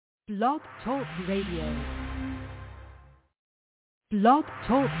Blog Talk Radio. Blog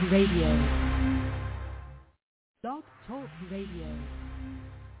Talk Radio. Blog Talk Radio.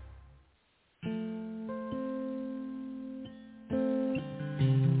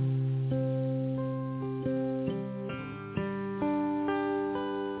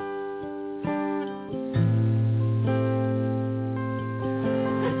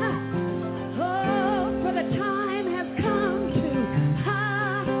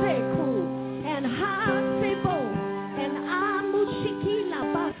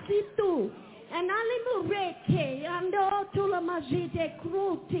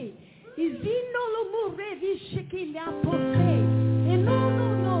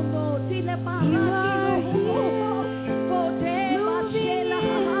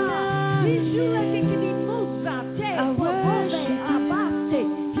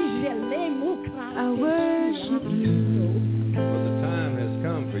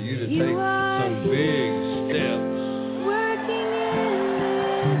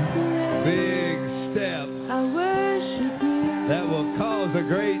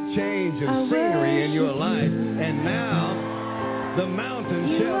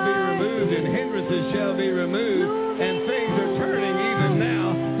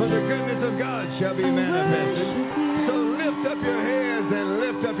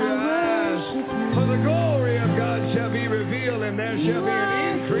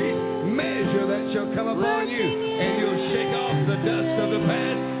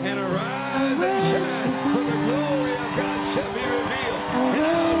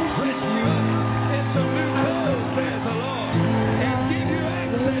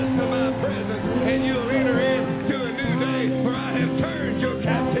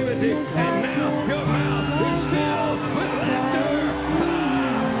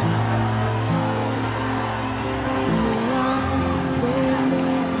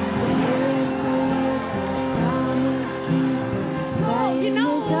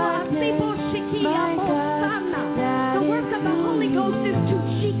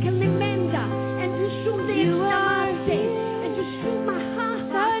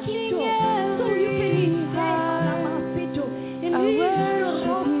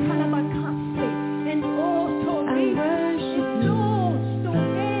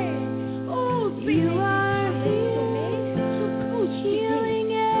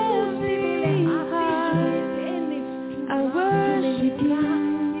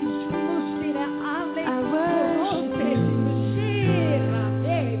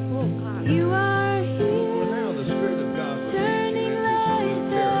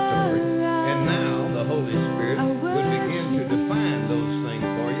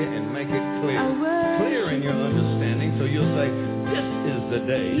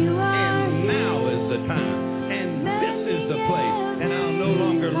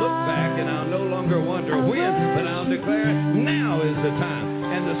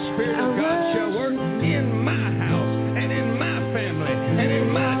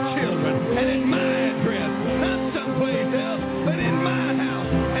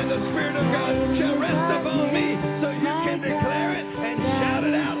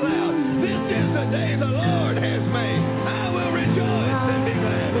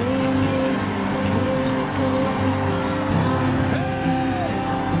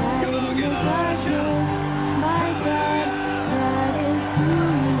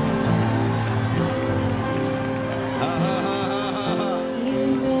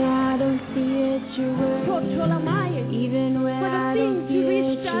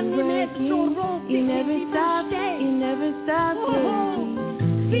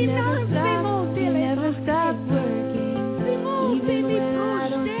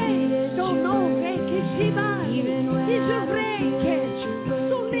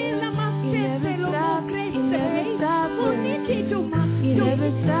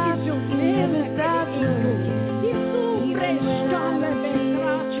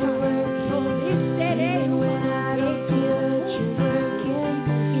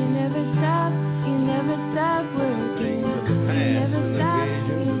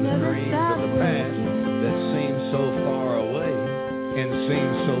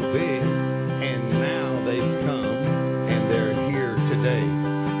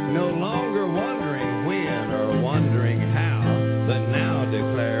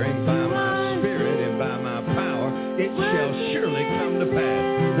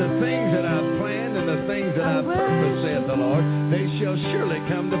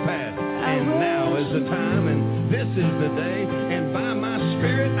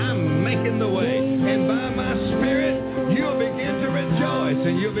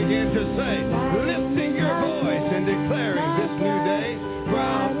 And you'll begin to say, lifting your voice and declaring this new day, for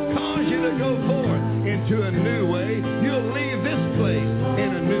I'll come to go forth into a new way. You'll leave this place in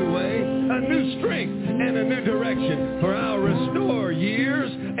a new way, a new strength and a new direction. For I'll restore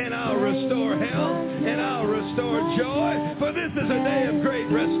years, and I'll restore health, and I'll restore joy. For this is a day of great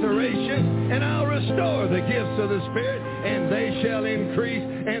restoration, and I'll restore the gifts of the Spirit, and they shall increase,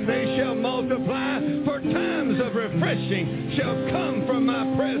 and they shall multiply. For times of refreshing shall come from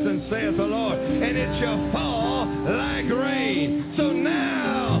my presence, saith the Lord, and it shall fall like rain. So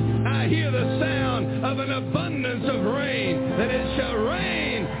now I hear the sound of an abundance of rain, that it shall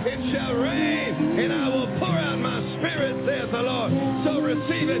rain, and I will pour out my Spirit, saith the Lord. So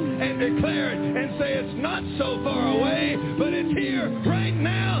receive it and declare it and say it's not so far away, but it's here right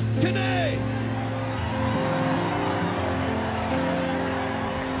now, today.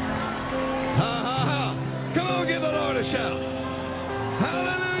 Ha, ha, ha. Come on, give the Lord a shout.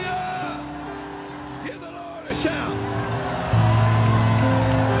 Hallelujah. Give the Lord a shout.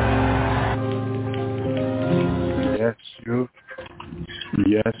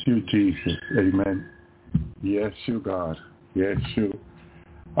 Yes, you, Jesus. Amen. Yes, you, God. Yes, you.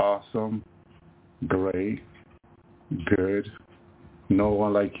 Awesome, great, good. No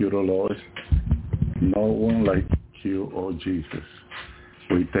one like you, the Lord. No one like you, oh Jesus.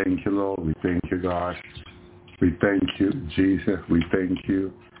 We thank you, Lord. We thank you, God. We thank you, Jesus. We thank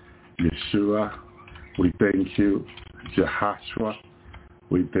you, Yeshua. We thank you, Jehoshua.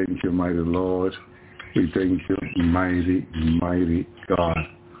 We thank you, mighty Lord. We thank you, mighty, mighty God.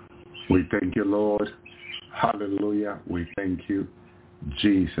 We thank you, Lord. Hallelujah. We thank you,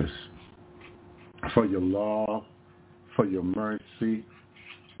 Jesus, for your love, for your mercy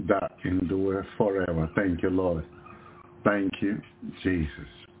that endure forever. Thank you, Lord. Thank you, Jesus.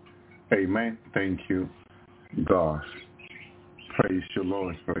 Amen. Thank you, God. Praise you,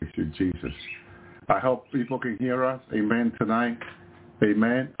 Lord. Praise you, Jesus. I hope people can hear us. Amen. Tonight.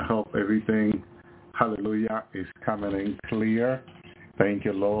 Amen. I hope everything, hallelujah, is coming in clear. Thank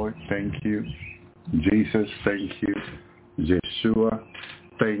you, Lord. Thank you, Jesus. Thank you, Yeshua.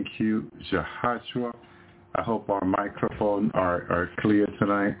 Thank you, Jehoshua. I hope our microphones are clear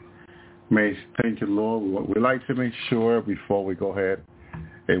tonight. Thank you, Lord. We'd like to make sure before we go ahead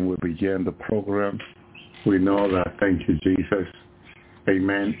and we begin the program, we know that, thank you, Jesus.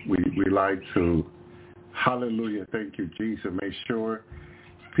 Amen. We like to, hallelujah, thank you, Jesus. Make sure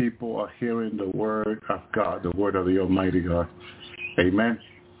people are hearing the word of God, the word of the Almighty God. Amen.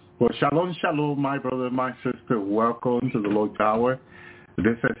 Well, shalom, shalom, my brother and my sister. Welcome to the Lord Tower.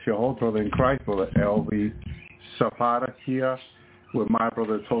 This is your old brother in Christ, Brother L.B. Zapata, here with my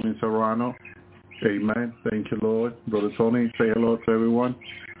brother Tony Serrano. Amen. Thank you, Lord. Brother Tony, say hello to everyone.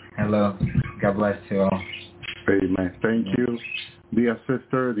 Hello. God bless you all. Amen. Thank you. Dear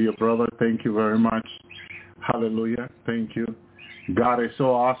sister, dear brother, thank you very much. Hallelujah. Thank you. God is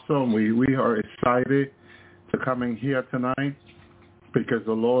so awesome. We are excited to come in here tonight because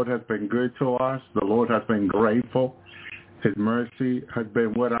the Lord has been good to us. The Lord has been grateful. His mercy has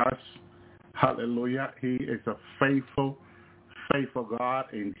been with us. Hallelujah. He is a faithful God.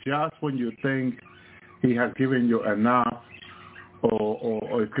 And just when you think he has given you enough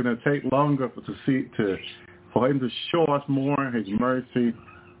or it's going to take longer for him to show us more, his mercy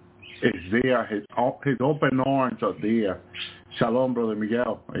is there. His open arms are there. Shalom, Brother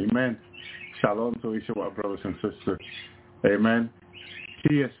Miguel. Amen. Shalom to each of our brothers and sisters. Amen.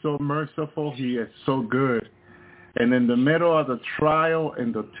 He is so merciful. He is so good. And in the middle of the trial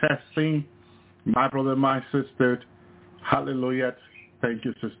and the testing, my brother, my sister, hallelujah, thank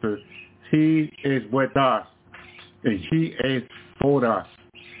you, sister, he is with us, and he is for us.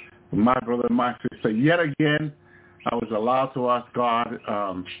 My brother, my sister, yet again, I was allowed to ask God,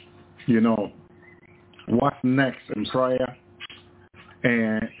 what's next in prayer.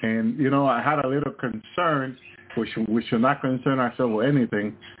 And I had a little concern, we should not concern ourselves with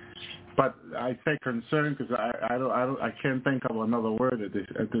anything. But I say concern because I can't think of another word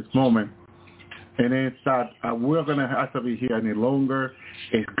at this moment. And it's that we're going to have to be here any longer.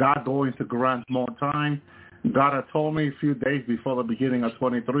 Is God going to grant more time? God had told me a few days before the beginning of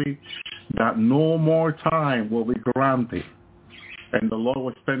 23 that no more time will be granted. And the Lord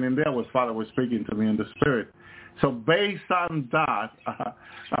was standing there. His Father was speaking to me in the Spirit. So based on that,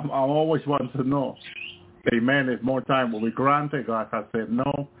 I always want to know, amen, if more time will be granted. God has said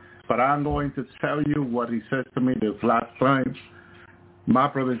no. But I'm going to tell you what he said to me this last time. My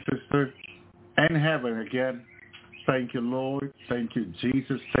brother and sister, in heaven again, thank you, Lord. Thank you,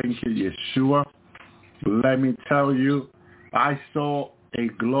 Jesus. Thank you, Yeshua. Let me tell you, I saw a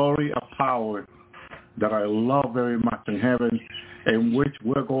glory of power that I love very much in heaven, in which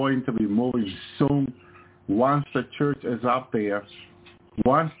we're going to be moving soon. Once the church is up there,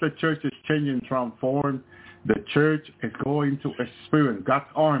 Once the church is changing, transformed, the church is going to experience God's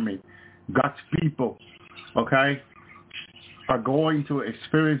army, God's people, okay, are going to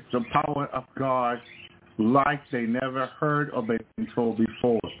experience the power of God like they never heard or been told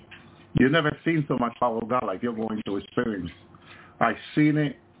before. You've never seen so much power of God like you're going to experience. I've seen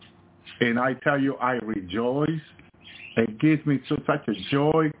it, and I tell you, I rejoice. It gives me such a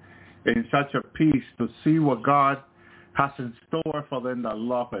joy and such a peace to see what God has in store for them that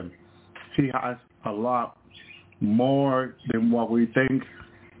love him. He has a lot more than what we think.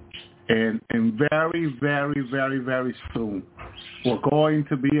 And very, very, very, very soon, we're going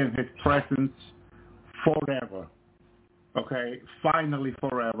to be in his presence forever. Okay? Finally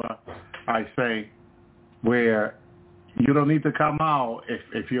forever, I say, where you don't need to come out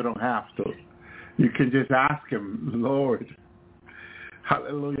if you don't have to. You can just ask him, Lord,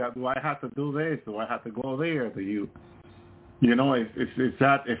 hallelujah, do I have to do this? Do I have to go there? Do you know, it's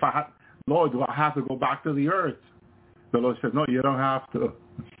that if I have, Lord, do I have to go back to the earth? The Lord says, no, you don't have to.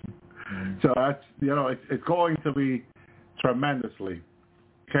 So that's, it's going to be tremendously.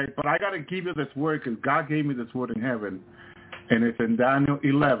 Okay, but I got to give you this word because God gave me this word in heaven. And it's in Daniel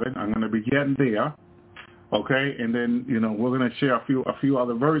 11. I'm going to be getting there. Okay, and then, we're going to share a few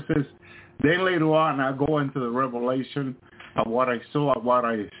other verses. Then later on, I'll go into the revelation of what I saw, of what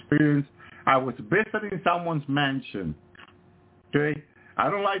I experienced. I was visiting someone's mansion. Okay, I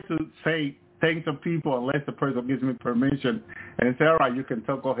don't like to say things to people unless the person gives me permission and say, all right, you can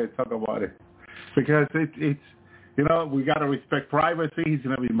go ahead, talk about it. Because it's we got to respect privacy. He's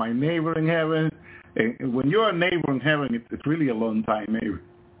going to be my neighbor in heaven. And when you're a neighbor in heaven, it's really a long-time neighbor.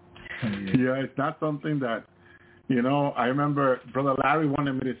 Yeah, it's not something that, I remember Brother Larry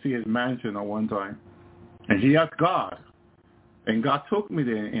wanted me to see his mansion at one time. And he asked God. And God took me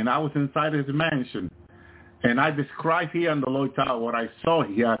there. And I was inside his mansion. And I described here on the Lord Tower what I saw.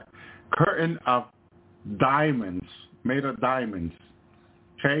 He had curtain of diamonds, made of diamonds.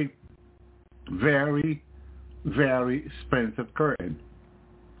 Okay? Very, very expensive curtain.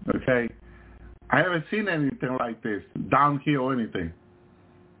 Okay? I haven't seen anything like this down here or anything.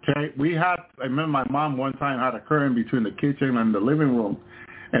 Okay? I remember my mom one time had a curtain between the kitchen and the living room,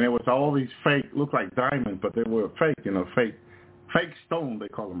 and it was all these fake, looked like diamonds, but they were fake, fake stone, they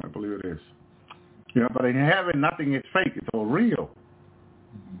call them, I believe it is. But in heaven, nothing is fake. It's all real.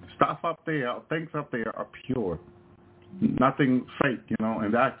 Stuff up there, things up there are pure. Nothing fake,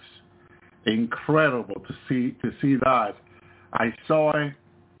 and that's incredible to see that. I saw it,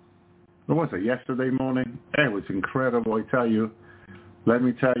 what was it, yesterday morning? It was incredible, I tell you. Let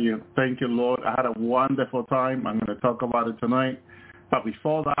me tell you, thank you, Lord. I had a wonderful time. I'm going to talk about it tonight. But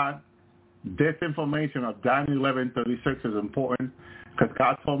before that, this information of Daniel 11:36 is important because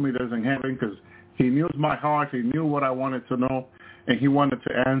God told me this in heaven because he knew my heart. He knew what I wanted to know, and he wanted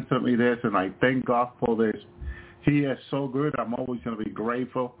to answer me this, and I thank God for this. He is so good. I'm always going to be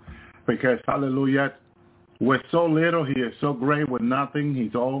grateful because, hallelujah, with so little, he is so great with nothing.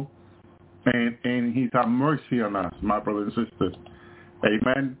 He's all, and he's had mercy on us, my brothers and sisters.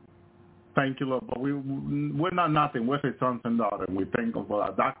 Amen. Thank you, Lord. But we're not nothing. We're his sons and daughters. We thank him for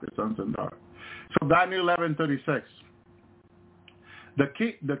our adopted sons and daughters. So Daniel 11:36.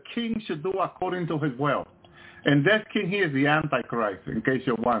 The king should do according to his will. And this king here is the Antichrist, in case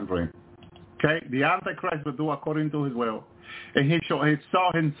you're wondering. Okay? The Antichrist will do according to his will. And he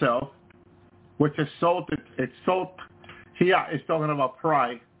saw himself, which is here is talking about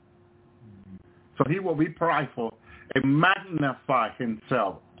pride. So he will be prideful and magnify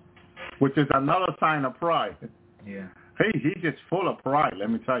himself, which is another sign of pride. Yeah. Hey, he's just full of pride, let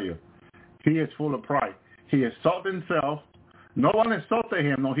me tell you. He is full of pride. He exalts himself. No one exalted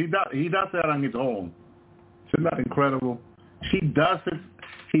him. No, he does that on his own. Isn't that incredible? He does it.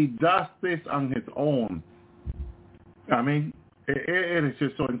 He does this on his own. I mean, it is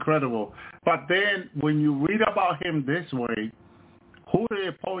just so incredible. But then when you read about him this way, who do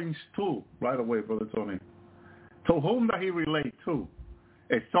it points to right away, Brother Tony? To whom does he relate to?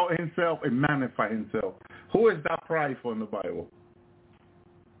 Exalt himself and magnify himself. Who is that prideful in the Bible?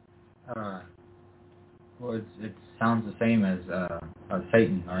 Well, it sounds the same as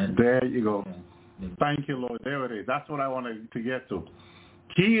Satan, right? There you go. Yeah. Thank you, Lord. There it is. That's what I wanted to get to.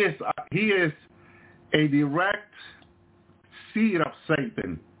 He is a direct seed of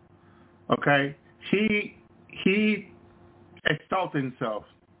Satan. Okay? He exalts himself.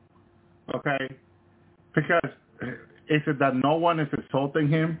 Okay? Because is it that no one is exalting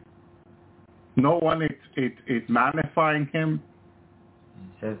him? No one is magnifying him?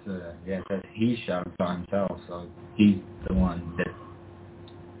 It says he shall exalt himself, so he's the one that...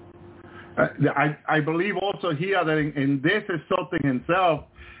 I believe also here that in this exalting himself,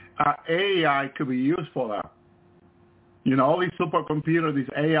 AI could be used for that. You know, all these supercomputers, this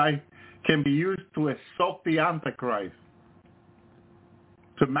AI can be used to exalt the Antichrist,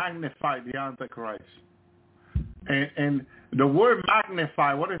 to magnify the Antichrist. And the word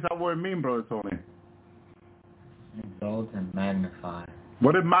magnify, what does that word mean, Brother Tony? Exalt and magnify.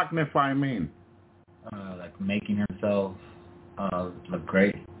 What does magnify mean? Like making himself look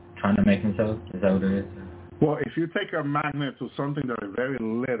great, trying to make himself. Is that what it is? Well, if you take a magnet to something that is very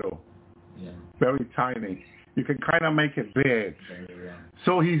little, very tiny, you can kind of make it big. Yeah.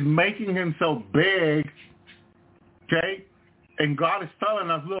 So he's making himself big, okay? And God is telling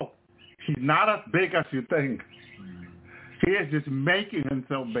us, look, he's not as big as you think. He is just making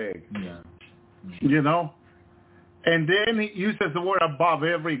himself big. Yeah. You know? And then he uses the word above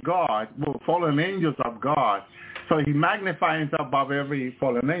every God, well, fallen angels of God. So he magnifies himself above every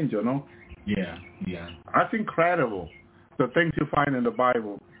fallen angel, no? Yeah. That's incredible, the things you find in the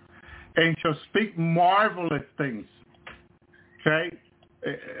Bible. And shall speak marvelous things. Okay?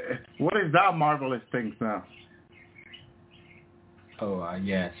 What is that marvelous things now?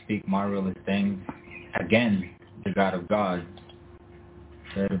 Speak marvelous things. Again, the God of God.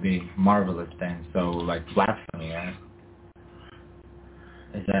 That'll be marvelous things. So, like blasphemy, right?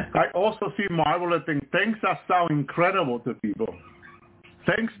 Is that? I also see marvelous things that sound incredible to people.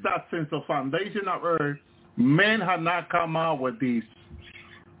 Things that since the foundation of earth, men have not come out with these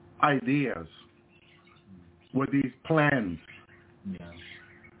ideas, with these plans. Yeah.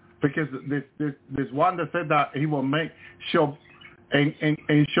 Because this one that said that he will shall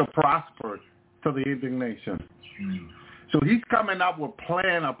prosper to the indignation. So he's coming up with a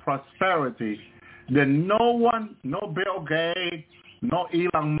plan of prosperity that no one, no Bill Gates, no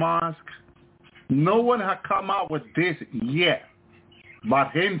Elon Musk, no one has come out with this yet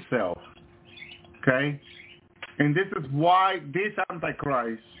but himself. Okay? And this is why this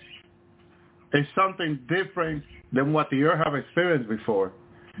Antichrist is something different than what the earth have experienced before.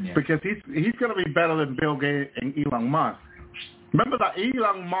 Yeah. Because he's going to be better than Bill Gates and Elon Musk. Remember that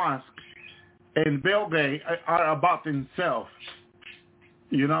Elon Musk and Bill Gates are about himself.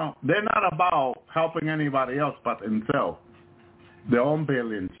 You know, they're not about helping anybody else but himself, their own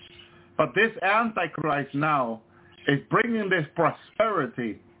billions. But this Antichrist now is bringing this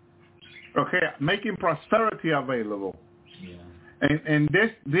prosperity, okay, making prosperity available. Yeah. And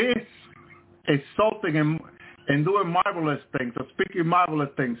this exalting and doing marvelous things, or speaking marvelous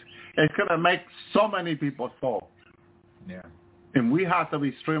things, it's going to make so many people fall. Yeah. And we have to be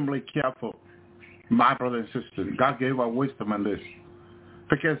extremely careful, my brothers and sisters. God gave us wisdom in this.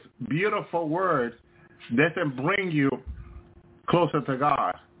 Because beautiful words doesn't bring you closer to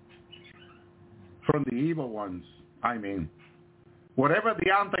God from the evil ones. I mean, whatever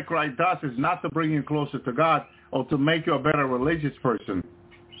the Antichrist does is not to bring you closer to God or to make you a better religious person.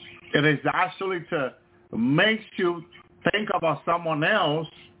 It is actually to make you think about someone else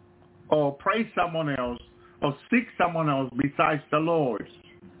or praise someone else or seek someone else besides the Lord.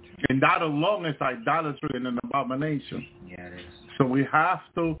 And that alone is idolatry and an abomination. Yeah, it is. So we have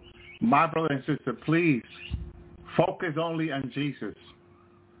to, my brother and sister, please focus only on Jesus.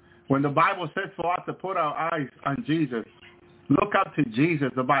 When the Bible says for us to put our eyes on Jesus, look up to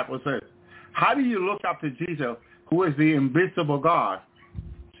Jesus, the Bible says. How do you look up to Jesus, who is the invisible God?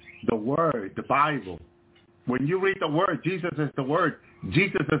 The Word, the Bible. When you read the Word, Jesus is the Word.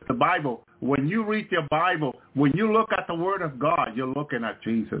 Jesus is the Bible. When you read your Bible, when you look at the Word of God, you're looking at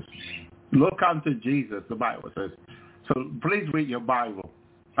Jesus. Look unto Jesus, the Bible says. So please read your Bible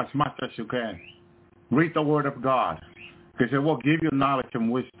as much as you can. Read the Word of God, because it will give you knowledge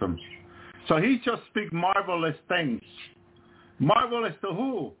and wisdom. So he shall speak marvelous things. Marvelous to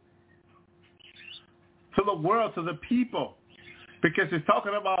who? To the world, to the people. Because he's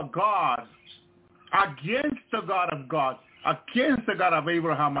talking about God against the God of God, against the God of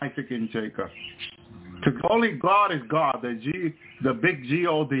Abraham, Isaac, and Jacob. Because only God is God, the big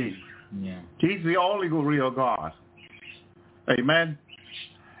G-O-D. Yeah. He's the only real God. Amen.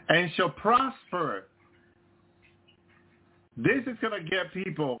 And shall prosper. This is going to get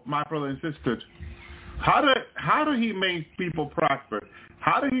people, my brothers and sisters. How do he make people prosper?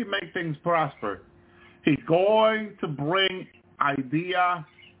 How do he make things prosper? He's going to bring idea,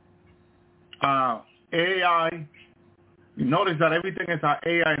 AI. You notice that everything is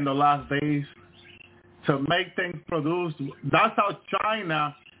AI in the last days to make things produce. That's how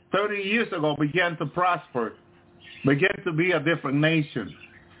China 30 years ago began to prosper, began to be a different nation,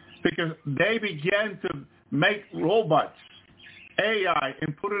 because they began to make robots, AI,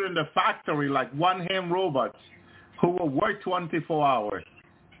 and put it in the factory like one-hand robots who will work 24 hours.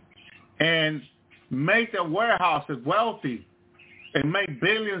 and make their warehouses wealthy and make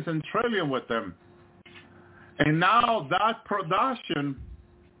billions and trillions with them. And now that production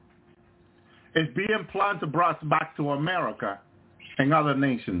is being planned to brought back to America and other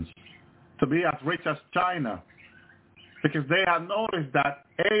nations to be as rich as China, because they have noticed that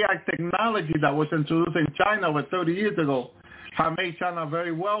AI technology that was introduced in China over 30 years ago have made China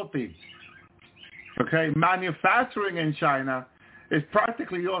very wealthy. Okay, manufacturing in China is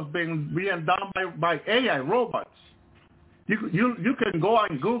practically just being done by AI robots. You can go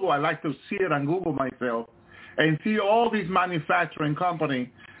on Google. I like to see it on Google myself and see all these manufacturing companies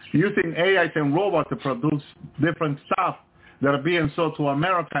using AI and robots to produce different stuff that are being sold to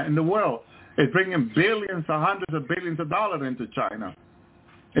America and the world. It's bringing billions or hundreds of billions of dollars into China.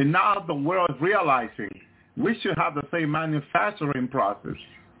 And now the world is realizing we should have the same manufacturing process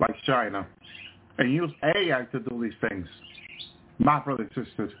like China and use AI to do these things. My brothers and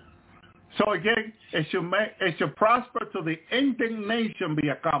sisters. So again, it should prosper till the indignation be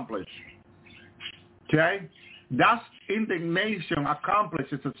accomplished. Okay? That's indignation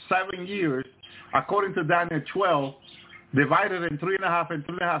accomplished. It's 7 years, according to Daniel 12, divided in 3.5 and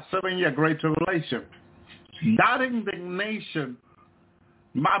 3.5, 7-year Great Tribulation. That indignation,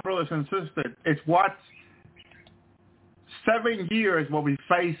 my brothers and sisters, is what 7 years will be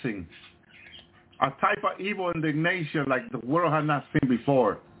facing. A type of evil indignation like the world has not seen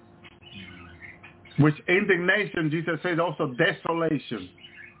before. Which indignation, Jesus said, also desolation.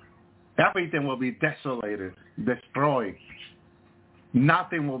 Everything will be desolated, destroyed.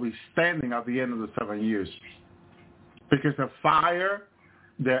 Nothing will be standing at the end of the 7 years. Because the fire,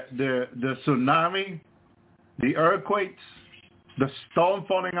 the tsunami, the earthquakes, the stone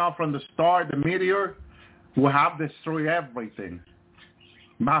falling out from the star, the meteor, will have destroyed everything.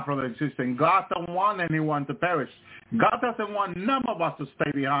 My brother and sister, and God don't want anyone to perish. God doesn't want none of us to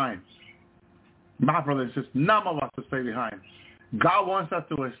stay behind. My brother and sister, none of us to stay behind. God wants us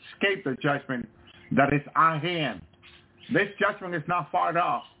to escape the judgment that is at hand. This judgment is not far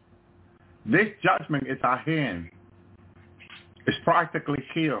off. This judgment is at hand. It's practically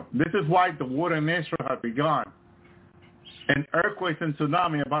here. This is why the war in Israel has begun. And earthquakes and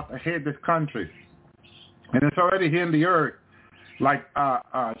tsunami about to hit this country. And it's already hitting the earth. Like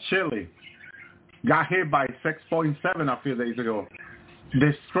Chile got hit by 6.7 a few days ago.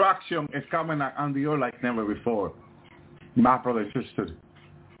 Destruction is coming on the earth like never before. My brothers and sisters.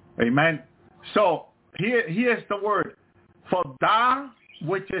 Amen. So here's the word. For that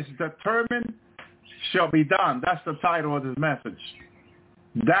which is determined shall be done. That's the title of this message.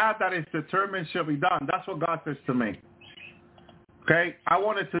 That is determined shall be done. That's what God says to me. Okay? I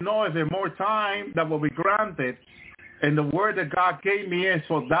wanted to know, is there more time that will be granted? And the word that God gave me is,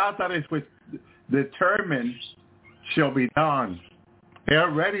 for that is with determined shall be done. It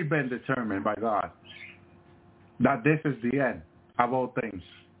already been determined by God that this is the end of all things.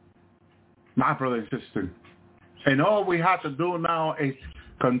 My brother and sister. And all we have to do now is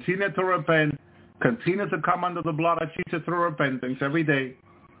continue to repent, continue to come under the blood of Jesus through repentance every day,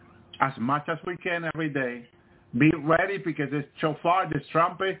 as much as we can every day. Be ready, because this shofar, this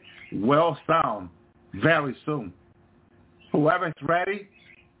trumpet, will sound very soon. Whoever is ready,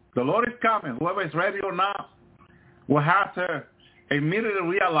 the Lord is coming. Whoever is ready or not will have to immediately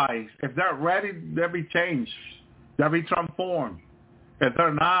realize if they're ready, they'll be changed. They'll be transformed. If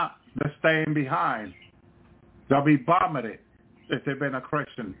they're not, they're staying behind. They'll be vomited if they've been a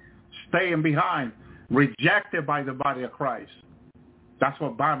Christian. Staying behind, rejected by the body of Christ. That's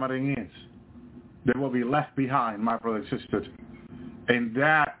what vomiting is. They will be left behind, my brothers and sisters. And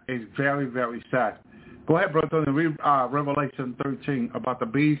that is very, very sad. Go ahead, brother, and read Revelation 13 about the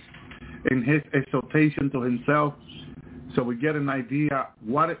beast and his exaltation to himself, so we get an idea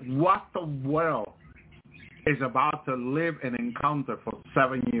what the world is about to live and encounter for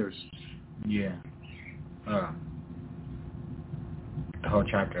 7 years. Yeah. The whole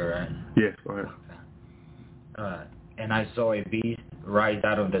chapter, right? Yes, go ahead. And I saw a beast rise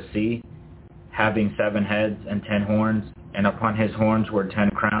out of the sea, having 7 heads and 10 horns, and upon his horns were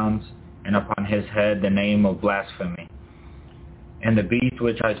 10 crowns, and upon his head the name of blasphemy. And the beast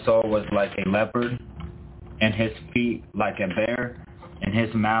which I saw was like a leopard, and his feet like a bear, and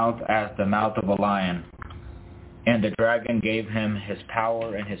his mouth as the mouth of a lion. And the dragon gave him his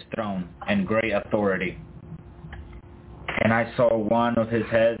power and his throne, and great authority. And I saw one of his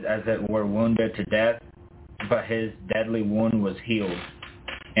heads as it were wounded to death, but his deadly wound was healed.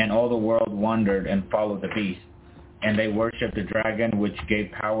 And all the world wondered and followed the beast. And they worshipped the dragon which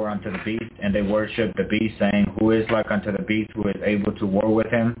gave power unto the beast, and they worshipped the beast, saying, Who is like unto the beast, who is able to war with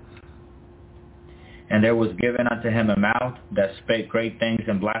him? And there was given unto him a mouth that spake great things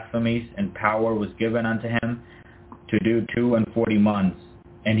and blasphemies, and power was given unto him to do 42 months.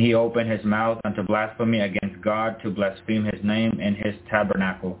 And he opened his mouth unto blasphemy against God, to blaspheme his name and his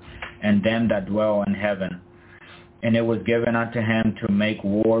tabernacle, and them that dwell in heaven. And it was given unto him to make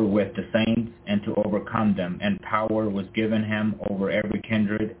war with the saints, and to overcome them. And power was given him over every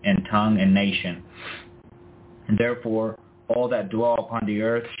kindred and tongue and nation. And therefore all that dwell upon the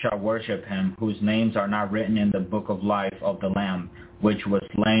earth shall worship him, whose names are not written in the book of life of the Lamb, which was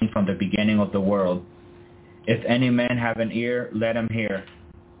slain from the beginning of the world. If any man have an ear, let him hear.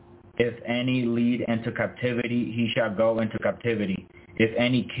 If any lead into captivity, he shall go into captivity. If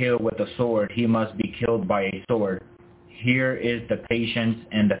any kill with a sword, he must be killed by a sword. Here is the patience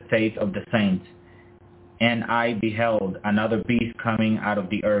and the faith of the saints. And I beheld another beast coming out of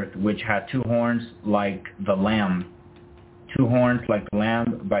the earth, which had 2 horns like the lamb. 2 horns like the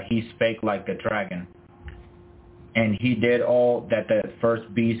lamb, but he spake like the dragon. And he did all that the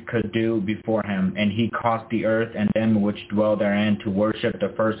first beast could do before him, and he caused the earth and them which dwell therein to worship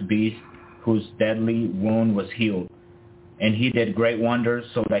the first beast, whose deadly wound was healed. And he did great wonders,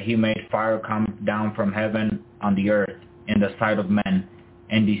 so that he made fire come down from heaven on the earth in the sight of men,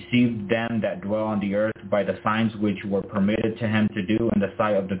 and deceived them that dwell on the earth by the signs which were permitted to him to do in the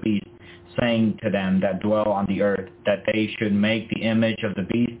sight of the beast, saying to them that dwell on the earth, that they should make the image of the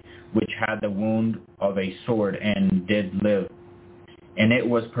beast, which had the wound of a sword, and did live. And it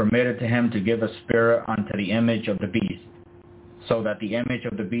was permitted to him to give a spirit unto the image of the beast, so that the image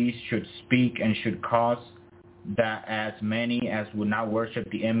of the beast should speak, and should cause that as many as would not worship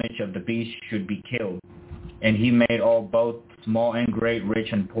the image of the beast should be killed. And he made all, both small and great,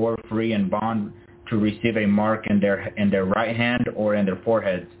 rich and poor, free and bond, to receive a mark in their right hand or in their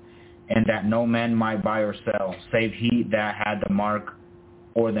foreheads, and that no man might buy or sell, save he that had the mark,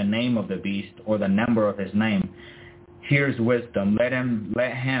 or the name of the beast, or the number of his name. Here's wisdom. Let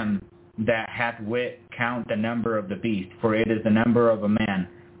him that hath wit count the number of the beast, for it is the number of a man,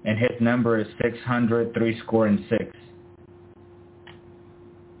 and his number is 666.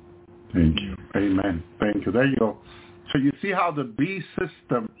 Thank you. Amen. Thank you. There you go. So you see how the beast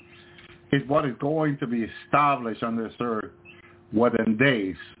system is what is going to be established on this earth within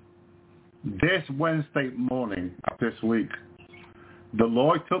days. This Wednesday morning of this week, the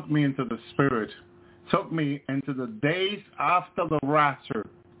Lord took me into the Spirit, took me into the days after the rapture.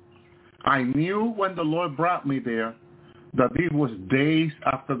 I knew when the Lord brought me there that it was days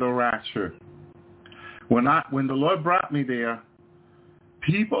after the rapture. When the Lord brought me there,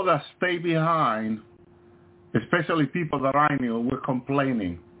 people that stay behind, especially people that I knew, were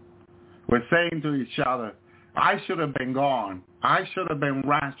complaining. We're saying to each other, I should have been gone. I should have been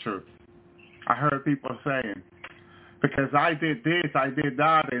raptured. I heard people saying, because I did this, I did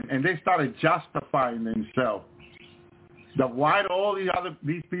that, and they started justifying themselves. That why all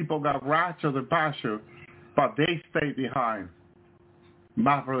these people got raptured and pastured, but they stayed behind.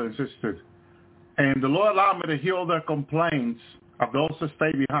 My brothers and sisters. And the Lord allowed me to hear their complaints of those who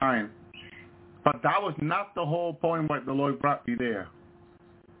stay behind. But that was not the whole point why the Lord brought me there.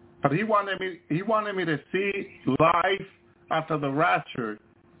 But he wanted me to see life after the rapture,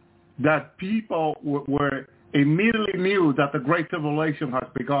 that people were immediately knew that the Great Tribulation has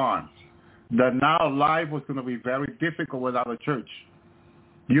begun, that now life was going to be very difficult without a church.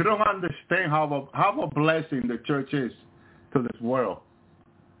 You don't understand how a blessing the church is to this world.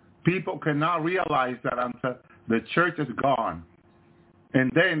 People cannot realize that until the church is gone. And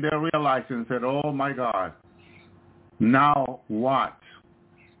then they realize and said, oh my God, now what?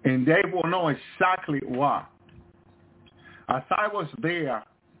 And they will know exactly what. As I was there,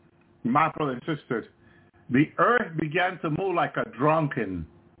 my brothers and sisters, the earth began to move like a drunken.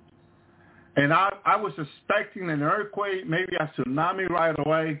 And I was expecting an earthquake, maybe a tsunami right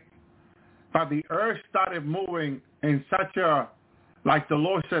away. But the earth started moving in such a, like the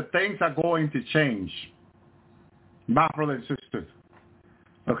Lord said, things are going to change. My brothers and sisters.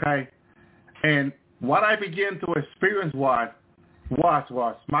 Okay? And what I began to experience was,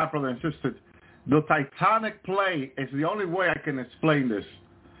 my brothers and sisters, the tectonic plate is the only way I can explain this,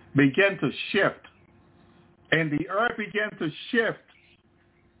 began to shift. And the earth began to shift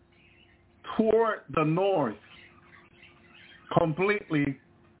toward the north, completely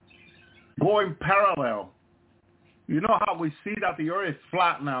going parallel. You know how we see that the earth is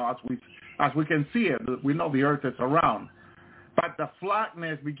flat now, as we can see it. We know the earth is around. But the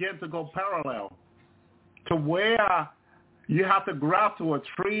flatness began to go parallel to where you have to grab to a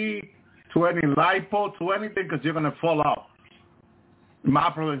tree, to any light pole, to anything, because you're going to fall off. My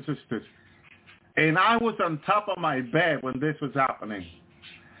brothers and sisters. And I was on top of my bed when this was happening.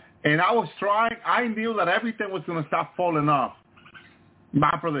 And I was trying. I knew that everything was going to start falling off,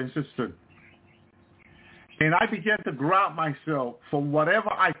 my brother and sister. And I began to grab myself for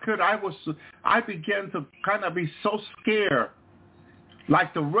whatever I could. I began to kind of be so scared.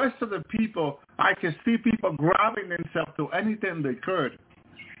 Like the rest of the people, I could see people grabbing themselves to anything they could.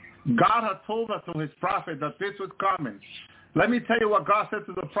 God had told us through his prophet that this was coming. Let me tell you what God said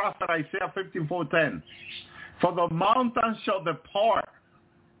to the prophet Isaiah 54:10. For the mountains shall depart,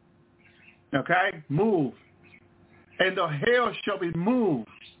 okay, move, and the hills shall be moved.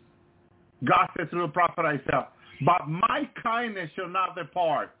 God said through the prophet Isaiah, but my kindness shall not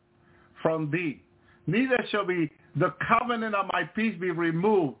depart from thee, neither shall be the covenant of my peace be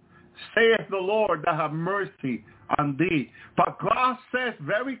removed, saith the Lord that have mercy on thee. But God says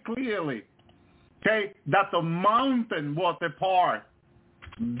very clearly, okay, that the mountain will depart.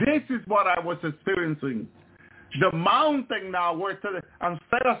 This is what I was experiencing. The mountain now,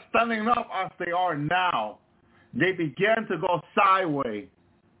 instead of standing up as they are now, they began to go sideways.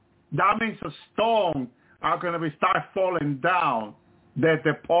 That means the stones are going to start falling down. They're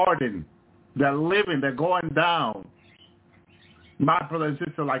departing. They're living. They're going down. My brother and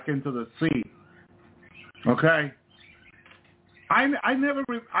sister, like into the sea. Okay? I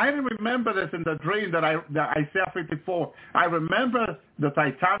didn't remember this in the dream that Isaiah 54. I remember the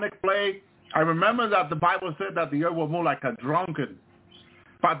Titanic plague. I remember that the Bible said that the earth will move like a drunken.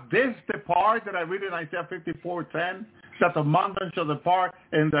 But this depart that I read in Isaiah 54:10, that the mountains shall depart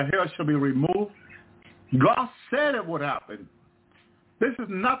and the hills shall be removed. God said it would happen. This is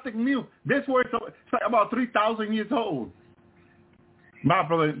nothing new. This word is like about 3,000 years old. My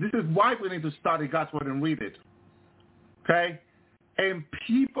brother, this is why we need to study God's word and read it. Okay? And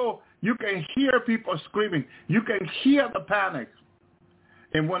people, you can hear people screaming. You can hear the panic.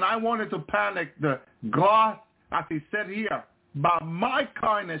 And when I wanted to panic, the God, as he said here, but my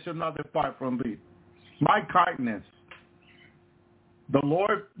kindness shall not depart from thee. My kindness. The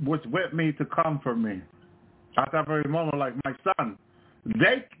Lord was with me to comfort me. At that very moment, like my son,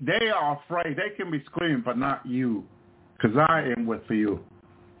 they are afraid. They can be screaming, but not you, because I am with you.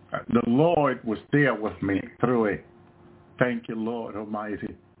 The Lord was there with me through it. Thank you, Lord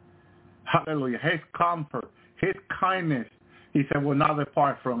Almighty. Hallelujah. His comfort, his kindness, he said, will not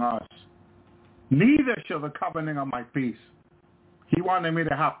depart from us. Neither shall the covenant of my peace. He wanted me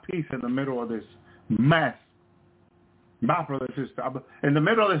to have peace in the middle of this mess. My brother and sister, in the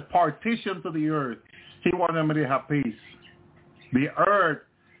middle of this partition to the earth, he wanted me to have peace. The earth,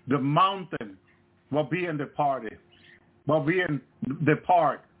 the mountain, will be in departed. Will be in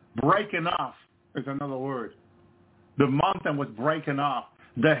depart. Breaking off is another word. The mountain was breaking off.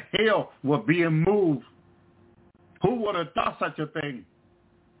 The hill was being moved. Who would have thought such a thing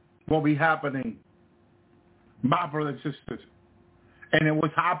will be happening? My brothers and sisters. And it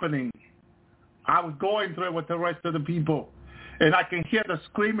was happening. I was going through it with the rest of the people. And I can hear the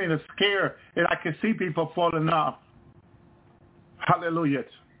screaming, the scare, and I can see people falling off. Hallelujah.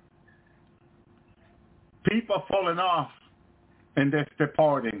 People falling off and they're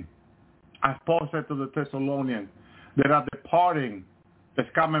departing. As Paul said to the Thessalonians, that are departing is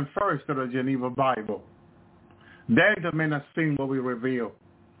coming first to the Geneva Bible. Then the men of sin will be revealed.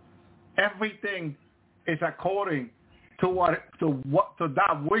 Everything is according to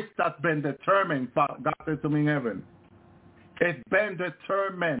that which that's been determined. God said to me in heaven. It's been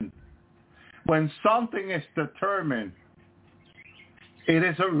determined. When something is determined, it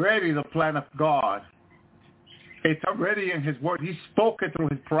is already the plan of God. It's already in his word. He spoke it through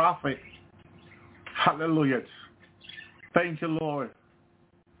his prophet. Hallelujah. Thank you, Lord.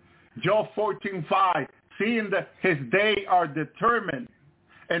 Job 14:5, seeing that his days are determined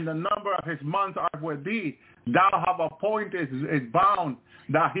and the number of his months are with thee, thou have appointed is bound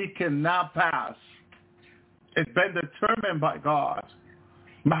that he cannot pass. It's been determined by God.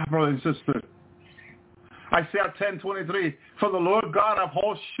 My brother and sister. Isaiah 10:23, for the Lord God of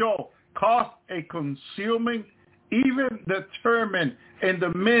hosts shall cause a consuming, even determined in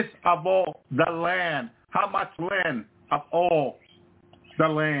the midst of all the land. How much land? Of all the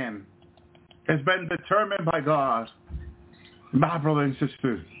land. It's been determined by God. My brother and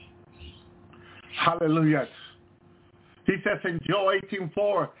sister. Hallelujah. He says in Job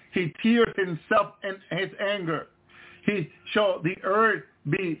 18:4, he tears himself in his anger. He shall the earth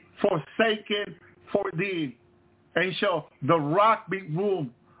be forsaken for thee, and shall the rock be moved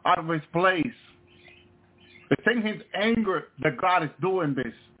out of its place. It's in his anger that God is doing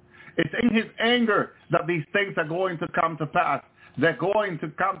this. It's in his anger that these things are going to come to pass. They're going to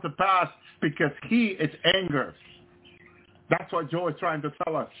come to pass because he is angry. That's what Job is trying to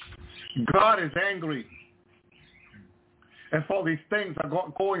tell us. God is angry. and for these things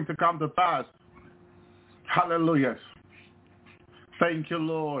are going to come to pass. Hallelujah. Thank you,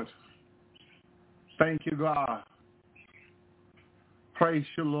 Lord. Thank you, God. Praise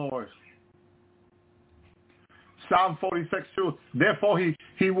you, Lord. Psalm 46:2. Therefore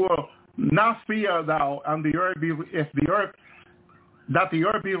he will not fear thou, and the earth be that the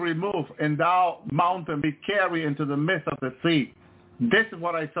earth be removed, and thou mountain be carried into the midst of the sea. This is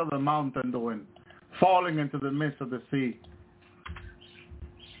what I saw the mountain doing, falling into the midst of the sea.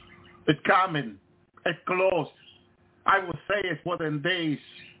 It's coming. It's close. I would say it's within days,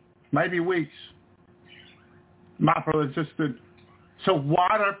 maybe weeks. My brother and sister. So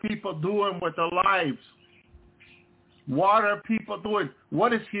what are people doing with their lives? What are people doing?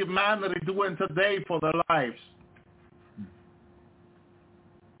 What is humanity doing today for their lives?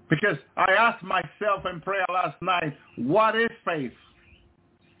 Because I asked myself in prayer last night, what is faith?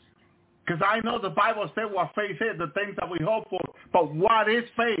 Because I know the Bible said what faith is, the things that we hope for. But what is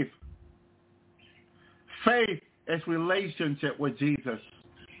faith? Faith is relationship with Jesus.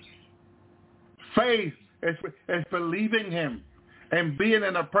 Faith is believing him and being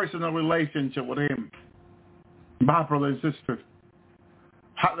in a personal relationship with him. My brother and sister.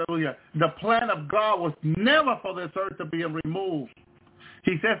 Hallelujah. The plan of God was never for this earth to be removed.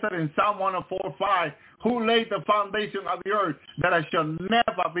 He says that in Psalm 104:5, who laid the foundation of the earth that it shall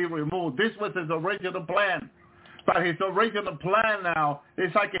never be removed. This was his original plan. But his original plan now,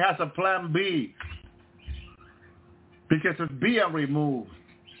 it's like it has a plan B. Because it's being removed.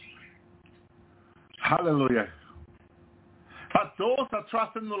 Hallelujah. But those that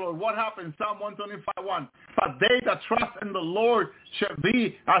trust in the Lord, what happened? Psalm 125:1. But they that trust in the Lord shall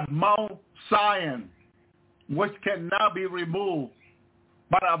be as Mount Zion, which cannot be removed,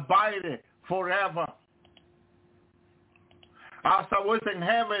 but abideth forever. As I was in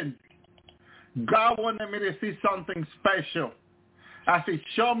heaven, God wanted me to see something special. As he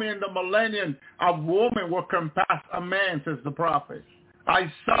showed me in the millennium, a woman will compass a man, says the prophet.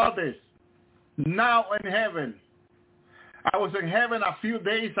 I saw this now in heaven. I was in heaven a few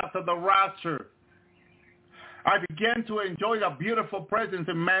days after the rapture. I began to enjoy a beautiful presence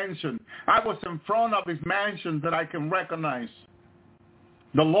in mansion. I was in front of his mansion that I can recognize.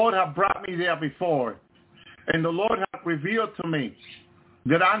 The Lord had brought me there before. And the Lord had revealed to me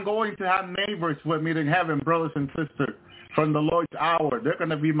that I'm going to have neighbors with me in heaven, brothers and sisters, from the Lord's hour. They're going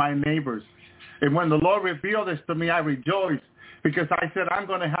to be my neighbors. And when the Lord revealed this to me, I rejoiced because I said I'm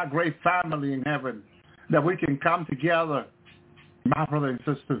going to have great family in heaven, that we can come together, my brother and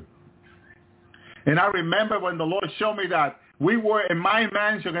sister. And I remember when the Lord showed me that we were in my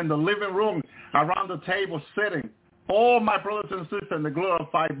mansion in the living room around the table sitting, all my brothers and sisters in the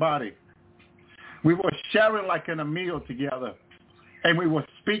glorified body. We were sharing like in a meal together. And we were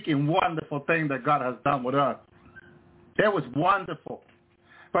speaking wonderful things that God has done with us. It was wonderful.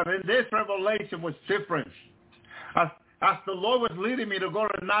 But in this revelation was different. As the Lord was leading me to go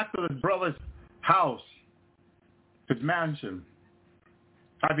and knock to his brother's house, his mansion,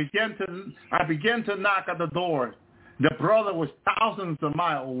 I began to knock at the door. The brother was thousands of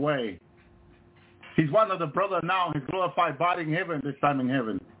miles away. He's one of the brothers now, his glorified body in heaven, this time in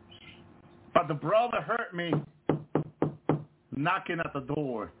heaven. But the brother heard me knocking at the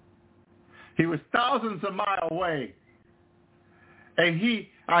door. He was thousands of miles away. And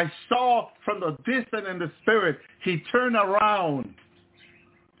I saw from the distance in the spirit, he turned around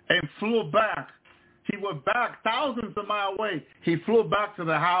and flew back. He went back thousands of miles away. He flew back to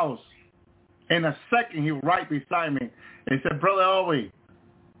the house. In a second, he was right beside me. And he said, Brother Owie.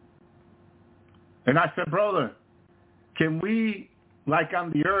 And I said, brother, can we, like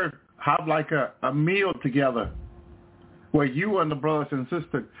on the earth, have like a meal together where you and the brothers and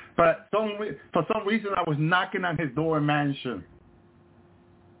sisters? But for some reason, I was knocking on his door in mansion.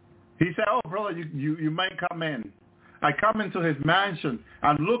 He said, oh, brother, you may come in. I come into his mansion.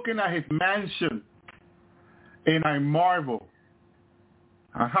 I'm looking at his mansion, and I marvel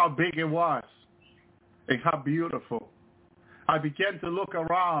at how big it was and how beautiful. I began to look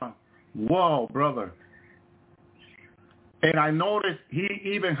around. Whoa, brother. And I noticed he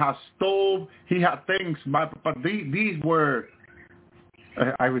even has stove. He had things, but these were,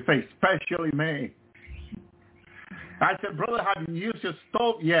 I would say, specially made. I said, brother, have you used your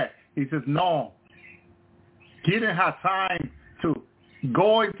stove yet? He says, no. He didn't have time to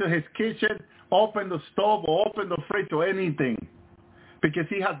go into his kitchen, open the stove or open the fridge or anything, because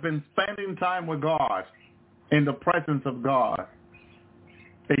he has been spending time with God, in the presence of God,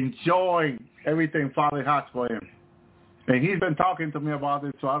 enjoying everything Father has for him. And he's been talking to me about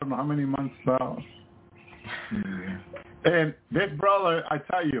it, so I don't know how many months now. And this brother, I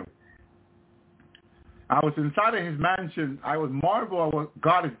tell you, I was inside of his mansion. I was marveling at what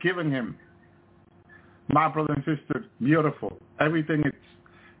God is giving him. My brother and sister, beautiful. Everything,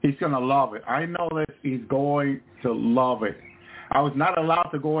 he's going to love it. I know that he's going to love it. I was not allowed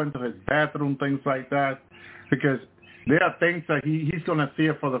to go into his bathroom, things like that, because there are things that he's going to see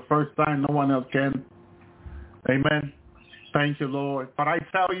it for the first time. No one else can. Amen. Thank you, Lord. But I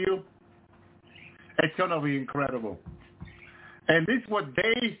tell you, it's going to be incredible. And this was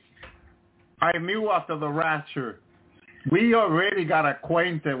days I knew after the rapture. We already got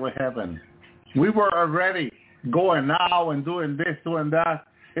acquainted with heaven. We were already going now and doing this, doing that.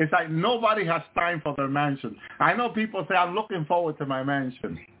 It's like nobody has time for their mansion. I know people say, I'm looking forward to my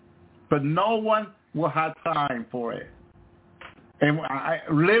mansion. But no one will have time for it. And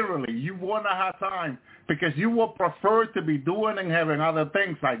literally, you won't have time because you will prefer to be doing in heaven other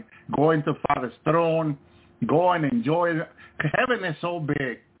things like going to Father's throne, going and enjoying. Heaven is so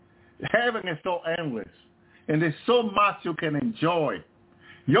big. Heaven is so endless. And there's so much you can enjoy.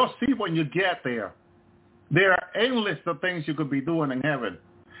 You'll see when you get there. There are endless of things you could be doing in heaven.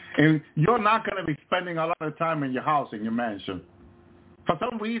 And you're not going to be spending a lot of time in your house, in your mansion. For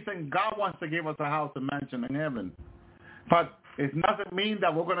some reason, God wants to give us a house, a mansion in heaven. But it doesn't mean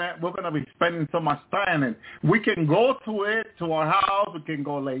that we're gonna be spending so much time. And we can go to it, to our house. We can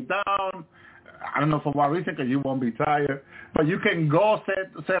go lay down. I don't know for what reason, because you won't be tired. But you can go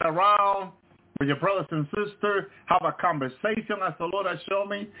sit around with your brothers and sisters, have a conversation as the Lord has shown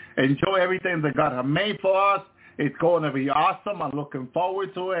me, enjoy everything that God has made for us. It's going to be awesome. I'm looking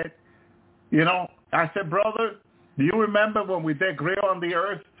forward to it. You know, I said, brother, do you remember when we did Grill on the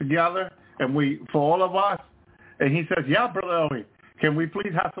Earth together and for all of us? And he says, yeah, Brother Ellie, can we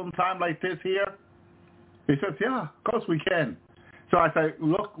please have some time like this here? He says, yeah, of course we can. So I said,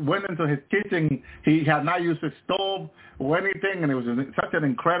 went into his kitchen. He had not used his stove or anything, and it was such an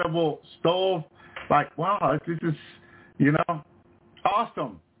incredible stove. Like, wow, this is,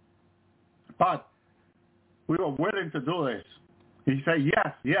 awesome. But we were willing to do this. He said,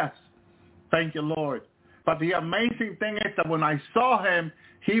 yes, thank you, Lord. But the amazing thing is that when I saw him,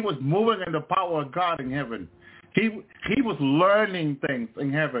 he was moving in the power of God in heaven. He was learning things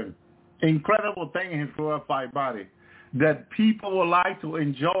in heaven, incredible things in his glorified body that people would like to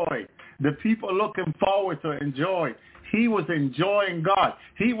enjoy, the people looking forward to enjoy. He was enjoying God.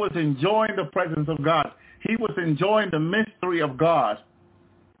 He was enjoying the presence of God. He was enjoying the mystery of God.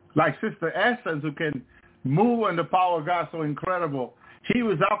 Like Sister Essence, who can move in the power of God so incredible. He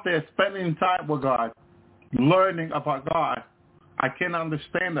was out there spending time with God, learning about God. I can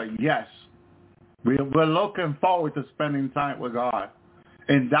understand that, yes. We're looking forward to spending time with God.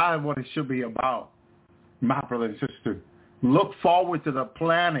 And that is what it should be about, my brother and sister. Look forward to the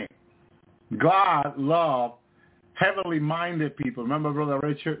planet. God loved heavenly-minded people. Remember, Brother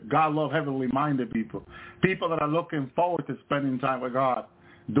Richard? God loved heavenly-minded people. People that are looking forward to spending time with God,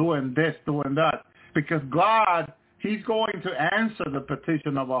 doing this, doing that. Because God, he's going to answer the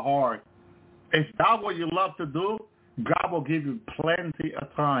petition of our heart. If that's what you love to do, God will give you plenty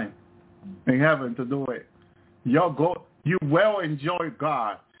of time in heaven to do it. You will enjoy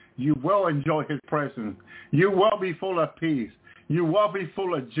God. You will enjoy his presence. You will be full of peace. You will be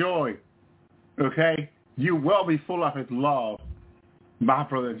full of joy. Okay? You will be full of his love. My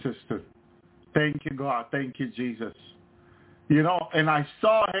brother and sister. Thank you, God. Thank you, Jesus. And I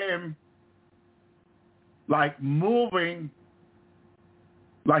saw him like moving,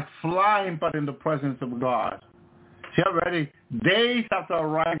 like flying, but in the presence of God. He already, days after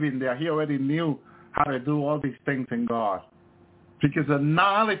arriving there, he already knew how to do all these things in God. Because the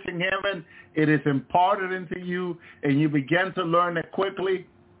knowledge in heaven, it is imparted into you, and you begin to learn it quickly.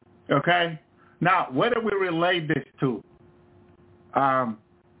 Okay? Now, where do we relate this to? 2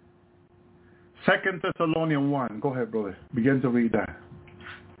 Thessalonians 1. Go ahead, brother. Begin to read that.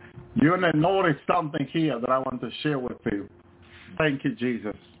 You're going to notice something here that I want to share with you. Thank you,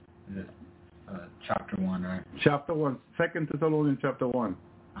 Jesus. Chapter 1, right? Chapter 1. 2 Thessalonians chapter 1.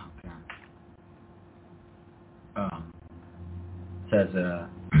 Okay. Says,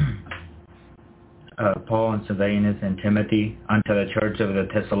 Paul and Silvanus and Timothy unto the church of the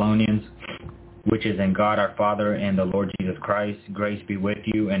Thessalonians, which is in God our Father and the Lord Jesus Christ, grace be with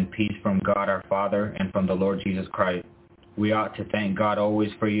you and peace from God our Father and from the Lord Jesus Christ. We ought to thank God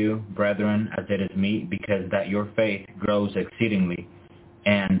always for you, brethren, as it is meet, because that your faith grows exceedingly,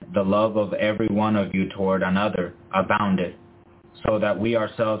 and the love of every one of you toward another abounded, so that we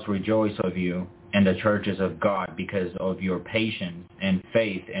ourselves rejoice of you and the churches of God because of your patience and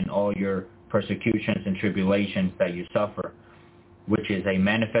faith in all your persecutions and tribulations that you suffer, which is a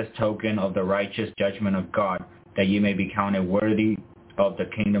manifest token of the righteous judgment of God, that you may be counted worthy of the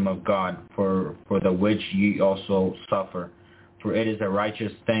kingdom of God, for the which ye also suffer. For it is a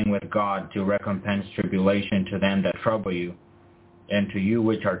righteous thing with God to recompense tribulation to them that trouble you, and to you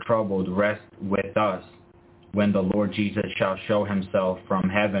which are troubled rest with us, when the Lord Jesus shall show himself from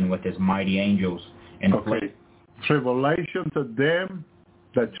heaven with his mighty angels. And tribulation to them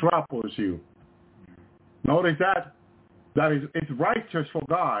that troubles you. Notice that it's righteous for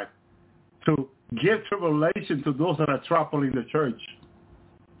God to give tribulation to those that are troubling the church.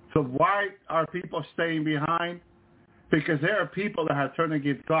 So why are people staying behind? Because there are people that have turned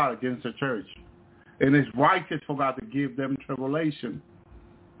against God, against the church. And it's righteous for God to give them tribulation,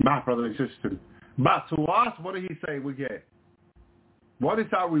 my brother and sister. But to us, what did he say we get? What is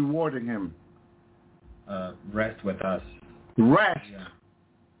our rewarding him? Rest with us. Rest. Yeah.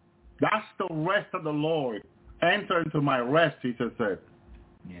 That's the rest of the Lord. Enter into my rest, Jesus said.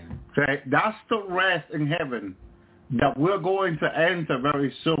 Yeah. Okay? That's the rest in heaven that we're going to enter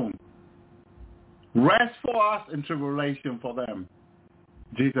very soon. Rest for us and tribulation for them.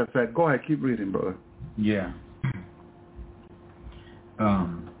 Jesus said, go ahead, keep reading, brother. Yeah.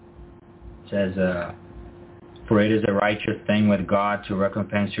 Says, for it is a righteous thing with God to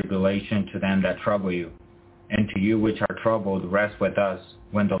recompense tribulation to them that trouble you, and to you which are troubled rest with us,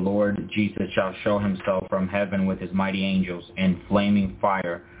 when the Lord Jesus shall show himself from heaven with his mighty angels in flaming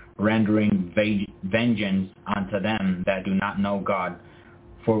fire, rendering vengeance unto them that do not know God,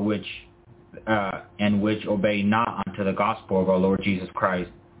 for which and which obey not unto the gospel of our Lord Jesus Christ,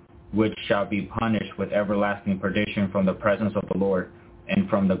 which shall be punished with everlasting perdition from the presence of the Lord and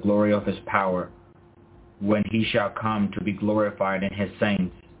from the glory of his power, when he shall come to be glorified in his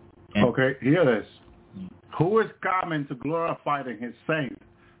saints. Okay, hear this. Who is coming to glorify in his saints?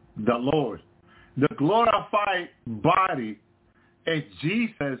 The Lord. The glorified body is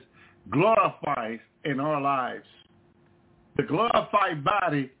Jesus glorifies in our lives. The glorified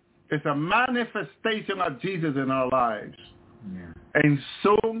body is a manifestation of Jesus in our lives. Yeah. And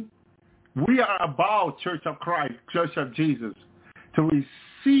soon we are about, Church of Christ, Church of Jesus, to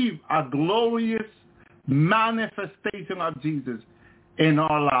receive a glorious manifestation of Jesus in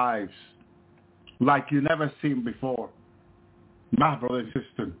our lives like you never seen before. My brother and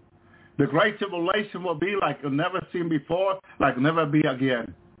sister, the great tribulation will be like you've never seen before, like never be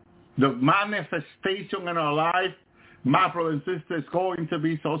again. The manifestation in our life, my brother and sister, is going to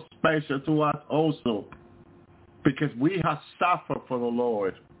be so special to us also, because we have suffered for the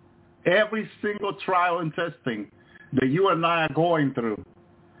Lord. Every single trial and testing that you and I are going through,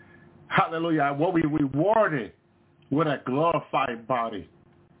 hallelujah, will be rewarded with a glorified body.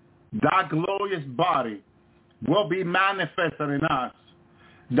 That glorious body will be manifested in us.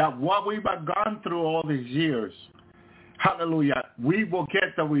 That what we've gone through all these years, hallelujah, we will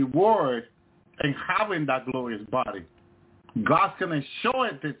get the reward in having that glorious body. God's going to show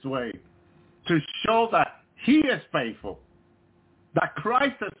it this way to show that he is faithful, that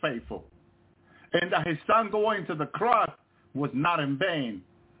Christ is faithful, and that his son going to the cross was not in vain,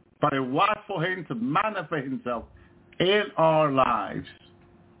 but it was for him to manifest himself in our lives.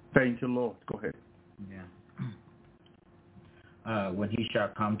 Thank you, Lord. Go ahead. Yeah. When he shall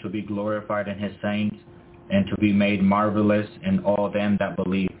come to be glorified in his saints and to be made marvelous in all them that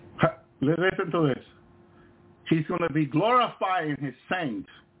believe. Listen to this. He's going to be glorified in his saints.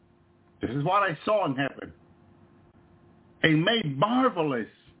 This is what I saw in heaven. And made marvelous.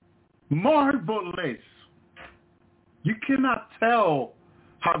 Marvelous. You cannot tell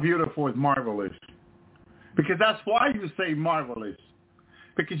how beautiful is marvelous. Because that's why you say marvelous.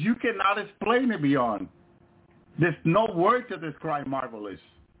 Because you cannot explain it beyond. There's no word to describe marvelous.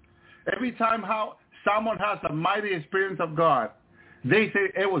 Every time how someone has a mighty experience of God, they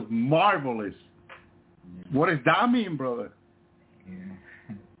say it was marvelous. Yeah. What does that mean, brother?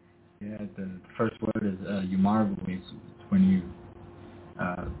 Yeah, the first word is you marvel. It's when you,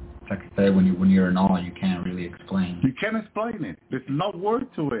 like I said, when you're in awe, you can't really explain. You can't explain it. There's no word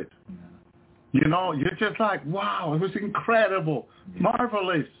to it. Yeah. You know, you're just like, wow, it was incredible,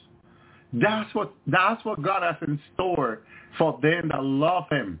 marvelous. That's what God has in store for them that love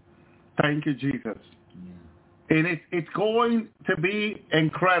him. Thank you, Jesus. Yeah. And it's going to be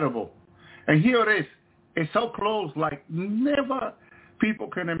incredible. And here it is. It's so close, like never people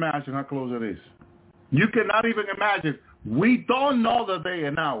can imagine how close it is. You cannot even imagine. We don't know the day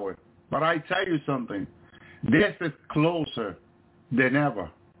and hour, but I tell you something. This is closer than ever.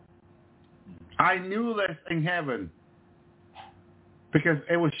 I knew this in heaven because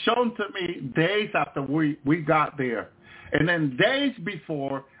it was shown to me days after we got there. And then days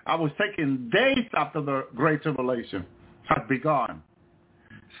before, I was taking days after the Great Tribulation had begun.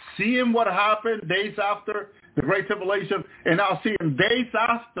 Seeing what happened days after, the Great Tribulation, and now seeing days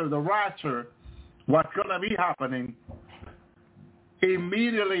after the rapture, what's going to be happening,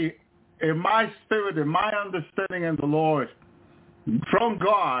 immediately in my spirit, in my understanding in the Lord, from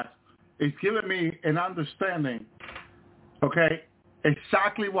God, is giving me an understanding, okay,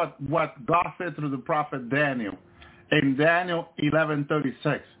 exactly what God said through the prophet Daniel in Daniel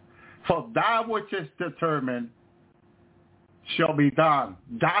 11:36. For that which is determined shall be done.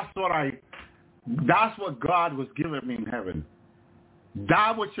 That's what God was giving me in heaven.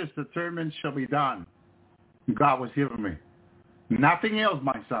 That which is determined shall be done. God was giving me. Nothing else,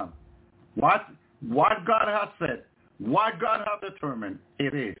 my son. What God has said, what God has determined,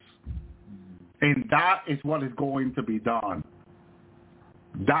 it is. And that is what is going to be done.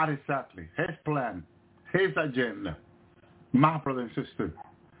 That is exactly his plan, his agenda. My brother and sister.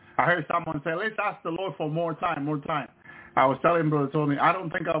 I heard someone say, let's ask the Lord for more time, more time. I was telling Brother Tony, I don't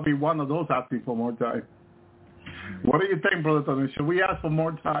think I'll be one of those asking for more time. What do you think, Brother Tony? Should we ask for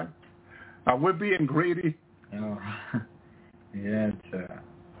more time? Are we being greedy? Yeah, it's,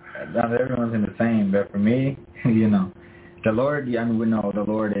 not everyone's in the same, but for me, the Lord, we know the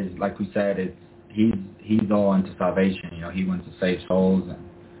Lord is, like we said, He's all into salvation. He wants to save souls,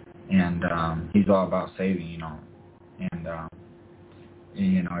 and He's all about saving. And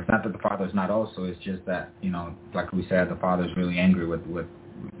it's not that the Father's not also. It's just that like we said, the Father's really angry with with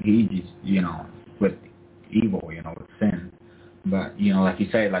evil, with sin. But like you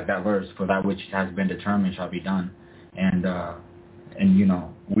say, like that verse, for that which has been determined shall be done. And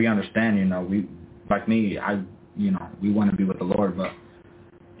we understand. We, like me, we want to be with the Lord, but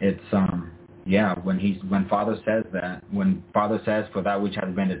it's when Father says that, when Father says for that which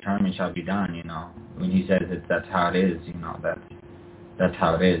has been determined shall be done, when He says it, that's how it is, that's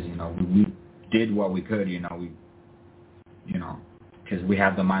how it is, we did what we could, because we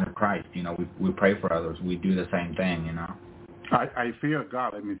have the mind of Christ, we pray for others, we do the same thing, I fear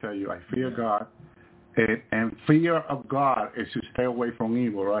God, let me tell you, I fear God, and fear of God is to stay away from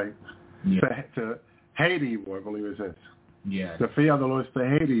evil, right? Yeah. To hate evil, I believe it says. Yeah. The fear of the Lord is to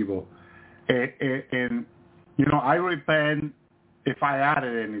hate evil. And I repent if I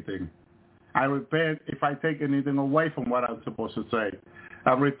added anything. I repent if I take anything away from what I'm supposed to say.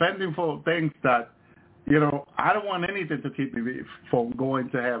 I'm repenting for things that, I don't want anything to keep me from going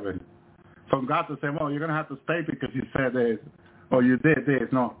to heaven. From God to say, well, you're going to have to stay because you said this or you did this.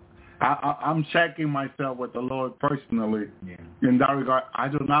 No. I'm checking myself with the Lord personally. Yeah. In that regard. I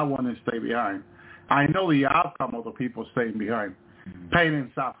do not want to stay behind. I know the outcome of the people staying behind. Mm-hmm. Pain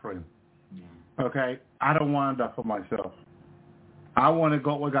and suffering. Yeah. Okay? I don't want that for myself. I want to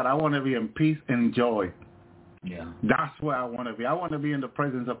go with God. I want to be in peace and joy. Yeah. That's where I want to be. I want to be in the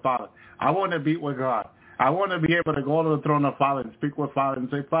presence of Father. I want to be with God. I want to be able to go to the throne of Father and speak with Father and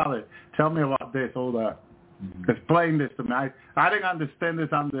say, Father, tell me about this, all that. Mm-hmm. Explain this to me. I didn't understand this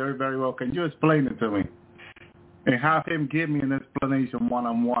very, very well. Can you explain it to me? And have Him give me an explanation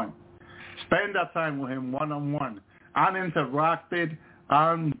one-on-one. Spend that time with Him one-on-one. Uninterrupted,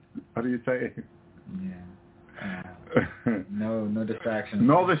 what do you say? Yeah. No distraction.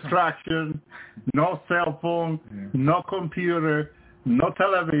 No distraction, no cell phone, no computer, no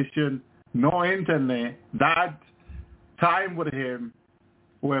television, no internet. That time with Him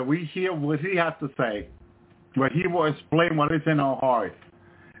where we hear what He has to say, where He will explain what is in our heart.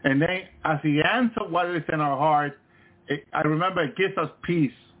 And then as He answers what is in our heart, I remember it gives us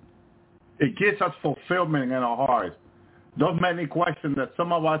peace. It gives us fulfillment in our heart. Those many questions that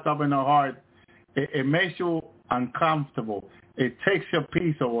some of us have in our heart, it makes you uncomfortable. It takes your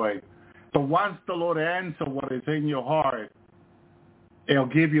peace away. But once the Lord answers what is in your heart, it'll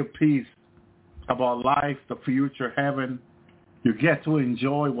give you peace about life, the future, heaven. You get to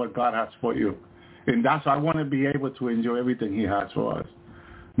enjoy what God has for you. And that's why I want to be able to enjoy everything He has for us,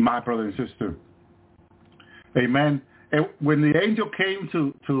 my brother and sister. Amen. And when the angel came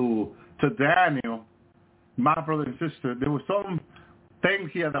to Daniel, my brother and sister, there was some things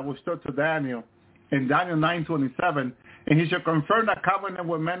here that was stood to Daniel in Daniel 9:27, and he shall confirm a covenant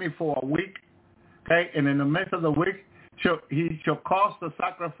with many for a week, okay? And in the midst of the week, he shall cause the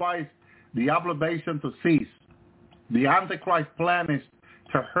sacrifice, the oblation to cease. The Antichrist plan is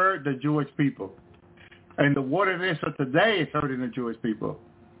to hurt the Jewish people. And the word it is for today is hurting the Jewish people.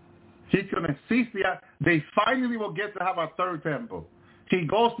 He's going to cease they finally will get to have a third temple. He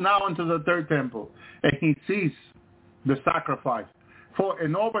goes now into the third temple, and he sees the sacrifice. For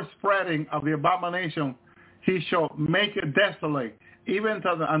an overspreading of the abomination, he shall make it desolate, even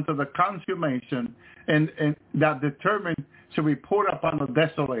unto the consummation, and that determined shall be poured upon the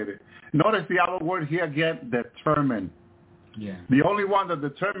desolated. Notice the other word here again, determined. Yeah. The only one that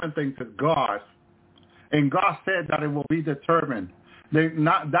determines things is God. And God said that it will be determined. Daniel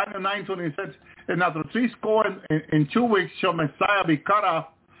 9:26, and after 60 in 2 weeks shall Messiah be cut off,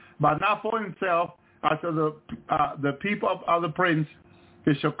 but not for himself, after the people of the prince.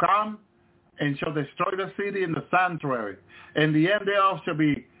 He shall come and shall destroy the city and the sanctuary. And the end thereof shall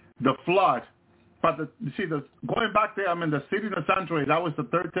be the flood. But going back there, the city and the sanctuary, that was the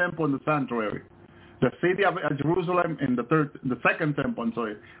third temple in the sanctuary. The city of Jerusalem and the second temple,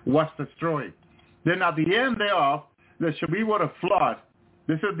 was destroyed. Then at the end thereof, there shall be what a flood.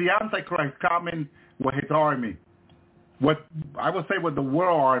 This is the Antichrist coming with his army. What I would say with the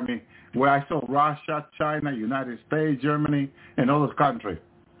world army, where I saw Russia, China, United States, Germany, and other countries.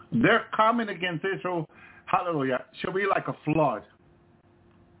 They're coming against Israel, hallelujah, shall be like a flood.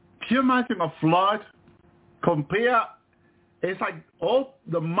 Can you imagine a flood? Compare, it's like all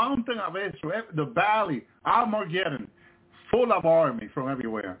the mountain of Israel, the valley, Armageddon, full of army from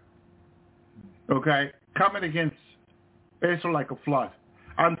everywhere. Okay? Coming against Israel like a flood.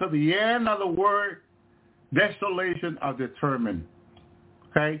 Until the end of the word, desolation are determined.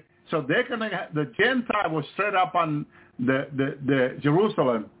 Okay? So they're going to, the Gentile will set up on the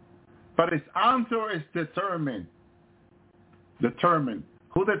Jerusalem, but its answer is determined. Determined.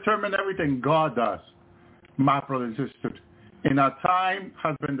 Who determined everything? God does, my brothers and sisters. And our time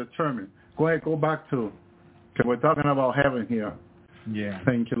has been determined. Go ahead, go back to, because we're talking about heaven here. Yeah.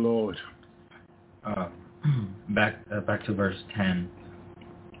 Thank you, Lord. Back to verse 10.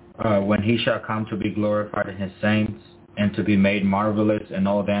 When he shall come to be glorified in his saints, and to be made marvelous in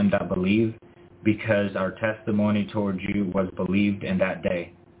all them that believe, because our testimony toward you was believed in that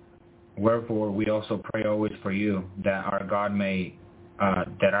day. Wherefore we also pray always for you, that our God may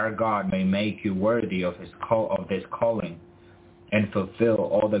make you worthy of this calling, and fulfill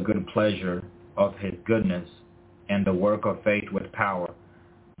all the good pleasure of his goodness, and the work of faith with power.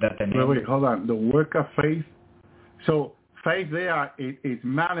 That the name wait, hold on. The work of faith. So faith there is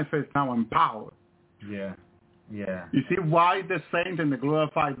manifest now in power. Yeah. Yeah. You see why the saints in the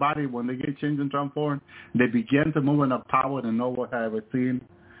glorified body, when they get changed and transformed, they begin to move in a power that no one has ever seen?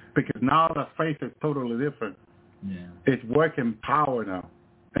 Because now the faith is totally different. Yeah. It's working power now,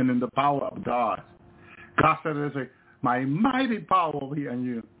 and in the power of God. God said, my mighty power will be in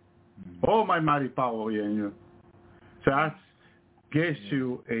you. Oh, my mighty power will be in you. So that gives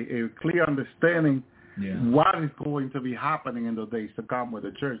you a clear understanding what is going to be happening in the days to come with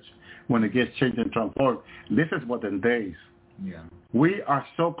the church when it gets changed and transformed. This is what in days. Yeah. We are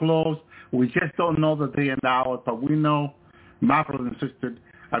so close. We just don't know the day and the hour, but we know, my brothers and sisters,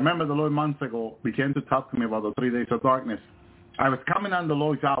 I remember the Lord months ago began to talk to me about the 3 days of darkness. I was coming on the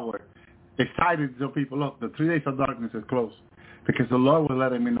Lord's hour, excited to tell people, look, the 3 days of darkness is close. Because the Lord was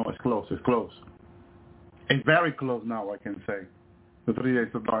letting me know it's close, it's close. It's very close now, I can say, the 3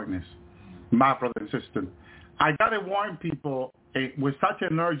 days of darkness. My brother and sister, I got to warn people with such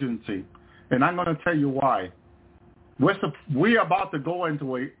an urgency, and I'm going to tell you why. We're about to go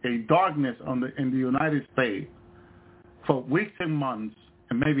into a darkness in the United States for weeks and months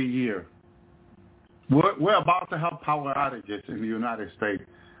and maybe a year. We're about to have power outages in the United States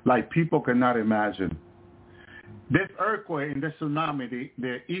like people cannot imagine. This earthquake and this tsunami,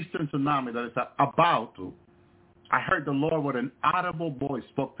 the eastern tsunami that is about to, I heard the Lord with an audible voice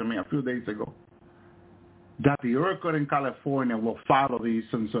spoke to me a few days ago that the earthquake in California will follow the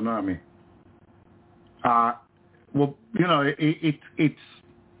eastern tsunami. It's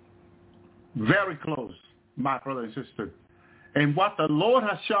very close, my brother and sister. And what the Lord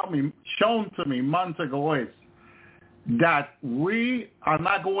has shown to me months ago is that we are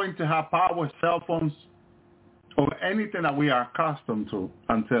not going to have power cell phones or anything that we are accustomed to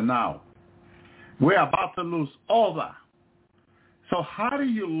until now. We're about to lose all that. So how do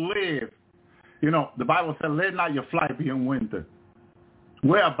you live? The Bible said, let not your flight be in winter.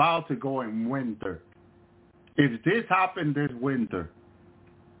 We're about to go in winter. If this happened this winter,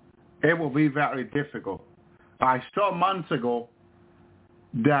 it will be very difficult. I saw months ago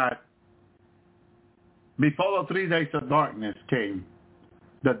that before the 3 days of darkness came,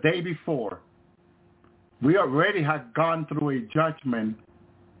 the day before, we already had gone through a judgment,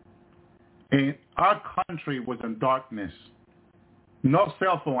 and our country was in darkness. No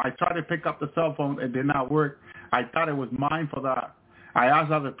cell phone. I tried to pick up the cell phone. It did not work. I thought it was mine for that. I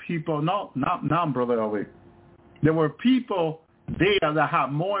asked other people. No, brother Ellie. There were people there that had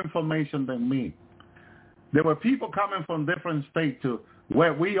more information than me. There were people coming from different states to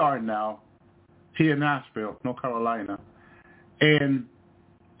where we are now, here in Nashville, North Carolina. And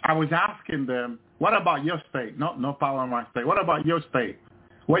I was asking them, what about your state? No power in my state. What about your state?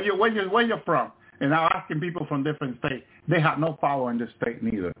 Where you're from? And I'm asking people from different states. They have no power in this state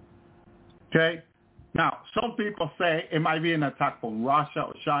neither. Okay? Now, some people say it might be an attack from Russia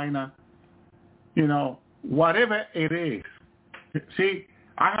or China. You know, whatever it is. See,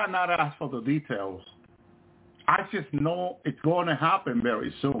 I have not asked for the details. I just know it's going to happen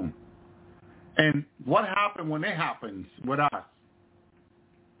very soon. And what happens when it happens with us?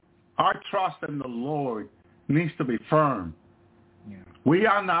 Our trust in the Lord needs to be firm. Yeah. We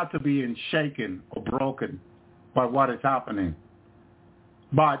are not to be shaken or broken by what is happening.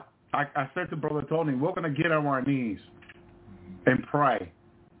 But I said to Brother Tony, we're going to get on our knees and pray.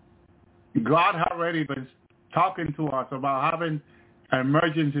 God has already been talking to us about having an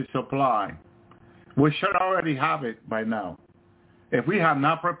emergency supply. We should already have it by now. If we have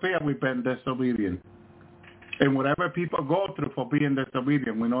not prepared, we've been disobedient. And whatever people go through for being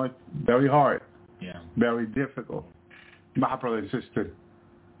disobedient, we know it's very hard, very difficult, my brother and sister.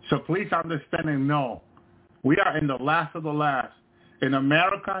 So please understand and know, we are in the last of the last. In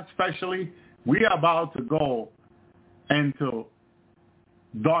America especially, we are about to go into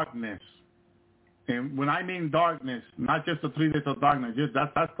darkness. And when I mean darkness, not just the 3 days of darkness, just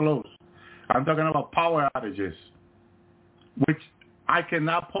that's close. I'm talking about power outages, which I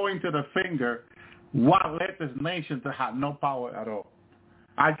cannot point to the finger what led this nation to have no power at all.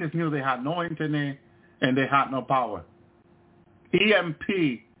 I just knew they had no internet and they had no power. EMP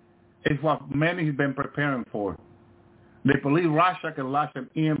is what many have been preparing for. They believe Russia can launch an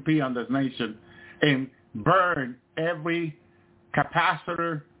EMP on this nation and burn every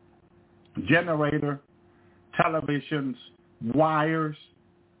capacitor, generator, televisions, wires.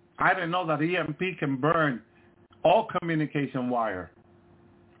 I didn't know that EMP can burn all communication wire.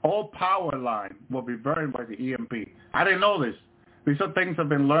 All power line will be burned by the EMP. I didn't know this. These are things I've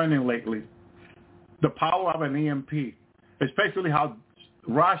been learning lately. The power of an EMP, especially how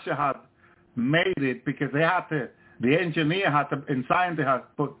Russia had made it, because they had to, the engineer had to, and scientists had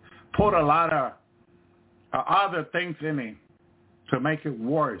put a lot of other things in it to make it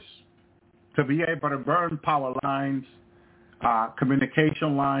worse, to be able to burn power lines,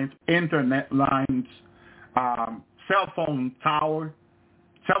 communication lines, internet lines, cell phone tower.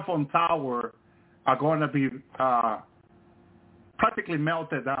 Cell phone tower are going to be practically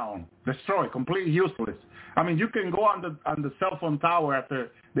melted down, destroyed, completely useless. I mean, you can go on the cell phone tower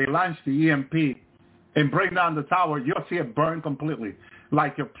after they launch the EMP and bring down the tower. You'll see it burn completely.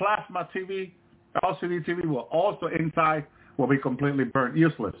 Like your plasma TV, LCD TV will also inside will be completely burned,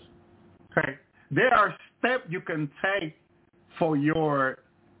 useless. Okay, there are steps you can take for your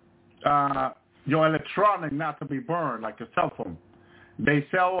electronic not to be burned, like your cell phone. They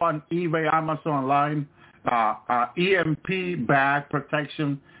sell on eBay, Amazon online, EMP bag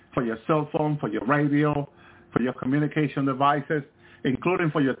protection for your cell phone, for your radio, for your communication devices,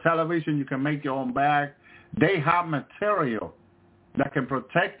 including for your television. You can make your own bag. They have material that can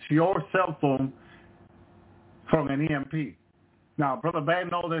protect your cell phone from an EMP. Now, Brother Ben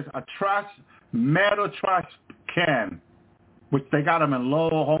knows there's a metal trash can, which they got them in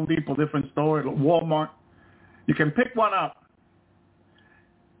Lowe's, Home Depot, different stores, Walmart. You can pick one up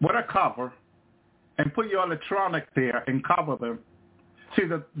with a cover and put your electronics there and cover them. See,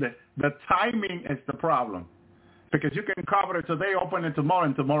 the timing is the problem, because you can cover it today, open it tomorrow,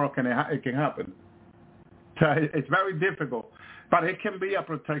 and tomorrow it can happen. So it's very difficult, but it can be a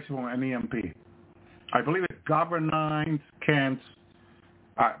protection from an EMP. I believe it's galvanized cans.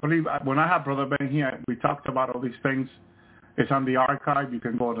 I believe when I had Brother Ben here, we talked about all these things. It's on the archive. You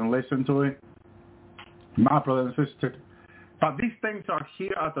can go and listen to it. My brother and sister. But these things are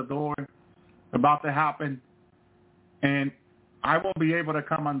here at the door, about to happen. And I won't be able to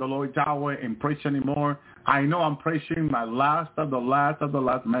come on the Lord's Hour and preach anymore. I know I'm preaching my last of the last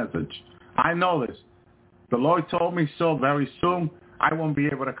message. I know this. The Lord told me so very soon. I won't be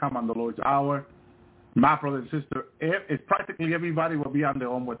able to come on the Lord's Hour. My brother and sister, it's practically everybody will be on their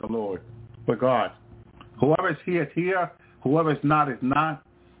own with the Lord, with God. Whoever is here. Whoever is not is not.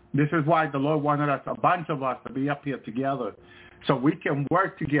 This is why the Lord wanted us, a bunch of us, to be up here together so we can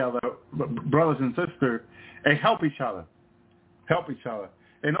work together, brothers and sisters, and help each other. Help each other.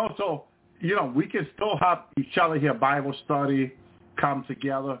 And also, we can still have each other here, Bible study, come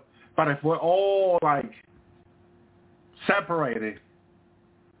together. But if we're all, separated,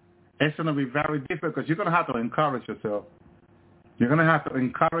 it's going to be very difficult, because you're going to have to encourage yourself. You're going to have to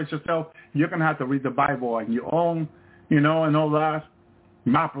encourage yourself. You're going to have to read the Bible on your own, and all that.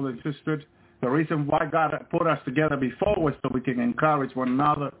 My brothers and sisters, the reason why God put us together before was so we can encourage one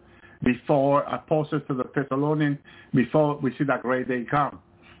another before apostles to the Thessalonians, before we see that great day come.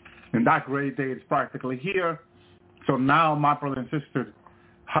 And that great day is practically here. So now, my brothers and sisters,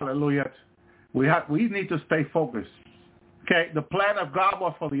 hallelujah, we need to stay focused. Okay, the plan of God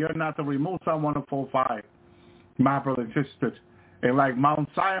was for the earth not to remove Psalm 104:5. My brothers and sisters. And like Mount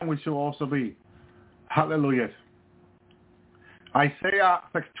Zion, we should also be. Hallelujah. Isaiah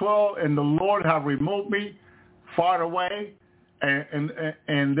 6:12, and the Lord have removed me far away, and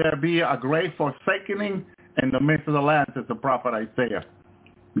there be a great forsakening in the midst of the land, says the prophet Isaiah.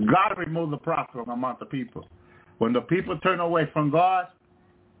 God removed the prophet from among the people. When the people turn away from God,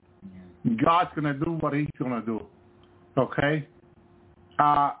 God's going to do what he's going to do. Okay?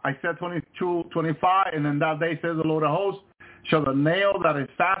 Isaiah 22:25, and in that day, says the Lord of hosts, shall the nail that is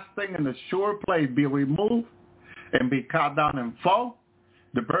fasting in the sure place be removed and be cut down and fall.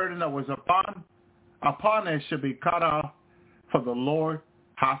 The burden that was upon it should be cut off, for the Lord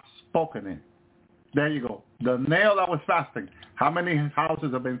hath spoken it. There you go. The nail that was fasting. How many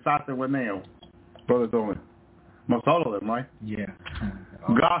houses have been fasting with nails, Brother Dolan? Most all of them, right? Yeah.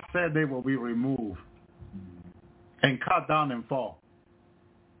 God said they will be removed and cut down and fall.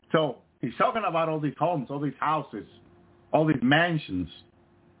 So he's talking about all these homes, all these houses, all these mansions.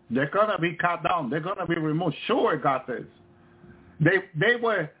 They're going to be cut down. They're going to be removed. Sure, God says. They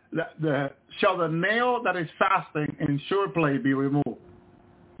were, shall the nail that is fasting in sure place be removed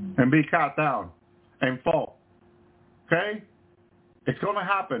and be cut down and fall. Okay? It's going to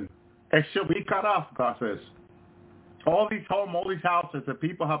happen. It shall be cut off, God says. All these homes, all these houses that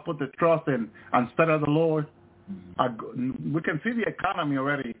people have put their trust in instead of the Lord, we can see the economy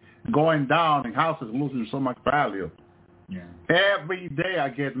already going down and houses losing so much value. Yeah. Every day I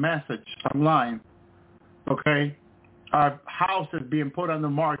get message online, okay, our houses being put on the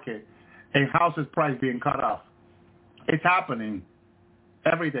market and houses price being cut off. It's happening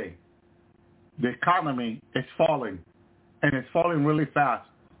every day. The economy is falling, and it's falling really fast,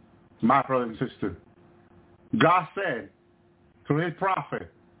 my brother and sister. God said through his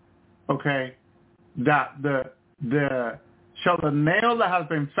prophet, okay, that shall the nail that has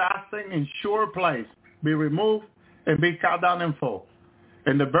been fasting in sure place be removed and be cut down in full.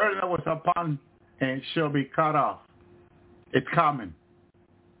 And the burden that was upon it shall be cut off. It's coming.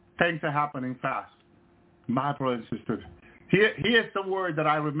 Things are happening fast. My brothers and sisters. Here's the word that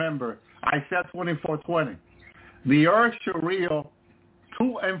I remember. Isaiah 24:20. The earth shall reel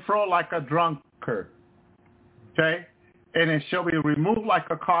to and fro like a drunkard. Okay? And it shall be removed like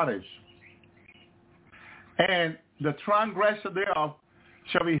a cottage. And the transgression thereof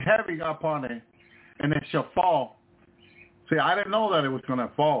shall be heavy upon it, and it shall fall. See, I didn't know that it was going to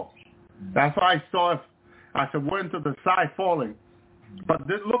fall. That's why I saw it. I said, we're into the side falling. But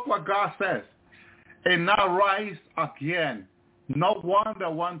look what God says. And now rise again. No wonder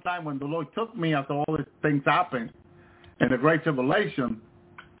one time when the Lord took me after all these things happened in the Great Tribulation,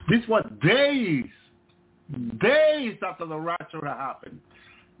 this was days after the rapture had happened.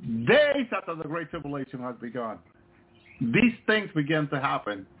 Days after the Great Tribulation has begun. These things began to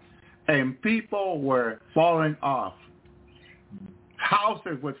happen, and people were falling off.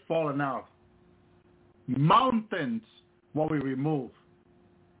 Houses were falling off. Mountains will be removed.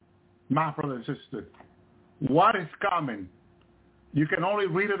 My brother and sister, what is coming? You can only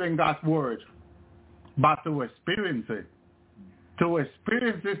read it in God's word, but to experience it, to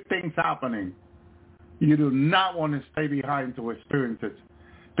experience these things happening, you do not want to stay behind to experience it,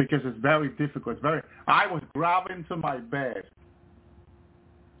 because it's very difficult. I was grabbing to my bed.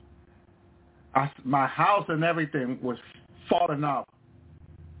 My house and everything was falling off.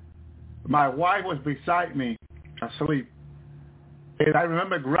 My wife was beside me, asleep. And I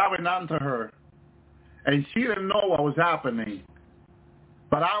remember grabbing onto her. And she didn't know what was happening.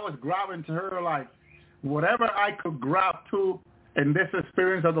 But I was grabbing to her like whatever I could grab to in this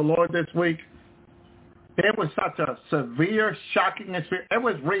experience of the Lord this week. It was such a severe, shocking experience. It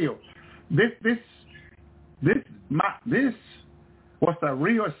was real. This was the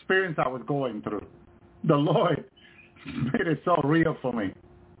real experience I was going through. The Lord made it so real for me.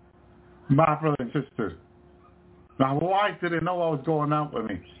 My brother and sister. My wife didn't know what was going on with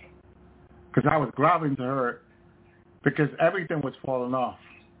me because I was grabbing to her because everything was falling off.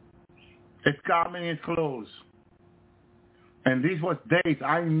 It's coming, it's close. And these were days,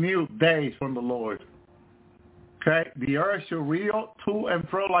 I knew days from the Lord. Okay? The earth shall reel to and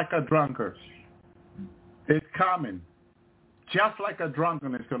fro like a drunkard. It's coming. Just like a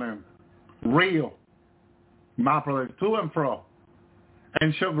drunkard is going to reel, my brother, to and fro.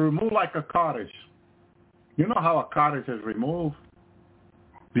 And shall remove like a cottage. You know how a cottage is removed?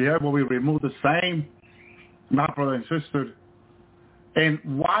 The earth will be removed the same, my brother and sister. And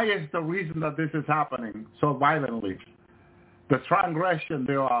why is the reason that this is happening so violently? The transgression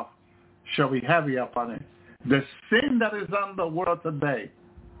thereof shall be heavy upon it. The sin that is on the world today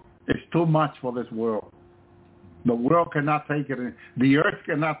is too much for this world. The world cannot take it. The earth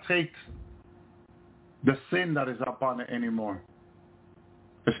cannot take the sin that is upon it anymore.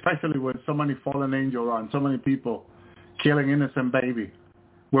 Especially with so many fallen angels around, so many people killing innocent babies.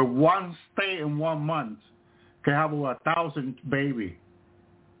 Where one stay in 1 month can have over 1,000 babies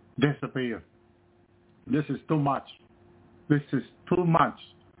disappear. This is too much. This is too much.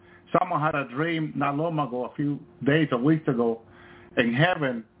 Someone had a dream not long ago, a few days, a week ago, in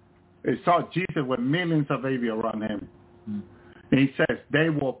heaven. They saw Jesus with millions of babies around him. Mm. And he says, they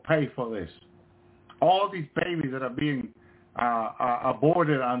will pay for this. All these babies that are being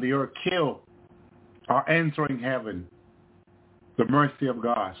aborted on the earth, killed, are entering heaven. The mercy of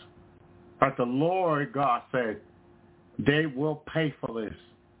God. But the Lord God said, they will pay for this.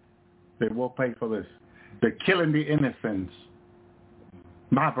 They will pay for this. They're killing the innocents.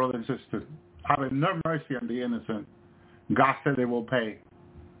 My brother and sister, having no mercy on the innocent. God said they will pay.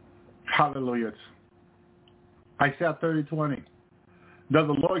 Hallelujah. Isaiah 30:20. Does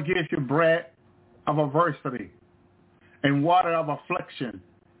the Lord give you bread of adversity and water of affliction?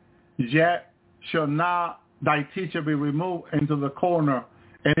 Yet shall not thy teacher be removed into the corner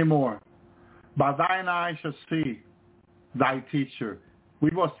anymore. By thine eyes shall see thy teacher. We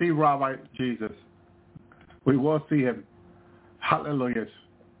will see Rabbi Jesus. We will see him. Hallelujah.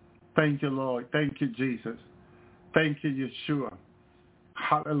 Thank you, Lord. Thank you, Jesus. Thank you, Yeshua.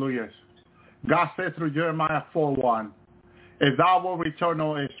 Hallelujah. God said through Jeremiah 4:1, if thou wilt return,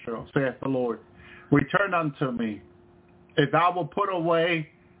 O Israel, saith the Lord, return unto me. If thou wilt put away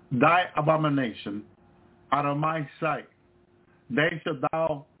thy abomination out of my sight, then shalt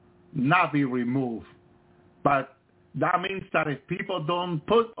thou not be removed. But that means that if people don't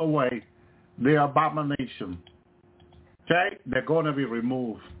put away their abomination, okay, they're going to be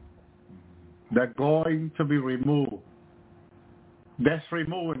removed. They're going to be removed. This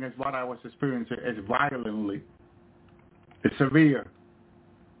removing is what I was experiencing. It's violently. It's severe.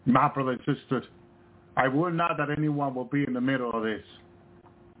 My brother and sisters, I would not that anyone will be in the middle of this.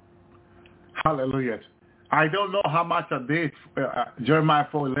 Hallelujah. I don't know how much of this, Jeremiah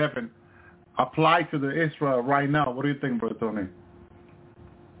 4:11, apply to the Israel right now. What do you think, Brother Tony?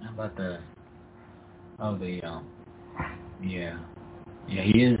 How about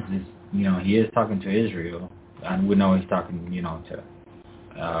he is, he is talking to Israel, and we know he's talking, to,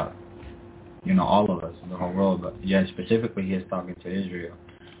 all of us, the whole world, but specifically he is talking to Israel,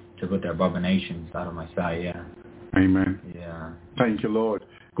 to put their abominations out of my sight, Amen. Yeah. Thank you, Lord.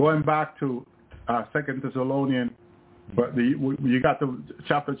 Going back to 2 Thessalonians, but you got the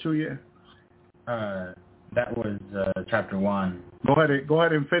chapter 2 yet? That was chapter 1. Go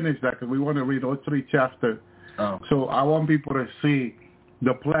ahead and finish that, because we want to read all 3 chapters. Oh. So I want people to see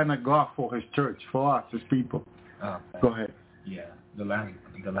the plan of God for his church, for us, his people. Okay. Go ahead. Yeah. The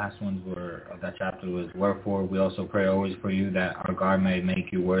last ones of that chapter was, wherefore we also pray always for you, that our God may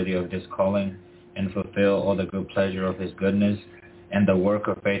make you worthy of this calling and fulfill all the good pleasure of his goodness and the work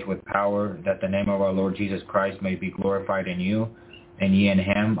of faith with power, that the name of our Lord Jesus Christ may be glorified in you, and ye in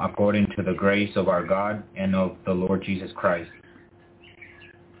him, according to the grace of our God and of the Lord Jesus Christ.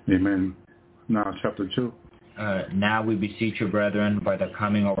 Amen. Now, chapter 2. Now we beseech you, brethren, by the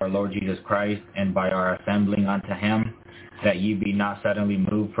coming of our Lord Jesus Christ, and by our assembling unto him, that ye be not suddenly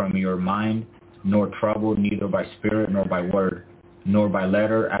moved from your mind, nor troubled, neither by spirit, nor by word, nor by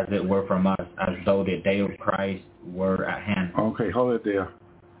letter, as it were from us, as though the day of Christ were at hand. Okay, hold it there.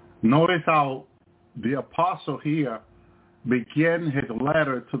 Notice how the apostle here began his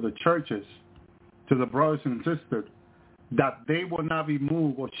letter to the churches, to the brothers and sisters, that they will not be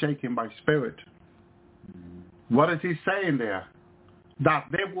moved or shaken by spirit. What is he saying there? That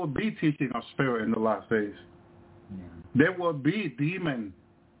there will be teaching of spirit in the last days. Yeah. There will be demons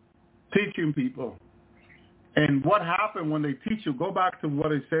teaching people. And what happened when they teach you? Go back to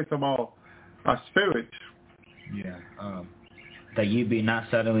what it says about a spirit. Yeah. That ye be not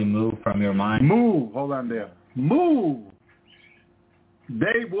suddenly moved from your mind. Move. Hold on there. Move.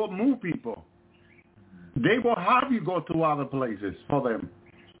 They will move people. They will have you go to other places for them.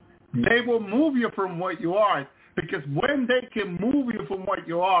 They will move you from what you are, because when they can move you from what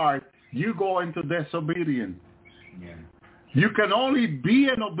you are, you go into disobedience. Yeah. You can only be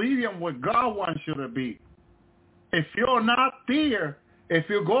in obedience what God wants you to be. If you're not there, if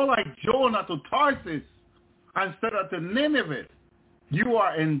you go like Jonah to Tarsus instead of to Nineveh, you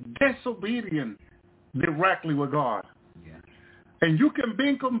are in disobedience directly with God. Yeah. And you can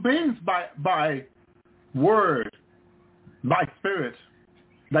be convinced by word, by spirit,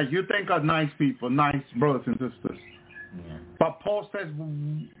 that you think are nice people, nice brothers and sisters. Yeah. But Paul says,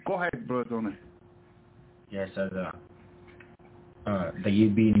 go ahead, brother, on it. Yeah, it says that ye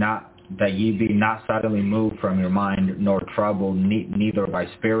be not that ye be not suddenly moved from your mind, nor troubled, neither by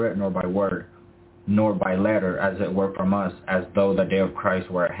spirit, nor by word, nor by letter, as it were from us, as though the day of Christ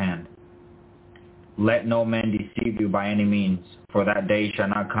were at hand. Let no man deceive you by any means, for that day shall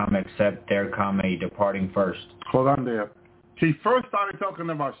not come except there come a departing first. Hold on there. He first started talking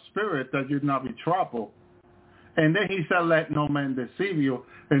about spirit, that you'd not be troubled. And then he said, let no man deceive you.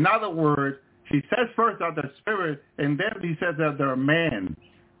 In other words, he says first that the spirit, and then he says that they're men.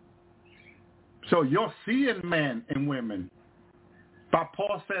 So you're seeing men and women. But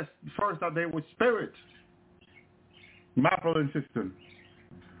Paul says first that they were spirits. My brother and sister.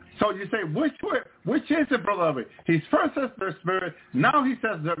 So you say, which is it, beloved? He first says they're spirit. Now he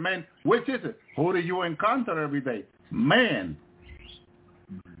says they're men. Which is it? Who do you encounter every day? Man.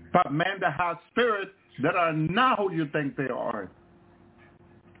 But men that have spirit that are not who you think they are.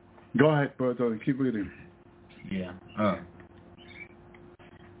 Go ahead, brother. Keep reading. Yeah.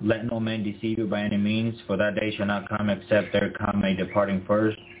 Let no man deceive you by any means, for that day shall not come except there come a departing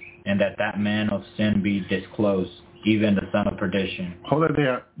first, and that man of sin be disclosed, even the son of perdition. Hold it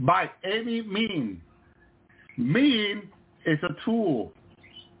there. By any means. Mean is a tool.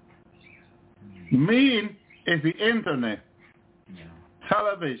 Mean is the internet,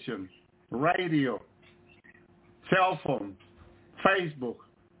 television, radio, cell phone, Facebook,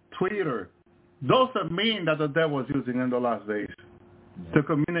 Twitter. Those are mean that the devil is using in the last days to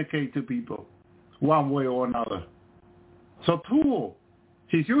communicate to people one way or another. So tool.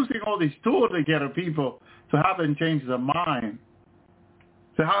 He's using all these tools to get people to have them change their mind,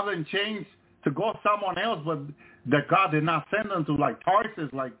 to have them change to go someone else, but that God did not send them to, like Tarsus,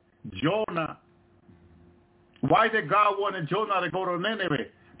 like Jonah. Why did God want Jonah to go to Nineveh?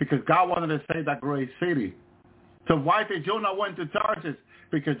 Because God wanted to save that great city. So why did Jonah went to Tarsus?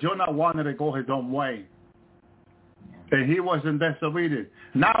 Because Jonah wanted to go his own way. And he wasn't disobedient.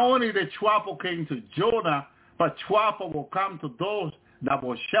 Not only the trouble came to Jonah, but trouble will come to those that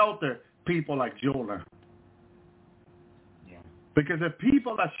will shelter people like Jonah. Yeah. Because the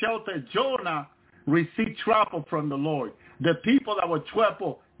people that sheltered Jonah received trouble from the Lord. The people that were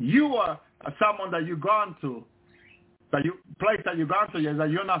trouble, you are someone that you've gone to, place that you've gone to, that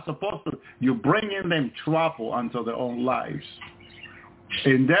you're not supposed to. You bring in them trouble unto their own lives.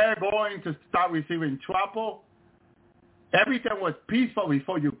 And they're going to start receiving trouble. Everything was peaceful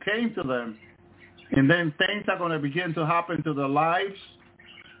before you came to them. And then things are going to begin to happen to their lives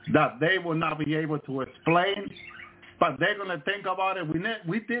that they will not be able to explain. But they're going to think about it.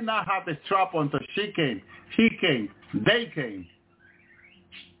 We did not have this trouble until she came. He came. They came.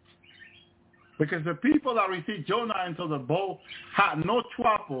 Because the people that received Jonah into the boat had no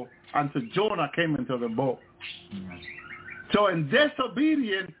trouble until Jonah came into the boat. Mm-hmm. So in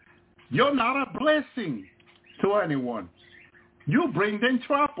disobedience, you're not a blessing to anyone. You bring them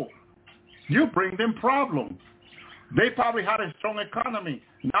trouble. You bring them problems. They probably had a strong economy.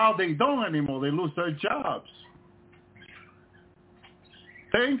 Now they don't anymore. They lose their jobs.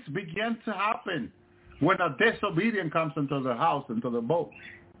 Things begin to happen when a disobedience comes into the house, into the boat.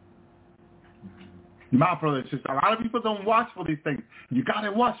 My brother and sister, a lot of people don't watch for these things. You got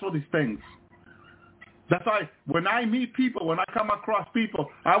to watch for these things. That's why when I meet people, when I come across people,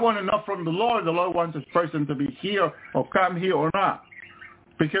 I want to know from the Lord wants this person to be here or come here or not.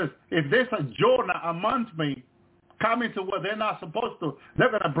 Because if there's a Jonah amongst me coming to where they're not supposed to, they're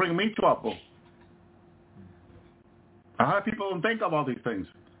going to bring me trouble. A lot of people don't think about these things.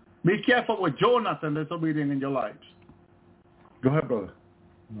 Be careful with Jonah and disobedience in your lives. Go ahead, brother.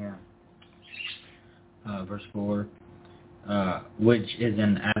 Yeah. Verse 4. Which is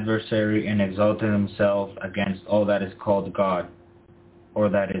an adversary and exalted himself against all that is called God, or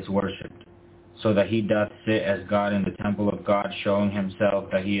that is worshipped, so that he doth sit as God in the temple of God, showing himself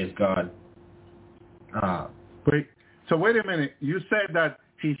that he is God. Wait a minute. You said that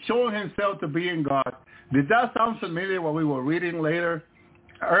he's showing himself to be in God. Did that sound familiar what we were reading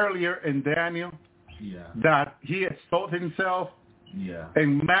earlier in Daniel? Yeah. That he exalts himself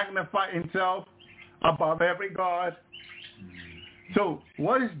and magnifies himself above every God. So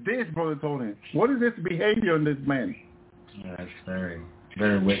what is this, Brother Tony? What is this behavior in this man? Yeah, it's very,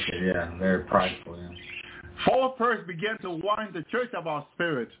 very wicked, yeah. Very prideful, yeah. Paul first began to warn the church about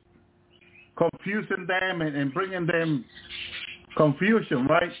spirits, confusing them and bringing them confusion,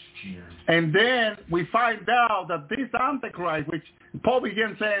 right? Yeah. And then we find out that this Antichrist, which Paul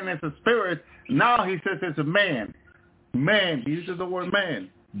began saying is a spirit, now he says it's a man. Man, he uses the word man.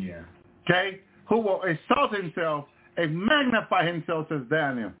 Yeah. Okay? Who will exalt himself and magnify himself, says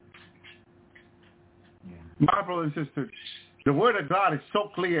Daniel. Yeah. My brothers and sisters, the word of God is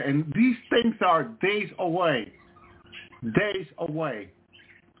so clear, and these things are days away. Days away.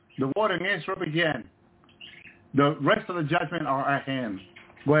 The war in Israel began. The rest of the judgment are at hand.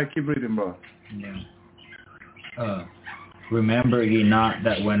 Go ahead, keep reading, bro. Yeah. Remember ye not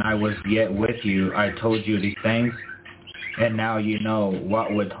that when I was yet with you, I told you these things? And now you know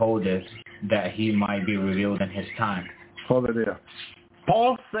what withholdeth, that he might be revealed in his time. Hold it there.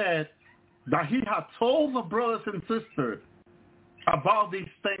 Paul said that he had told the brothers and sisters about these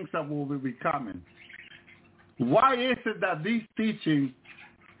things that will be coming. Why is it that these teachings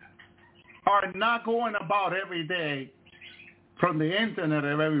are not going about every day from the internet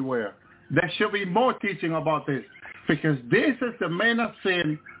and everywhere? There should be more teaching about this, because this is the man of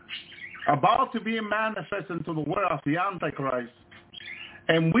sin about to be manifested into the world of the Antichrist.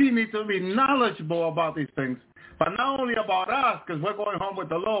 And we need to be knowledgeable about these things, but not only about us, because we're going home with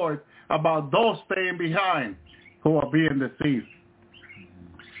the Lord, about those staying behind who are being deceived.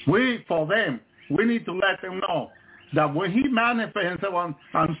 For them, we need to let them know that when he manifests himself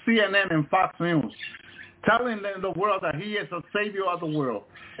on CNN and Fox News, telling them the world that he is the Savior of the world,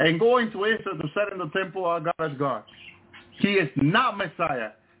 and going to Israel to set in the temple of God as God, he is not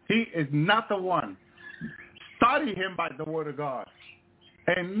Messiah. He is not the one. Study him by the word of God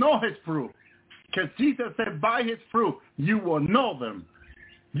and know his fruit. Because Jesus said, by his fruit, you will know them.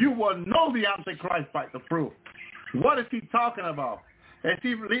 You will know the Antichrist by the fruit. What is he talking about? Is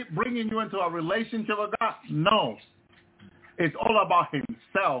he bringing you into a relationship with God? No. It's all about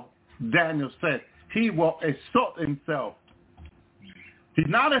himself, Daniel said. He will exalt himself. He's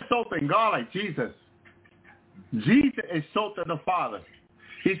not exalting God like Jesus. Jesus exalted the Father.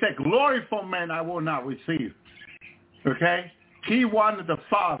 He said, glory from men I will not receive. Okay? He wanted the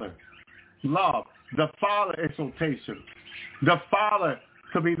Father love, the Father exaltation, the Father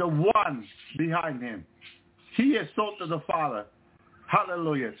to be the one behind him. He exalted the Father.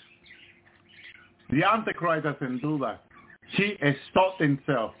 Hallelujah. The Antichrist doesn't do that. He exalts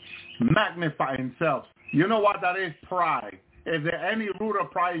himself, magnify himself. You know what that is? Pride. If there's any root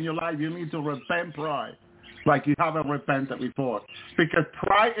of pride in your life, you need to repent pride like you haven't repented before. Because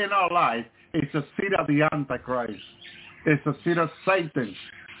pride in our life is the seed of the Antichrist. It's the seed of Satan.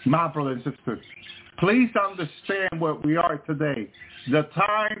 My brothers and sisters, please understand where we are today. The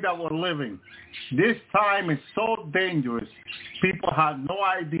time that we're living. This time is so dangerous. People have no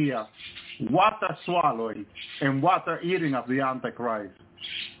idea what they're swallowing and what they're eating of the Antichrist.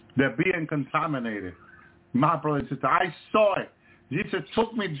 They're being contaminated. My brothers and sisters, I saw it. Jesus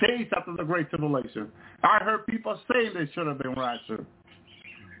took me days after the Great Tribulation. I heard people saying they should have been raptured.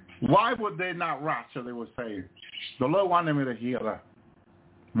 Why would they not rapture, they were saying? The Lord wanted me to hear that.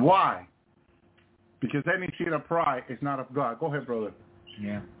 Why? Because any seed of pride is not of God. Go ahead, brother.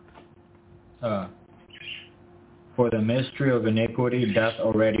 Yeah. For the mystery of iniquity doth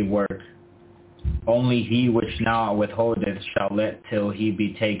already work. Only he which now withholdeth shall let till he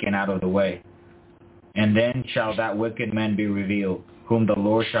be taken out of the way. And then shall that wicked man be revealed, whom the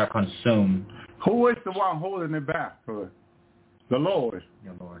Lord shall consume. Who is the one holding it back, brother? The Lord.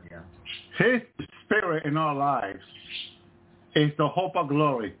 The Lord, yeah. His spirit in our lives is the hope of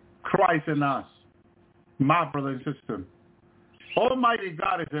glory. Christ in us. My brother and sister. Almighty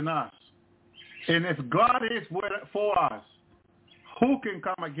God is in us. And if God is for us, who can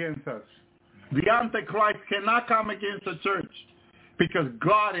come against us? The Antichrist cannot come against the church because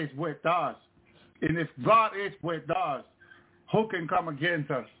God is with us. And if God is with us, who can come against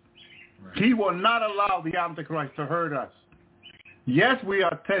us? Right. He will not allow the Antichrist to hurt us. Yes, we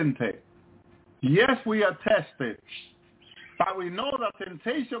are tempted. Yes, we are tested. But we know that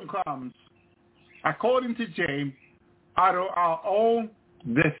temptation comes, according to James, out of our own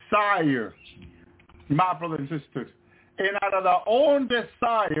desire, my brothers and sisters. And out of our own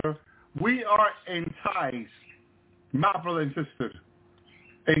desire, we are enticed, my brothers and sisters.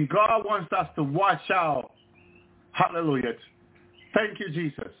 And God wants us to watch out. Hallelujah. Thank you,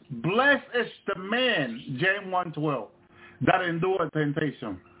 Jesus. Blessed is the man, James 1:12, that endureth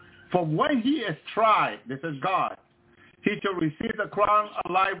temptation. For when he is tried, this is God, he shall receive the crown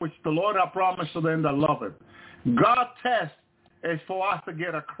of life which the Lord hath promised to them that love him. God's test is for us to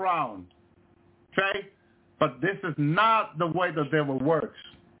get a crown. Okay? But this is not the way the devil works.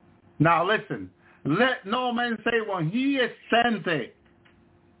 Now listen, let no man say when he is tempted.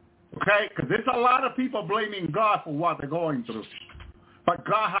 Okay? Because there's a lot of people blaming God for what they're going through. But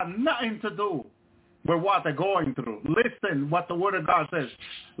God had nothing to do with what they're going through. Listen what the word of God says.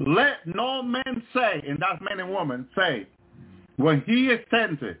 Let no man say, and that's men and women, say, when he is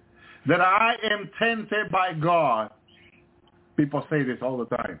tempted, that I am tempted by God. People say this all the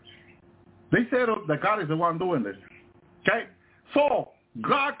time. They say that God is the one doing this. Okay? So,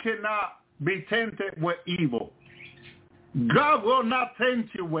 God cannot be tempted with evil. God will not tempt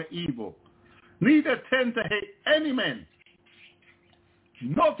you with evil, neither tend to hate any man.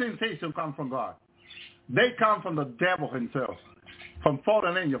 No temptation comes from God. They come from the devil himself, from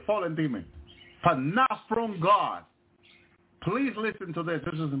fallen angel, fallen demon, but not from God. Please listen to this.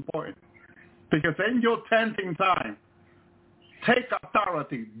 This is important. Because in your tempting time, take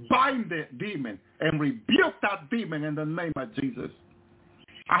authority, bind the demon, and rebuke that demon in the name of Jesus.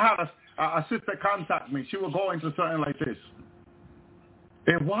 I had a sister contact me. She was going through something like this.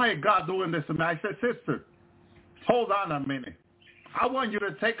 And why is God doing this to me? I said, sister, hold on a minute. I want you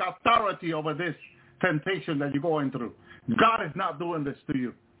to take authority over this temptation that you're going through. God is not doing this to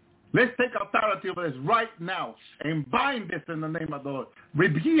you. Let's take authority over this right now and bind this in the name of the Lord.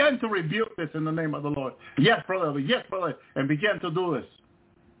 Begin to rebuke this in the name of the Lord. Yes, brother. Yes, brother. And begin to do this.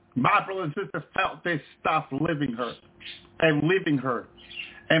 My brother and sister felt this stuff leaving her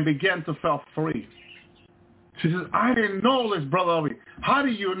and began to feel free. She says, I didn't know this, brother. How do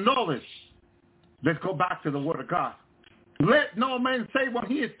you know this? Let's go back to the word of God. Let no man say when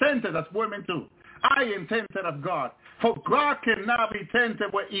he is tempted, that's women too. I am tempted of God. For God cannot be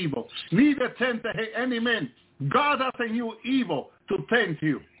tempted with evil, neither tempt to hate any man. God doesn't use evil to tempt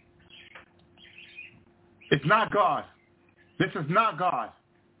you. It's not God. This is not God.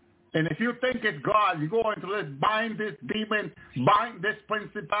 And if you think it's God, you go into this, bind this demon, bind this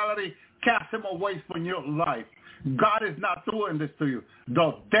principality, cast him away from your life. God is not doing this to you.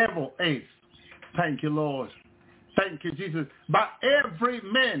 The devil is. Thank you, Lord. Thank you, Jesus. But every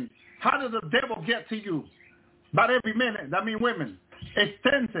man, how does the devil get to you? But every man, that means women, is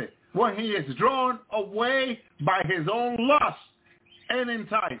tempted when he is drawn away by his own lust and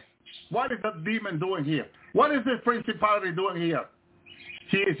enticed. What is the demon doing here? What is this principality doing here?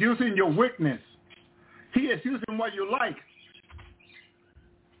 He is using your weakness. He is using what you like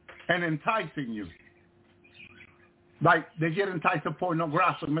and enticing you. Like they get enticed to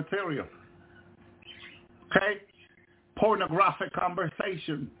pornographic material. Okay? Pornographic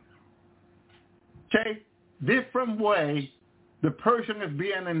conversation. Okay? Different way the person is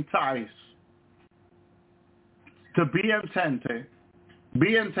being enticed to be enticed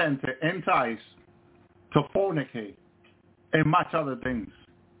to fornicate and much other things.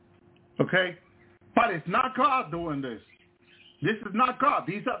 Okay? But it's not God doing this. This is not God.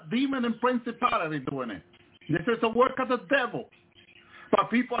 These are demon and principality doing it. This is the work of the devil. But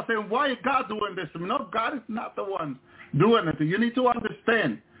people are saying, why is God doing this? No, God is not the one doing it. You need to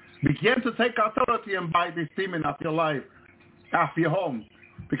understand. Begin to take authority and bind this demon off your life, off your home.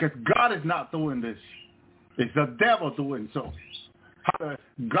 Because God is not doing this. It's the devil doing so.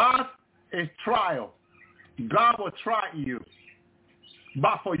 God is trial. God will try you.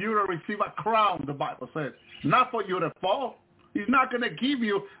 But for you to receive a crown, the Bible says. Not for you to fall. He's not going to give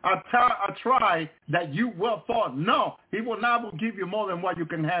you a try that you will fall. No, he will not give you more than what you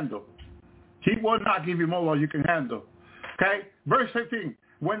can handle. He will not give you more than what you can handle. Okay? Verse 15.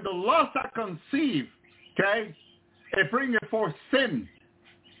 When the lust are conceived, okay, it brings forth sin.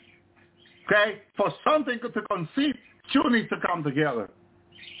 Okay? For something to conceive, two need to come together.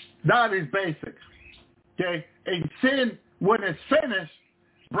 That is basic. Okay? And sin, when it's finished,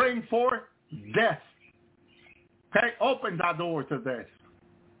 bring forth death. Okay? Open that door to death.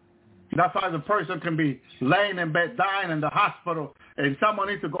 That's why the person can be laying in bed, dying in the hospital, and someone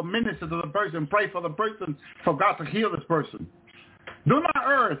needs to go minister to the person, pray for the person, for God to heal this person. Do not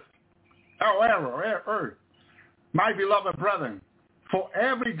err, my beloved brethren, for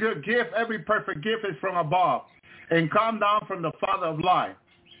every good gift, every perfect gift is from above, and come down from the Father of light,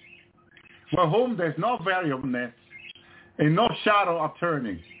 for whom there's no variableness and no shadow of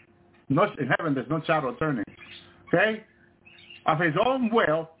turning. In heaven there's no shadow of turning. Okay? Of his own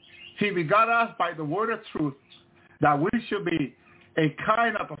will, he begot us by the word of truth, that we should be a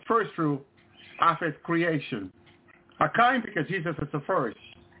kind of the first fruit of his creation. A kind because Jesus is the first.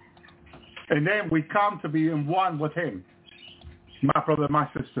 And then we come to be in one with him. My brother, my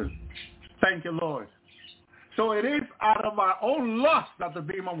sister. Thank you, Lord. So it is out of our own lust that the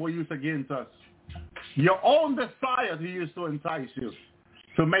demon will use against us. Your own desire he used to entice you,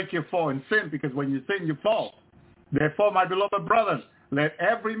 to make you fall in sin, because when you sin, you fall. Therefore, my beloved brothers, let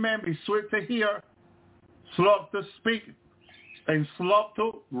every man be swift to hear, slow to speak, and slow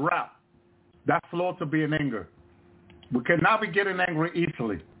to wrath. That's slow to be in anger. We cannot be getting angry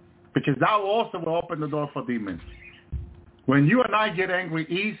easily, because that also will open the door for demons. When you and I get angry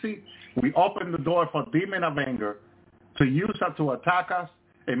easy, we open the door for demon of anger to use us to attack us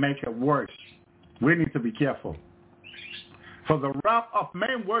and make it worse. We need to be careful. For the wrath of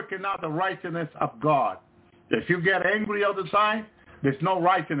men working out the righteousness of God. If you get angry all the time, there's no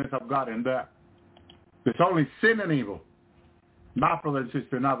righteousness of God in that. There's only sin and evil. My brother and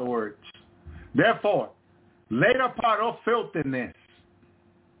sister, in other words. Therefore, lay apart all filthiness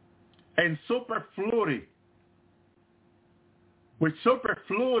and superfluity. With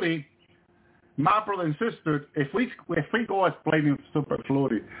superfluity, my brother and sister, if we go explaining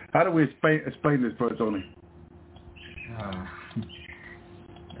superfluity, how do we explain this verse, Tony?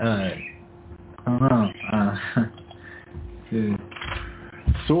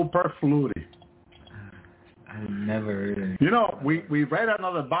 Superfluity. I've never heard of it. You know, we read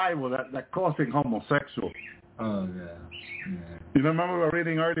another Bible that calls it homosexual. Oh, yeah. You remember we were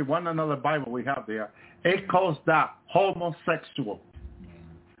reading earlier, another Bible we have there. It calls that homosexual.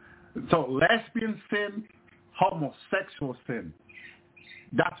 Yeah. So lesbian sin, homosexual sin.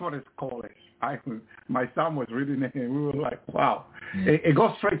 That's what it's called. My son was reading it and we were like, wow. Yeah. It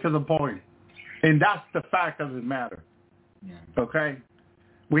goes straight to the point. And that's the fact of the matter. Yeah. Okay?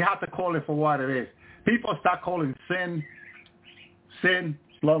 We have to call it for what it is. People start calling sin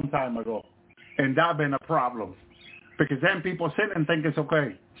long time ago. And that's been a problem. Because then people sin and think it's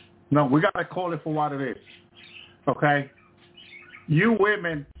okay. No, we got to call it for what it is. Okay? You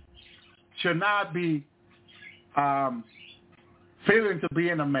women should not be feeling to be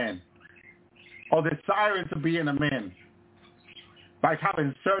in a man or desiring to be in a man. Like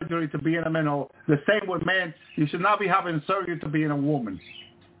having surgery to be in a man, or the same with men, you should not be having surgery to be in a woman.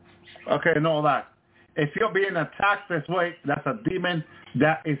 Okay, and all that. If you're being attacked this way, that's a demon.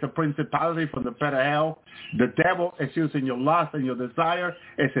 That is a principality from the pit of hell. The devil is using your lust and your desire.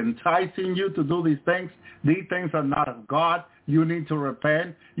 It's enticing you to do these things. These things are not of God. You need to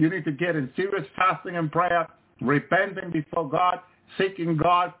repent. You need to get in serious fasting and prayer, repenting before God, seeking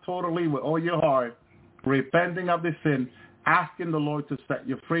God totally with all your heart, repenting of the sin, asking the Lord to set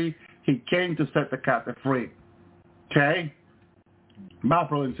you free. He came to set the captive free. Okay? My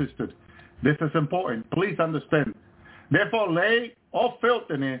brother and sister, this is important. Please understand. Therefore, lay all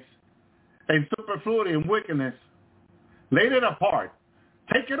filthiness and superfluity and wickedness. Lay it apart.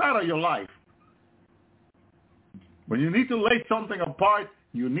 Take it out of your life. When you need to lay something apart,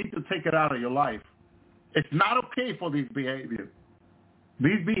 you need to take it out of your life. It's not okay for these behaviors.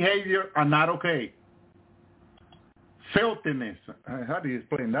 These behaviors are not okay. Filthiness. How do you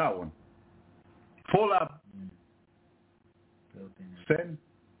explain that one? Full of sin.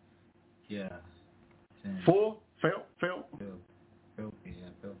 Yeah. Sin. Full, filth. Filthy, yeah,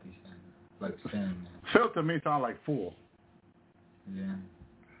 filthy sin. Like sin. Filth to me sounds like full. Yeah.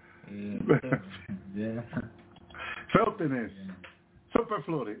 Yeah. Filthiness. Yeah.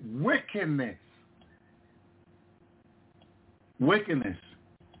 Superfluity. Wickedness.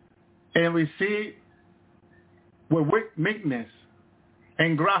 And we see with meekness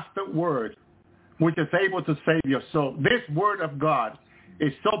and grafted word, which is able to save your soul. This word of God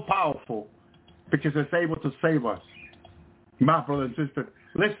is so powerful because it's able to save us. My brother and sister,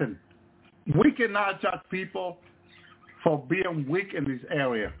 listen, we cannot judge people for being weak in this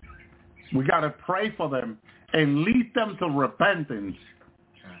area. We got to pray for them and lead them to repentance.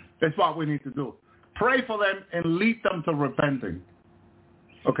 That's what we need to do. Pray for them and lead them to repentance.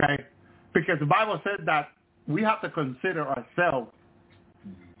 Okay? Because the Bible says that we have to consider ourselves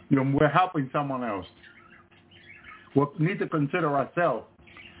when we're helping someone else. We need to consider ourselves.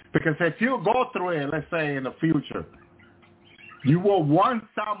 Because if you go through it, let's say in the future, you will want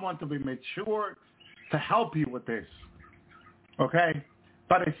someone to be mature to help you with this. Okay?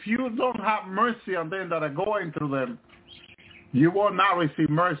 But if you don't have mercy on them that are going through them, you will not receive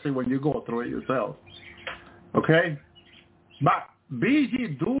mercy when you go through it yourself. Okay? But be ye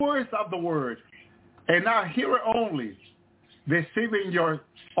doers of the word, and not hearer only, deceiving your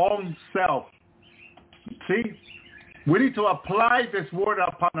own self. See? We need to apply this word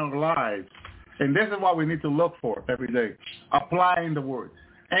upon our lives. And this is what we need to look for every day. Applying the word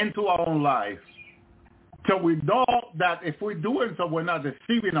into our own life. So we know that if we're doing so, we're not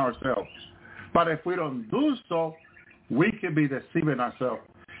deceiving ourselves. But if we don't do so, we can be deceiving ourselves.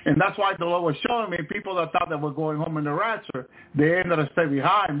 And that's why the Lord was showing me people that thought they were going home in the rapture, they ended up staying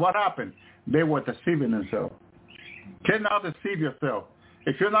behind. What happened? They were deceiving themselves. Cannot deceive yourself.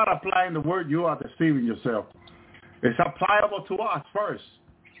 If you're not applying the word, you are deceiving yourself. It's applicable to us first.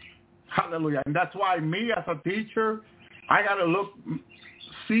 Hallelujah. And that's why me as a teacher, I got to look,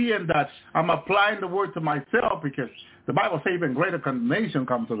 seeing that I'm applying the word to myself, because the Bible says even greater condemnation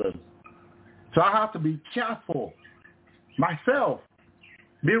comes to them. So I have to be careful myself.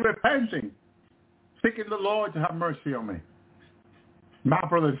 Be repenting. Seeking the Lord to have mercy on me. My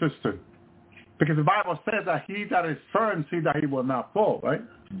brother and sister. Because the Bible says that he that is firm, see that he will not fall, right?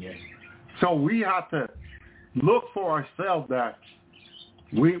 Yes. So we have to look for ourselves that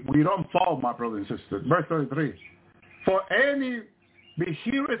we don't fall, my brother and sister. Verse 33. For any be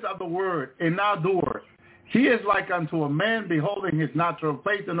hearers of the word and not doers, he is like unto a man beholding his natural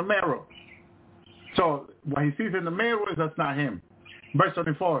face in the mirror. So what he sees in the mirror, that's not him. Verse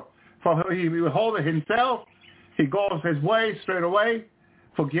 24, for he beholdeth himself, he goes his way straight away,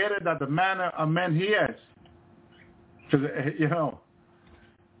 forgetting that the manner of men he is. So,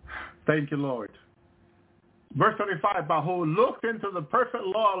 thank you, Lord. Verse 35, but who looked into the perfect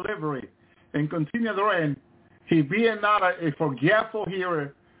law of liberty and continued therein, he being not a forgetful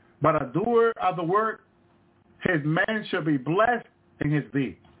hearer, but a doer of the word, his man shall be blessed in his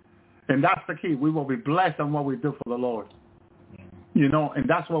deed. And that's the key. We will be blessed in what we do for the Lord. And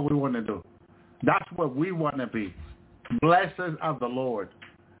that's what we want to do. That's what we want to be. Blessed of the Lord.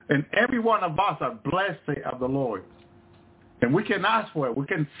 And every one of us are blessed of the Lord. And we can ask for it. We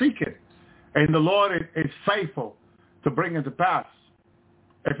can seek it. And the Lord is faithful to bring it to pass.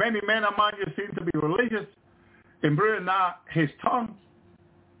 If any man among you seems to be religious and bring not his tongue,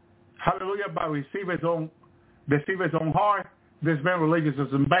 hallelujah, but deceive his own heart, this man religious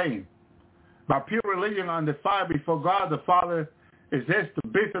is in vain. But pure religion undefiled before God the Father is this, to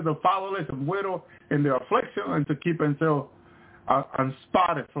visit the fatherless and widow in their affliction and to keep himself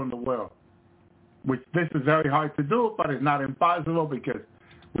unspotted from the world. Which this is very hard to do, but it's not impossible because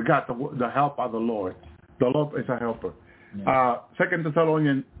we got the help of the Lord. The Lord is a helper. Yeah. 2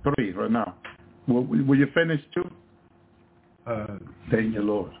 Thessalonians 3 right now. Will you finish too? Thank you,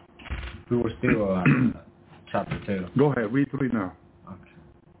 Lord. We were still chapter 2. Go ahead, read 3 now. Okay.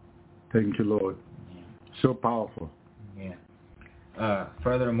 Thank you, Lord. Yeah. So powerful. Yeah.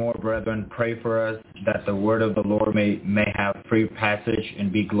 Furthermore, brethren, pray for us that the word of the Lord may have free passage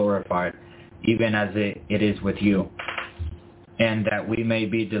and be glorified, even as it is with you, and that we may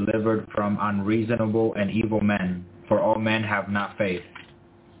be delivered from unreasonable and evil men, for all men have not faith.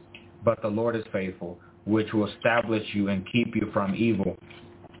 But the Lord is faithful, which will establish you and keep you from evil.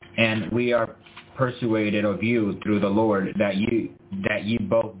 And we are persuaded of you through the Lord that ye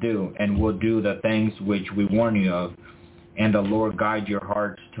both do and will do the things which we warn you of. And the Lord guide your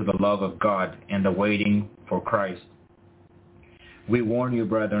hearts to the love of God and the waiting for Christ. We warn you,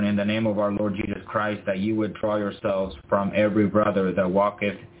 brethren, in the name of our Lord Jesus Christ, that you withdraw yourselves from every brother that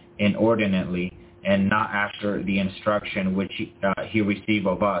walketh inordinately, and not after the instruction which he received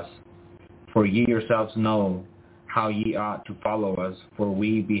of us. For ye yourselves know how ye ought to follow us, for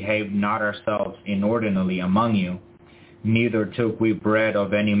we behaved not ourselves inordinately among you, neither took we bread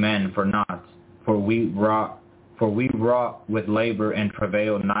of any man for naught, for we wrought with labor and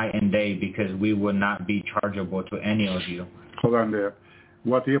travail night and day, because we would not be chargeable to any of you. Hold on there.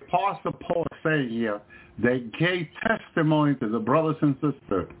 What the Apostle Paul is saying here, they gave testimony to the brothers and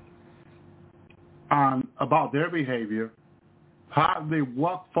sisters about their behavior, how they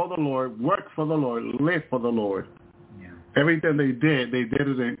work for the Lord, live for the Lord. Yeah. Everything they did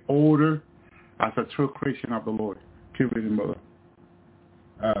it in order as a true Christian of the Lord. Keep reading, brother.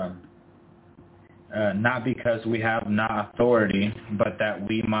 Not because we have not authority, but that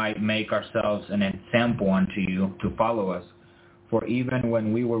we might make ourselves an example unto you to follow us. For even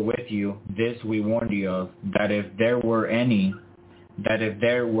when we were with you, this we warned you of, that if there were any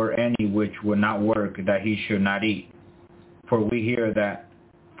which would not work, that he should not eat. For we hear that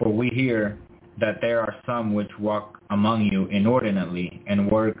there are some which walk among you inordinately, and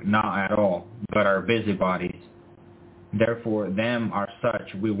work not at all, but are busybodies. Therefore them are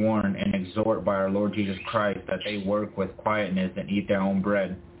such we warn and exhort by our Lord Jesus Christ, that they work with quietness and eat their own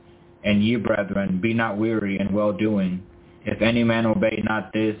bread. And ye, brethren, be not weary in well-doing. If any man obey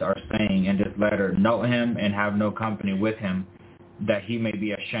not this our saying in this letter, note him and have no company with him, that he may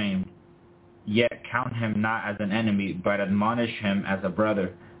be ashamed. Yet count him not as an enemy, but admonish him as a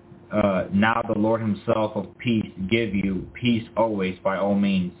brother. Now the Lord himself of peace give you peace always by all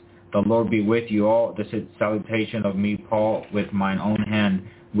means. The Lord be with you all. This is salutation of me, Paul, with mine own hand,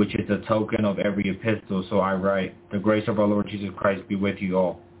 which is a token of every epistle. So I write, the grace of our Lord Jesus Christ be with you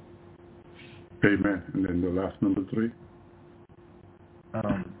all. Amen. And then the last number 3.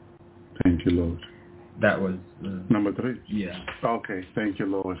 Thank you, Lord. That was... number 3? Yeah. Okay. Thank you,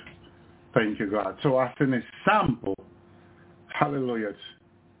 Lord. Thank you, God. So as an example, hallelujah,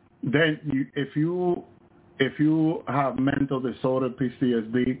 then if you have mental disorder,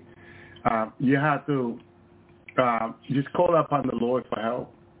 PTSD, you have to just call upon the Lord for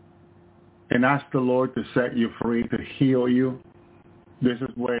help and ask the Lord to set you free, to heal you. This is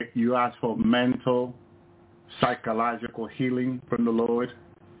where you ask for mental, psychological healing from the Lord,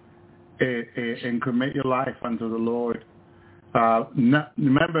 and commit your life unto the Lord.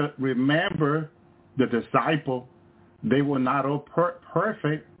 Remember the disciple, they were not all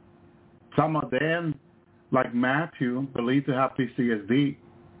perfect. Some of them like Matthew, believed to have PTSD.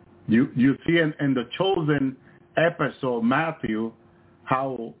 You see in the Chosen episode, Matthew,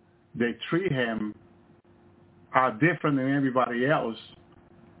 how they treat him are different than everybody else.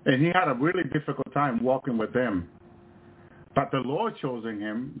 And he had a really difficult time walking with them. But the Lord chosen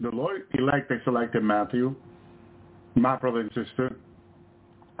him. The Lord selected Matthew, my brother and sister.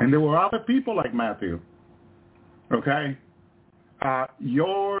 And there were other people like Matthew. Okay?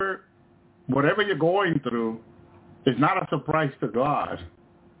 Whatever you're going through is not a surprise to God.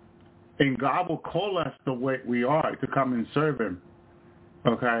 And God will call us the way we are to come and serve him.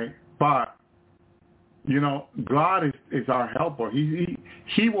 Okay? But, God is our helper.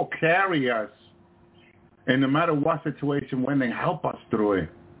 He will carry us. And no matter what situation, when they help us through it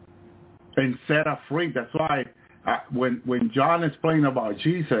and set us free. That's why when John is explained about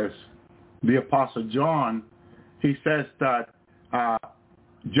Jesus, the Apostle John, he says that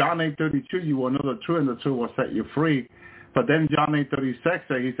John 8:32, you will know the truth, and the truth will set you free. But then John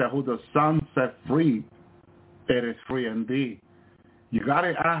 8:36, he said, who the Son set free, it is free indeed. You got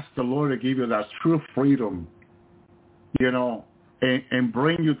to ask the Lord to give you that true freedom, and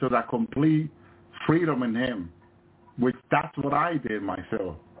bring you to that complete freedom in him, which that's what I did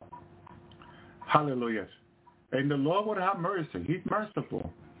myself. Hallelujah. And the Lord would have mercy. He's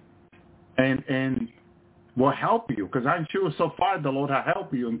merciful. And will help you, because I'm sure so far the Lord will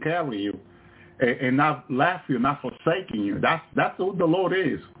help you and carry you and not left you, not forsaking you. That's who the Lord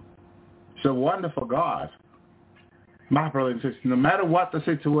is. It's a wonderful God. My brother and sister, no matter what the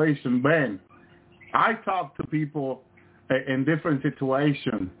situation been, I talk to people in different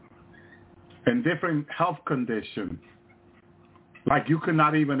situations, in different health conditions, like you could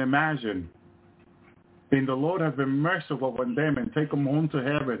not even imagine. And the Lord has been merciful with them and take them home to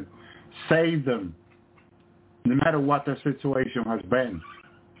heaven, save them, no matter what their situation has been.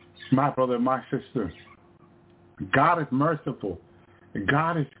 My brother, my sister, God is merciful.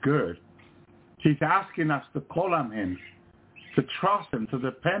 God is good. He's asking us to call on him, to trust him, to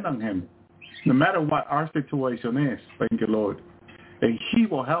depend on him, no matter what our situation is. Thank you, Lord. And he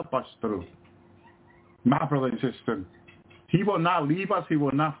will help us through. My brother and sister, he will not leave us. He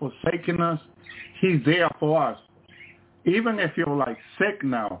will not forsake us. He's there for us. Even if you're sick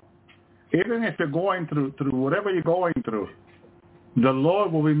now, even if you're going through whatever you're going through, the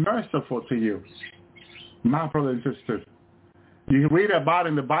Lord will be merciful to you. My brother and sister, you read about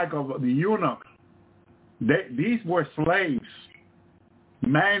in the Bible of the eunuch. These were slaves,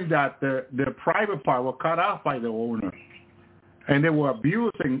 men that their private part were cut off by the owner, and they were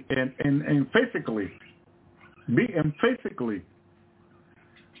abusing and physically.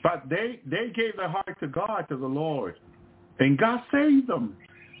 But they gave their heart to God, to the Lord, and God saved them.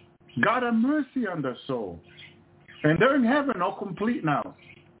 God had mercy on their soul, and they're in heaven, all complete now,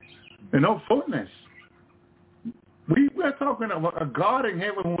 in all fullness. We're talking about a God in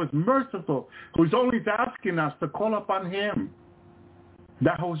heaven who is merciful, who's always asking us to call upon him.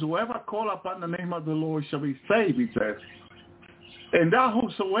 That whosoever call upon the name of the Lord shall be saved, he says. And that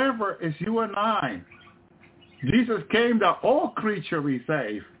whosoever is you and I. Jesus came that all creature be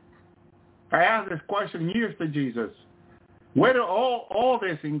saved. I asked this question years to Jesus. Where do all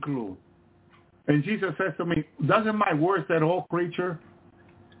this include? And Jesus says to me, doesn't my word say all creature?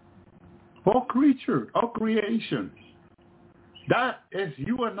 All creature, all creation. That is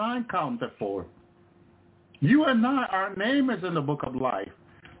you and I counted for. You and I, our name is in the book of life.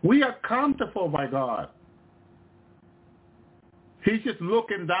 We are counted for by God. He's just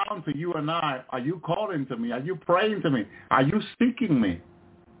looking down to you and I. Are you calling to me? Are you praying to me? Are you seeking me?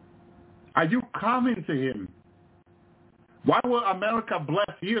 Are you coming to him? Why was America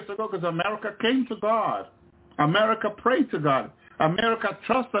blessed years ago? Because America came to God. America prayed to God. America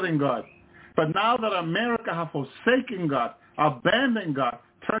trusted in God. But now that America has forsaken God, abandoned God,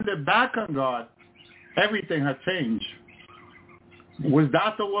 turned their back on God, everything has changed. Was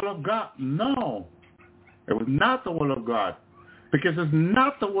that the will of God? No. It was not the will of God. Because it's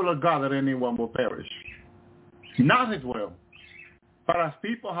not the will of God that anyone will perish. Not his will. But as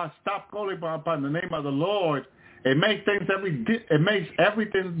people have stopped calling upon the name of the Lord, it makes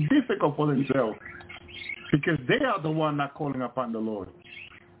everything difficult for themselves. Because they are the one not calling upon the Lord.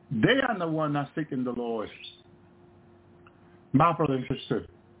 They are the one not seeking the Lord. My brother and sister,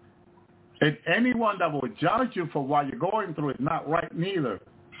 and anyone that will judge you for what you're going through is not right neither.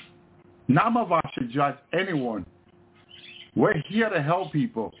 None of us should judge anyone. We're here to help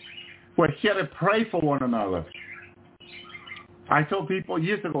people. We're here to pray for one another. I told people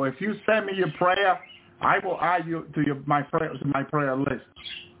years ago, if you send me your prayer, I will add you to my prayer list.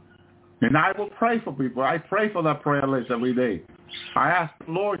 And I will pray for people. I pray for that prayer list every day. I ask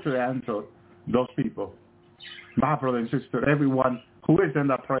the Lord to answer those people. My brother and sister, everyone who is in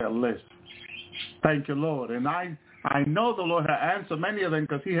that prayer list. Thank you, Lord. And I know the Lord has answered many of them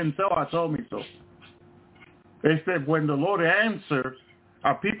because he himself has told me so. It's that when the Lord answered,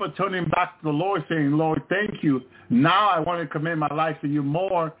 are people turning back to the Lord saying, Lord, thank you. Now I want to commit my life to you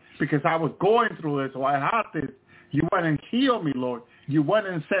more because I was going through this, so I had this. You went and healed me, Lord. You went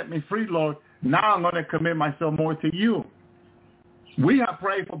and set me free, Lord. Now I'm going to commit myself more to you. We have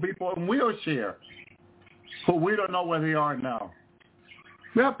prayed for people in wheelchair who we don't know where they are now.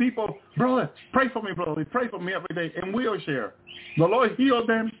 We have people, brother, pray for me, brother. They pray for me every day in wheelchair. The Lord healed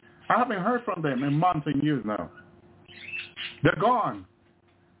them. I haven't heard from them in months and years now. They're gone.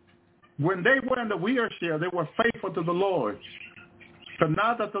 When they were in the wheelchair, they were faithful to the Lord. So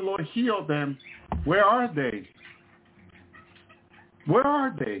now that the Lord healed them, where are they? Where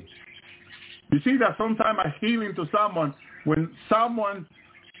are they? You see that sometimes a healing to someone,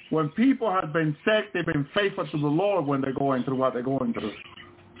 when people have been sick, they've been faithful to the Lord when they're going through what they're going through.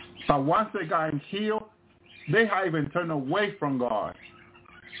 But once they got healed, they have even turned away from God.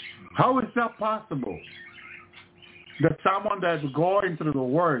 How is that possible? That someone that's going through the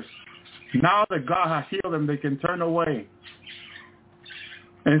worst, now that God has healed them, they can turn away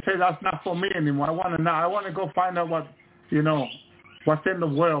and say, that's not for me anymore. I want to go find out what's in the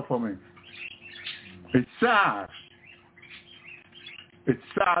world for me. It's sad. It's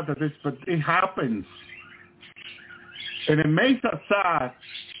sad that but it happens. And it makes us sad,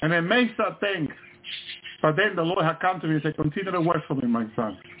 and it makes us think. But then the Lord has come to me and said, continue to work for me, my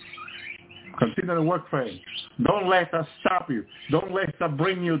son. Continue to work for him. Don't let that stop you. Don't let that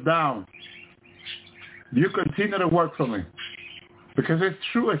bring you down. You continue to work for me. Because it's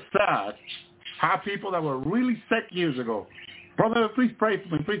true, it's sad how people that were really sick years ago, brother, please pray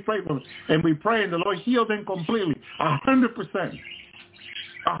for me, please pray for me. And we pray and the Lord healed them completely, 100%.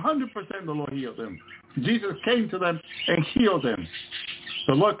 100% the Lord healed them. Jesus came to them and healed them.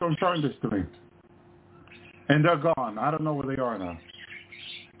 The Lord confirmed this to me. And they're gone. I don't know where they are now.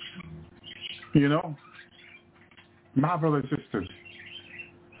 You know? My brothers and sisters.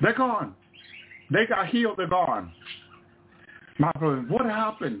 They're gone. They got healed, they're gone. My brother, what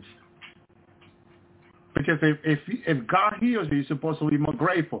happened? Because if God heals you, you're supposed to be more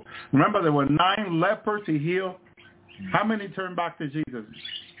grateful. Remember, there were 9 lepers he healed. How many turned back to Jesus?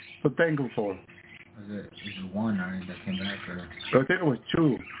 So thankful for. Was it one that came back? Or? I think it was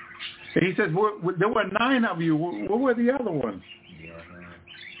 2. And he says, there were 9 of you. Where were the other ones? Yeah.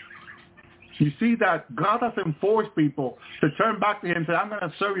 You see that God doesn't force people to turn back to him and say, I'm going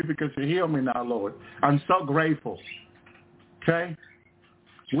to serve you because you healed me now, Lord. I'm so grateful. Okay?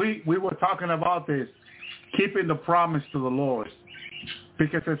 We were talking about this, keeping the promise to the Lord.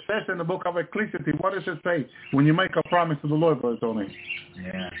 Because it says in the book of Ecclesiastes, what does it say? When you make a promise to the Lord, Brother Tony.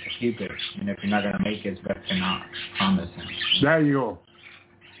 Yeah, to keep it. And if you're not going to make it, it's better to not promise him. There you go.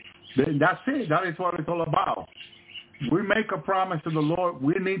 That's it. That is what it's all about. We make a promise to the Lord,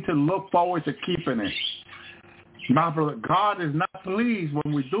 we need to look forward to keeping it. My brother, God is not pleased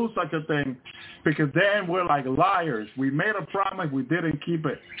when we do such a thing because then we're like liars. We made a promise, we didn't keep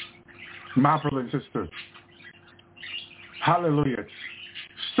it. My brother and sister. Hallelujah.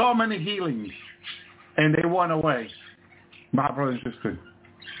 So many healings and they went away. My brother and sister.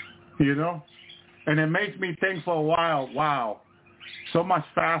 You know? And it makes me think for a while, wow, so much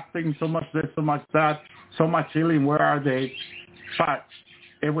fasting, so much this, so much that, so much healing, where are they? But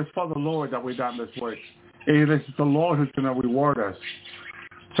it was for the Lord that we done this work. It is the Lord who's going to reward us.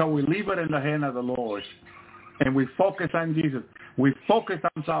 So we leave it in the hand of the Lord. And we focus on Jesus. We focus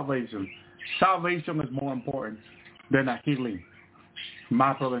on salvation. Salvation is more important than a healing.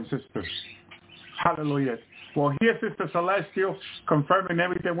 My brother and sister. Hallelujah. Well, here's Sister Celestial confirming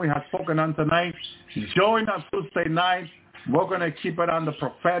everything we have spoken on tonight. Join us Tuesday night. We're going to keep it on the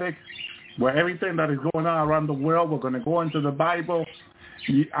prophetic, where everything that is going on around the world, we're going to go into the Bible.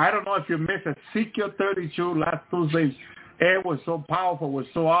 I don't know if you missed Ezekiel 32 last Tuesday. It was so powerful. It was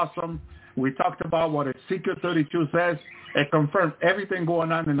so awesome. We talked about what Ezekiel 32 says. It confirmed everything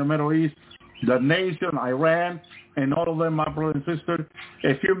going on in the Middle East, the nation, Iran, and all of them, my brother and sister.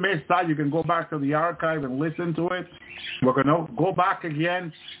 If you missed that, you can go back to the archive and listen to it. We're going to go back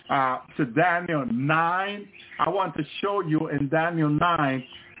again to Daniel 9. I want to show you in Daniel 9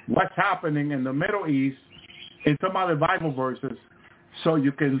 what's happening in the Middle East in some other Bible verses so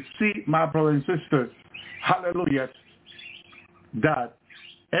you can see, my brother and sister, hallelujah, that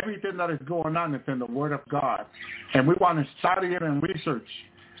everything that is going on is in the Word of God. And we want to study it and research.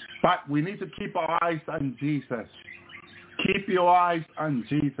 But we need to keep our eyes on Jesus. Keep your eyes on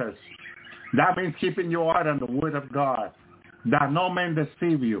Jesus. That means keeping your eye on the Word of God. That no man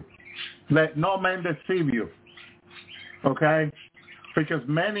deceive you. Let no man deceive you. Okay? Because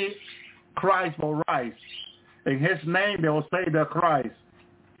many Christ will rise. In his name they will say they're Christ.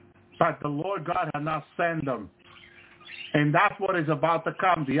 But the Lord God has not sent them. And that's what is about to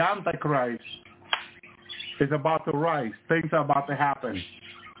come. The Antichrist is about to rise. Things are about to happen.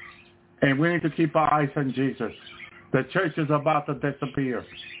 And we need to keep our eyes on Jesus. The church is about to disappear.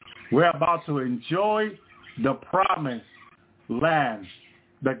 We're about to enjoy the promised land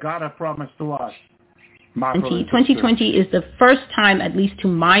that God has promised to us. 2020 is the first time, at least to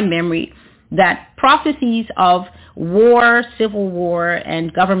my memory, that prophecies of war, civil war,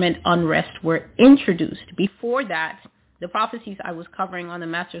 and government unrest were introduced. Before that, the prophecies I was covering on the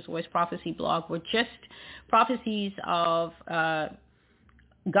Master's Voice Prophecy blog were just prophecies of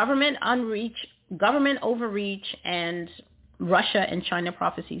government overreach, and Russia and China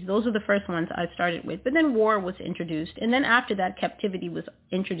prophecies. Those are the first ones I started with. But then war was introduced. And then after that, captivity was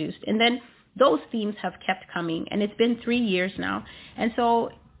introduced. And then those themes have kept coming. And it's been 3 years now. And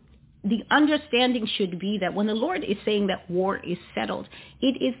so the understanding should be that when the Lord is saying that war is settled,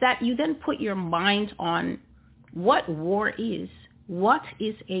 it is that you then put your mind on what war is. What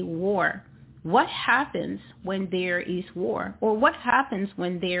is a war? What happens when there is war? Or what happens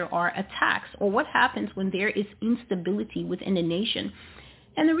when there are attacks? Or what happens when there is instability within a nation?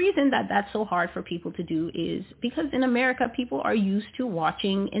 And the reason that that's so hard for people to do is because in America, people are used to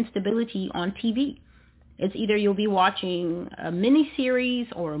watching instability on TV. It's either you'll be watching a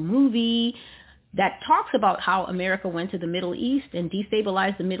miniseries or a movie that talks about how America went to the Middle East and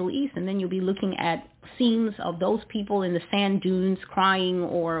destabilized the Middle East, and then you'll be looking at scenes of those people in the sand dunes crying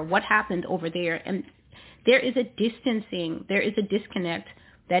or what happened over there. And there is a distancing, there is a disconnect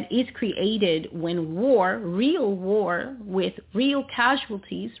that is created when war, real war with real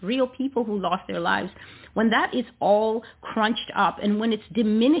casualties, real people who lost their lives, when that is all crunched up and when it's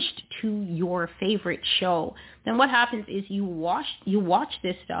diminished to your favorite show, then what happens is you watch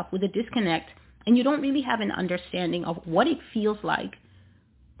this stuff with a disconnect, and you don't really have an understanding of what it feels like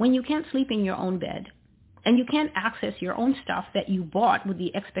when you can't sleep in your own bed and you can't access your own stuff that you bought with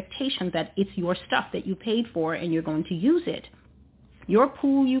the expectation that it's your stuff that you paid for and you're going to use it. Your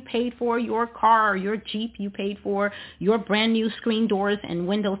pool you paid for, your car, your Jeep you paid for, your brand new screen doors and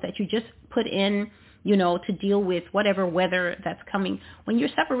windows that you just put in, to deal with whatever weather that's coming. When you're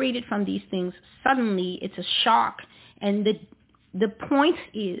separated from these things, suddenly it's a shock. And the point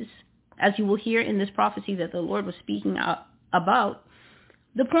is, as you will hear in this prophecy that the Lord was speaking about,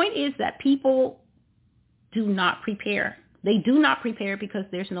 the point is that people do not prepare. They do not prepare because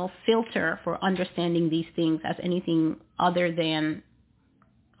there's no filter for understanding these things as anything other than,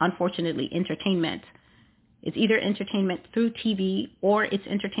 unfortunately, entertainment. It's either entertainment through TV or it's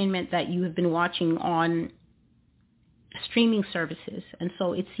entertainment that you have been watching on streaming services. And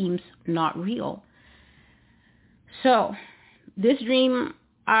so it seems not real. So this dream,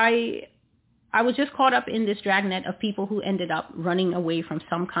 I was just caught up in this dragnet of people who ended up running away from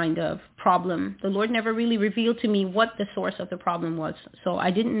some kind of problem. The Lord never really revealed to me what the source of the problem was. So I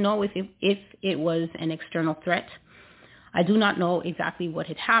didn't know if it was an external threat. I do not know exactly what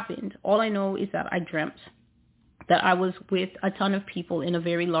had happened. All I know is that I dreamt that I was with a ton of people in a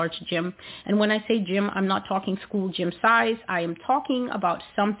very large gym. And when I say gym, I'm not talking school gym size. I am talking about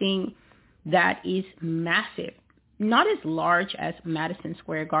something that is massive. Not as large as Madison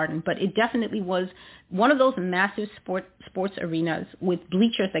Square Garden, but it definitely was one of those massive sports arenas with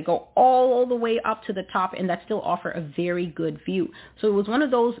bleachers that go all the way up to the top and that still offer a very good view. So it was one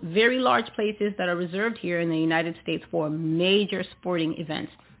of those very large places that are reserved here in the United States for major sporting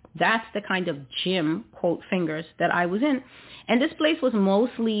events. That's the kind of gym, quote fingers, that I was in. And this place was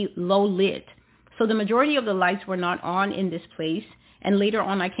mostly low lit. So the majority of the lights were not on in this place. And later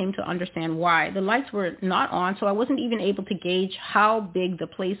on, I came to understand why. The lights were not on, so I wasn't even able to gauge how big the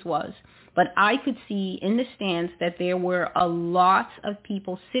place was. But I could see in the stands that there were a lot of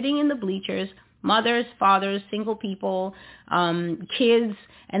people sitting in the bleachers, mothers, fathers, single people, kids,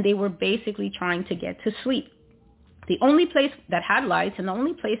 and they were basically trying to get to sleep. The only place that had lights and the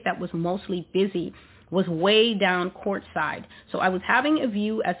only place that was mostly busy was way down courtside. So I was having a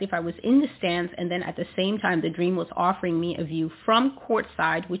view as if I was in the stands, and then at the same time, the dream was offering me a view from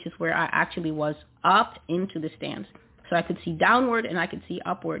courtside, which is where I actually was, up into the stands. So I could see downward and I could see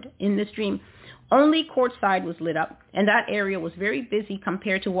upward in this dream. Only courtside was lit up, and that area was very busy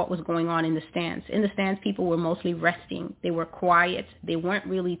compared to what was going on in the stands. In the stands, people were mostly resting. They were quiet. They weren't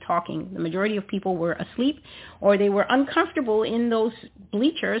really talking. The majority of people were asleep, or they were uncomfortable in those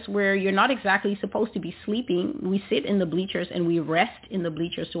bleachers where you're not exactly supposed to be sleeping. We sit in the bleachers and we rest in the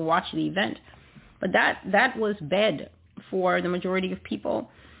bleachers to watch the event. But that was bed for the majority of people.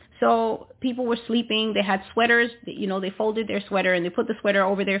 So people were sleeping. They had sweaters. They folded their sweater and they put the sweater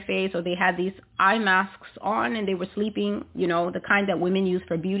over their face, or they had these eye masks on and they were sleeping, the kind that women use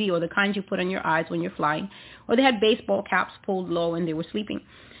for beauty, or the kind you put on your eyes when you're flying. Or they had baseball caps pulled low and they were sleeping.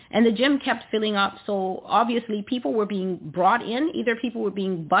 And the gym kept filling up. So obviously people were being brought in. Either people were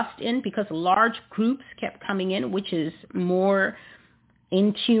being bussed in because large groups kept coming in, which is more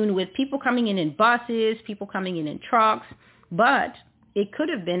in tune with people coming in buses, people coming in trucks. But it could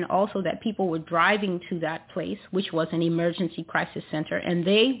have been also that people were driving to that place, which was an emergency crisis center, and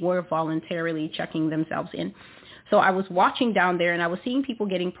they were voluntarily checking themselves in. So I was watching down there, and I was seeing people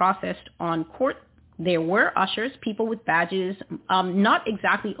getting processed on court. There were ushers, people with badges, not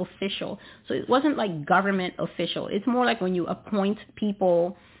exactly official. So it wasn't like government official. It's more like when you appoint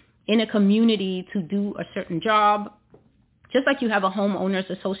people in a community to do a certain job. Just like you have a homeowners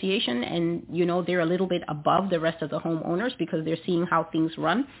association and, they're a little bit above the rest of the homeowners because they're seeing how things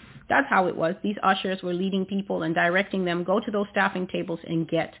run. That's how it was. These ushers were leading people and directing them, go to those staffing tables and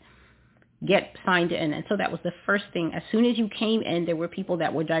get signed in. And so that was the first thing. As soon as you came in, there were people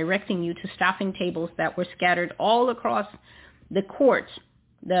that were directing you to staffing tables that were scattered all across the court,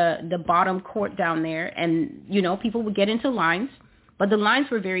 the bottom court down there. And, people would get into lines. But the lines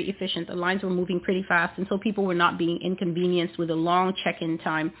were very efficient. The lines were moving pretty fast, and so people were not being inconvenienced with a long check-in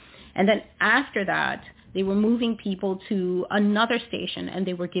time. And then after that, they were moving people to another station, and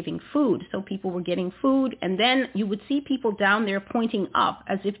they were giving food. So people were getting food, and then you would see people down there pointing up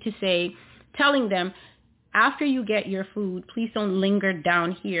as if to say, telling them, after you get your food, please don't linger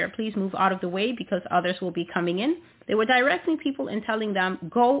down here. Please move out of the way because others will be coming in. They were directing people and telling them,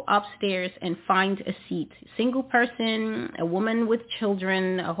 go upstairs and find a seat. Single person, a woman with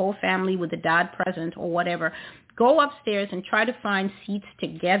children, a whole family with a dad present or whatever. Go upstairs and try to find seats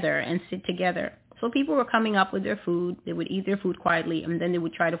together and sit together. So people were coming up with their food. They would eat their food quietly, and then they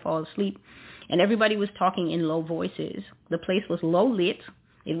would try to fall asleep. And everybody was talking in low voices. The place was low lit.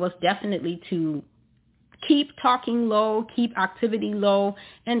 It was definitely to keep talking low, keep activity low,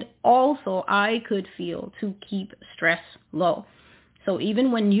 and also I could feel to keep stress low. So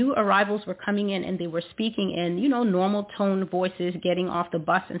even when new arrivals were coming in and they were speaking in, normal tone voices, getting off the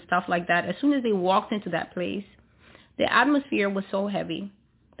bus and stuff like that, as soon as they walked into that place, the atmosphere was so heavy.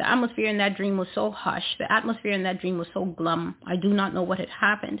 The atmosphere in that dream was so hushed. The atmosphere in that dream was so glum. I do not know what had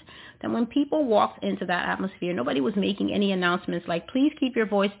happened. That when people walked into that atmosphere, nobody was making any announcements like, please keep your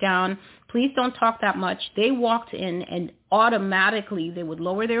voice down. Please don't talk that much. They walked in and automatically they would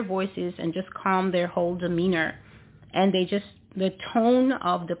lower their voices and just calm their whole demeanor. And the tone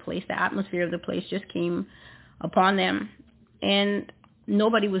of the place, the atmosphere of the place just came upon them. And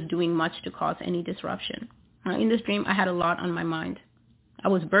nobody was doing much to cause any disruption. In this dream, I had a lot on my mind. I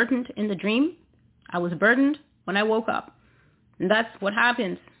was burdened in the dream. I was burdened when I woke up. And that's what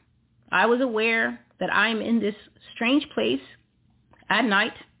happens. I was aware that I'm in this strange place at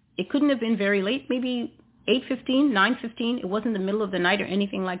night. It couldn't have been very late, maybe 8:15, 9:15. It wasn't the middle of the night or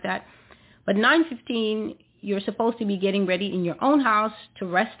anything like that. But 9:15, you're supposed to be getting ready in your own house to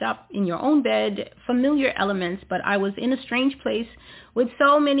rest up in your own bed, familiar elements. But I was in a strange place with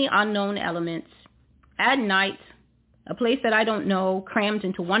so many unknown elements at night. A place that I don't know, crammed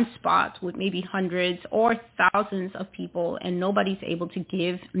into one spot with maybe hundreds or thousands of people, and nobody's able to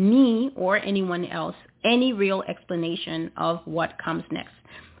give me or anyone else any real explanation of what comes next.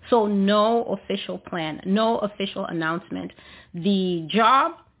 So no official plan, no official announcement. The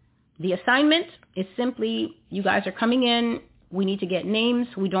job, the assignment is simply, you guys are coming in, we need to get names,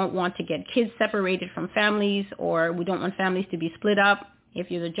 we don't want to get kids separated from families, or we don't want families to be split up. If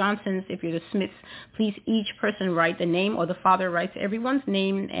you're the Johnsons, if you're the Smiths, please each person write the name, or the father writes everyone's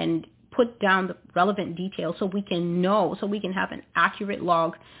name and put down the relevant details so we can know, so we can have an accurate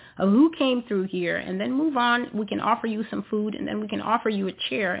log of who came through here, and then move on. We can offer you some food, and then we can offer you a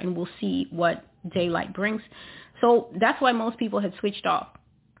chair, and we'll see what daylight brings. So that's why most people had switched off.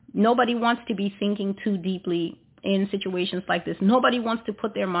 Nobody wants to be thinking too deeply in situations like this. Nobody wants to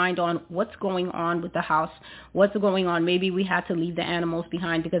put their mind on what's going on with the house, what's going on. Maybe we had to leave the animals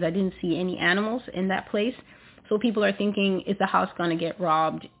behind because I didn't see any animals in that place. So people are thinking, is the house going to get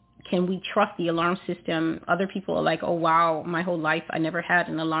robbed? Can we trust the alarm system? Other people are like, oh, wow, my whole life I never had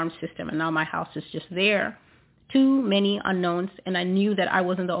an alarm system, and now my house is just there. Too many unknowns, and I knew that I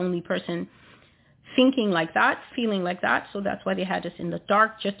wasn't the only person thinking like that, feeling like that. So that's why they had us in the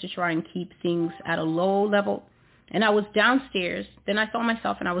dark, just to try and keep things at a low level. And I was downstairs. Then I saw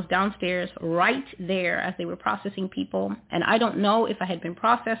myself, and I was downstairs right there as they were processing people. And I don't know if I had been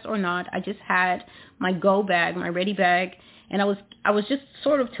processed or not. I just had my go bag, my ready bag. And I was just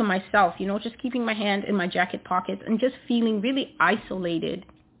sort of to myself, just keeping my hand in my jacket pocket and just feeling really isolated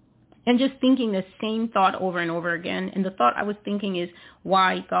and just thinking the same thought over and over again. And the thought I was thinking is,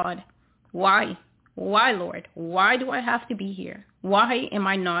 why, God? Why? Why, Lord? Why do I have to be here? Why am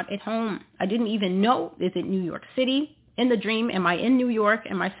I not at home? I didn't even know. Is it New York City? In the dream, am I in New York?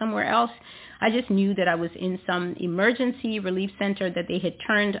 Am I somewhere else? I just knew that I was in some emergency relief center that they had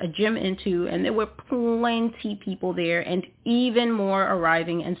turned a gym into, and there were plenty people there, and even more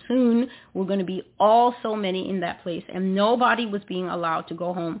arriving, and soon we're going to be all so many in that place, and nobody was being allowed to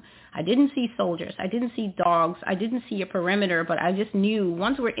go home. I didn't see soldiers. I didn't see dogs. I didn't see a perimeter, but I just knew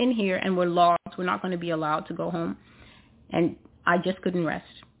once we're in here and we're lost, we're not going to be allowed to go home. And I just couldn't rest.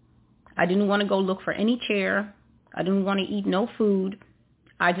 I didn't want to go look for any chair. I didn't want to eat no food.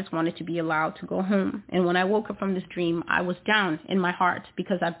 I just wanted to be allowed to go home. And when I woke up from this dream, I was down in my heart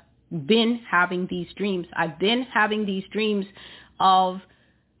because I've been having these dreams. I've been having these dreams of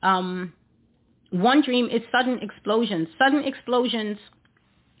one dream is sudden explosions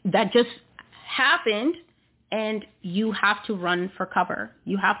that just happened, and you have to run for cover.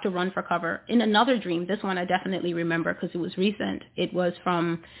 You have to run for cover. In another dream, this one I definitely remember because it was recent. It was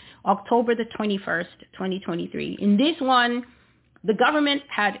from October the 21st, 2023. In this one, the government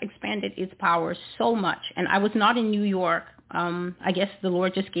had expanded its powers so much, and I was not in New York. I guess the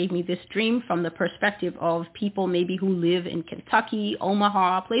Lord just gave me this dream from the perspective of people maybe who live in Kentucky,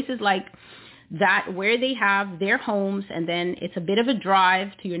 Omaha, places like that where they have their homes, and then it's a bit of a drive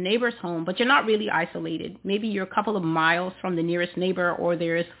to your neighbor's home, but you're not really isolated. Maybe you're a couple of miles from the nearest neighbor, or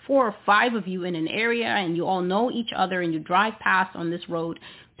there's 4 or 5 of you in an area, and you all know each other, and you drive past on this road,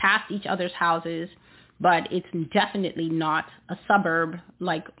 past each other's houses, but it's definitely not a suburb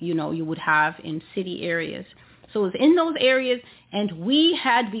like, you would have in city areas. So it was in those areas, and we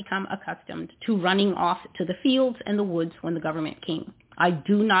had become accustomed to running off to the fields and the woods when the government came. I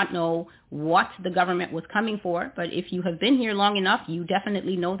do not know what the government was coming for, but if you have been here long enough, you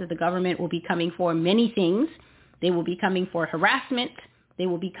definitely know that the government will be coming for many things. They will be coming for harassment. They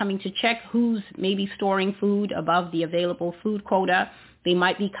will be coming to check who's maybe storing food above the available food quota. They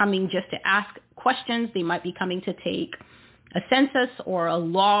might be coming just to ask questions. They might be coming to take a census or a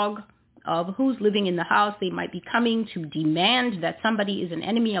log of who's living in the house. They might be coming to demand that somebody is an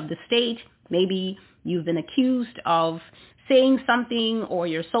enemy of the state. Maybe you've been accused of saying something, or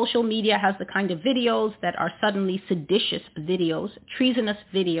your social media has the kind of videos that are suddenly seditious videos, treasonous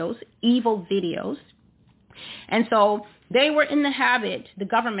videos, evil videos. And so they were in the habit, the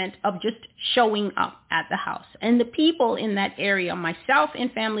government, of just showing up at the house. And the people in that area, myself and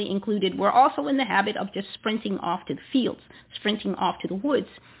family included, were also in the habit of just sprinting off to the fields, sprinting off to the woods.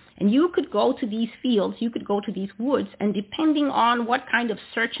 And you could go to these fields, you could go to these woods, and depending on what kind of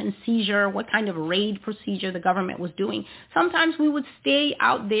search and seizure, what kind of raid procedure the government was doing, sometimes we would stay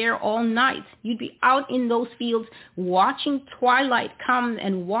out there all night. You'd be out in those fields watching twilight come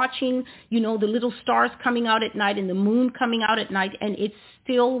and watching, the little stars coming out at night and the moon coming out at night, and it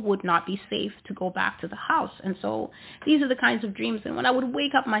still would not be safe to go back to the house. And so these are the kinds of dreams. And when I would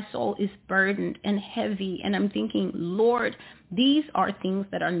wake up, my soul is burdened and heavy, and I'm thinking, Lord, these are things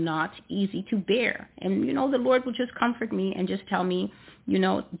that are not easy to bear. And, the Lord would just comfort me and just tell me,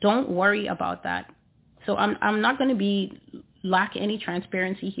 don't worry about that. So I'm not going to lack any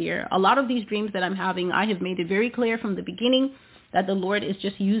transparency here. A lot of these dreams that I'm having, I have made it very clear from the beginning that the Lord is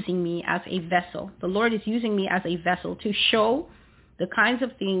just using me as a vessel. The Lord is using me as a vessel to show the kinds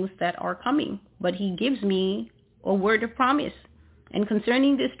of things that are coming. But he gives me a word of promise. And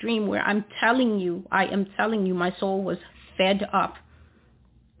concerning this dream where I am telling you, my soul was fed up.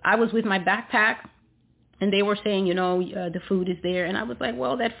 I was with my backpack, and they were saying, the food is there. And I was like,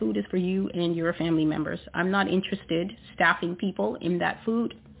 well, that food is for you and your family members. I'm not interested staffing people in that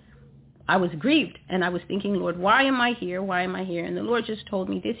food. I was grieved, and I was thinking, Lord, why am I here? Why am I here? And the Lord just told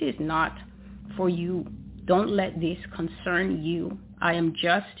me, this is not for you. Don't let this concern you. I am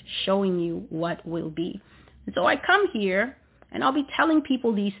just showing you what will be. And so I come here, and I'll be telling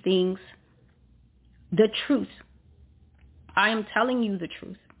people these things, the truth. I am telling you the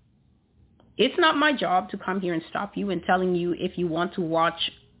truth. It's not my job to come here and stop you and telling you if you want to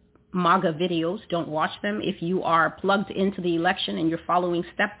watch MAGA videos, don't watch them. If you are plugged into the election and you're following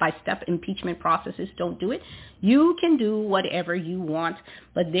step-by-step impeachment processes, don't do it. You can do whatever you want,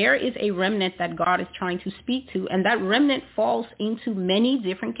 but there is a remnant that God is trying to speak to, and that remnant falls into many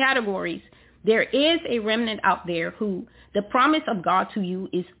different categories. There is a remnant out there who the promise of God to you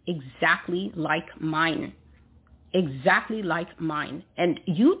is exactly like mine. Exactly like mine. And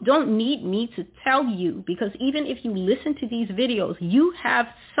you don't need me to tell you, because even if you listen to these videos, you have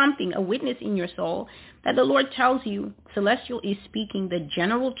something, a witness in your soul that the Lord tells you. Celestial is speaking the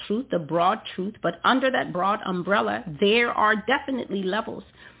general truth, the broad truth, but under that broad umbrella, there are definitely levels.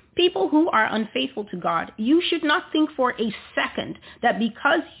 People who are unfaithful to God, you should not think for a second that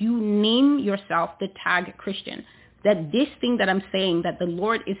because you name yourself the tag Christian, that this thing that I'm saying that the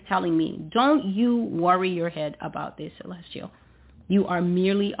Lord is telling me, don't you worry your head about this, Celestial. You are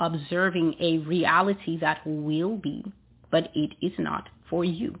merely observing a reality that will be, but it is not for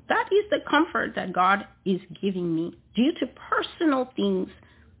you. That is the comfort that God is giving me due to personal things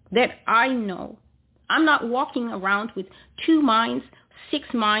that I know. I'm not walking around with 2 minds,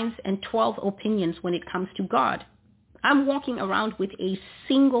 6 minds, and 12 opinions when it comes to God. I'm walking around with a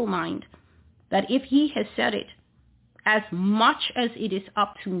single mind that if he has said it, as much as it is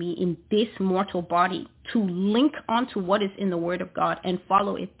up to me in this mortal body to link onto what is in the Word of God and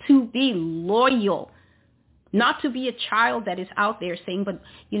follow it, to be loyal, not to be a child that is out there saying, but,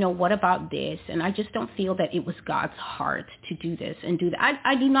 what about this? And I just don't feel that it was God's heart to do this and do that.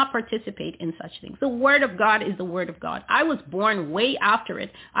 I do not participate in such things. The Word of God is the Word of God. I was born way after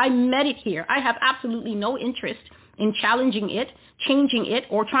it. I met it here. I have absolutely no interest in challenging it, changing it,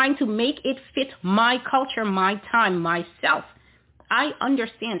 or trying to make it fit my culture, my time, myself. I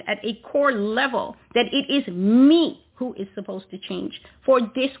understand at a core level that it is me who is supposed to change for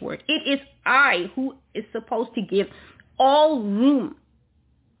this word. It is I who is supposed to give all room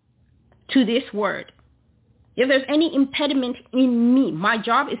to this word. If there's any impediment in me, my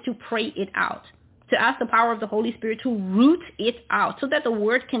job is to pray it out, to ask the power of the Holy Spirit to root it out so that the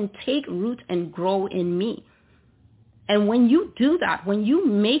word can take root and grow in me. And when you do that, when you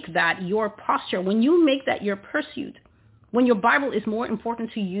make that your posture, when you make that your pursuit, when your Bible is more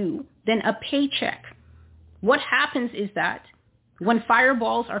important to you than a paycheck, what happens is that when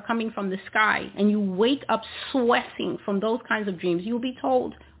fireballs are coming from the sky and you wake up sweating from those kinds of dreams, you'll be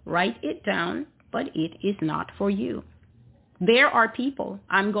told, write it down, but it is not for you. There are people,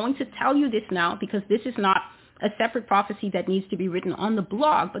 I'm going to tell you this now because this is not a separate prophecy that needs to be written on the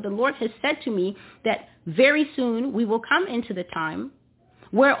blog, but the Lord has said to me that very soon we will come into the time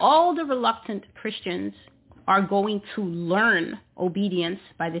where all the reluctant Christians are going to learn obedience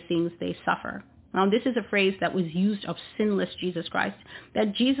by the things they suffer. Now, this is a phrase that was used of sinless Jesus Christ,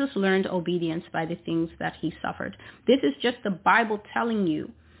 that Jesus learned obedience by the things that he suffered. This is just the Bible telling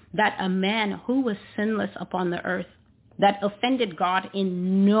you that a man who was sinless upon the earth, that offended God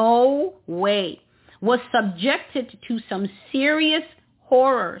in no way, was subjected to some serious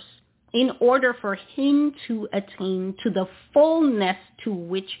horrors in order for him to attain to the fullness to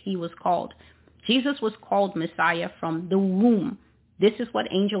which he was called. Jesus was called Messiah from the womb. This is what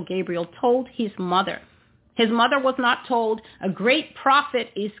Angel Gabriel told his mother. His mother was not told a great prophet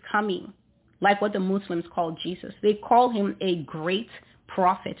is coming, like what the Muslims call Jesus. They call him a great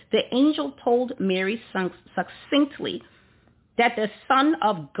prophet. The angel told Mary succinctly that the Son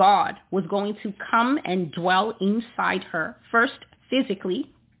of God was going to come and dwell inside her, first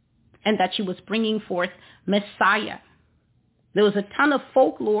physically, and that she was bringing forth Messiah. There was a ton of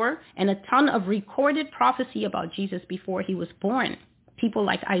folklore and a ton of recorded prophecy about Jesus before he was born. People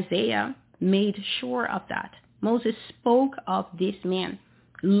like Isaiah made sure of that. Moses spoke of this man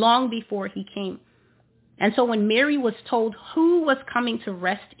long before he came. And so when Mary was told who was coming to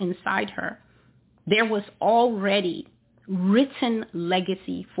rest inside her, there was already written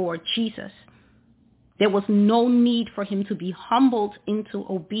legacy for Jesus. There was no need for him to be humbled into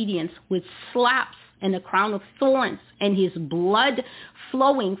obedience with slaps and a crown of thorns and his blood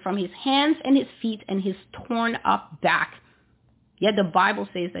flowing from his hands and his feet and his torn up back. Yet the Bible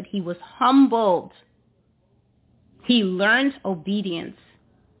says that he was humbled. He learned obedience.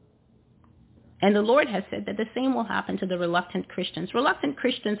 And the Lord has said that the same will happen to the reluctant Christians. Reluctant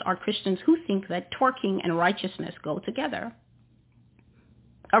Christians are Christians who think that twerking and righteousness go together.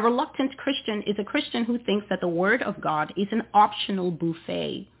 A reluctant Christian is a Christian who thinks that the Word of God is an optional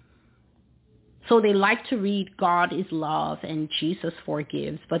buffet. So they like to read God is love and Jesus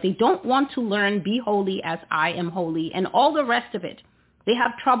forgives, but they don't want to learn be holy as I am holy and all the rest of it. They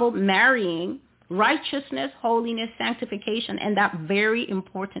have trouble marrying righteousness, holiness, sanctification, and that very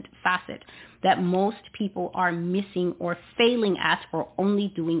important facet that most people are missing or failing at or only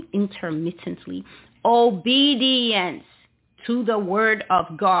doing intermittently. Obedience to the Word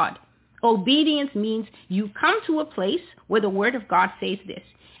of God. Obedience means you come to a place where the Word of God says this,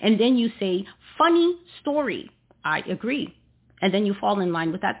 and then you say, funny story, I agree. And then you fall in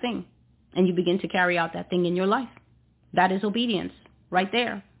line with that thing, and you begin to carry out that thing in your life. That is obedience right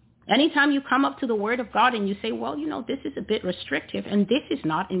there. Anytime you come up to the Word of God and you say, well, this is a bit restrictive and this is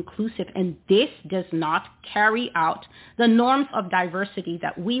not inclusive and this does not carry out the norms of diversity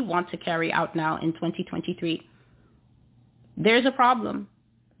that we want to carry out now in 2023, there's a problem.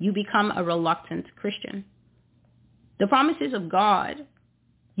 You become a reluctant Christian. The promises of God,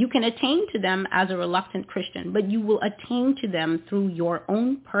 You can attain to them as a reluctant Christian, but you will attain to them through your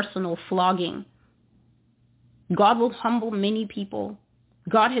own personal flogging. God will humble many people.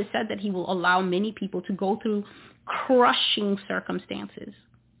 God has said that he will allow many people to go through crushing circumstances.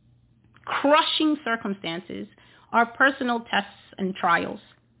 Crushing circumstances are personal tests and trials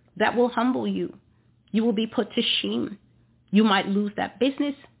that will humble you. You will be put to shame. You might lose that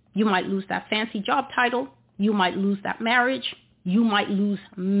business. You might lose that fancy job title. You might lose that marriage. You might lose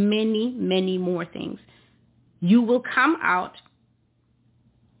many, many more things. You will come out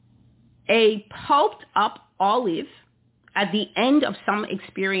a pulped up olive at the end of some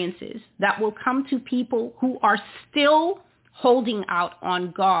experiences that will come to people who are still holding out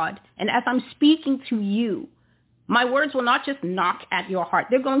on God. And as I'm speaking to you, my words will not just knock at your heart.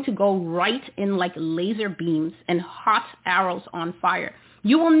 They're going to go right in like laser beams and hot arrows on fire.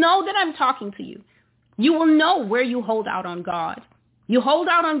 You will know that I'm talking to you. You will know where you hold out on God. You hold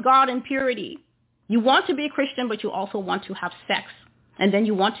out on God in purity. You want to be a Christian, but you also want to have sex. And then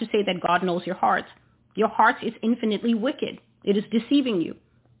you want to say that God knows your heart. Your heart is infinitely wicked. It is deceiving you.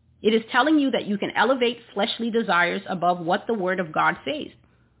 It is telling you that you can elevate fleshly desires above what the Word of God says.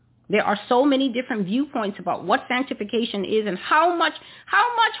 There are so many different viewpoints about what sanctification is and how much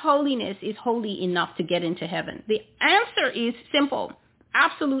holiness is holy enough to get into heaven. The answer is simple: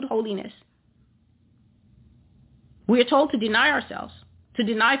 absolute holiness. We are told to deny ourselves, to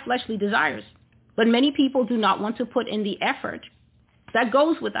deny fleshly desires. But many people do not want to put in the effort that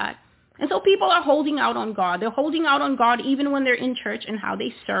goes with that. And so people are holding out on God. They're holding out on God even when they're in church and how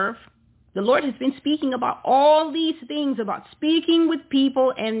they serve. The Lord has been speaking about all these things, about speaking with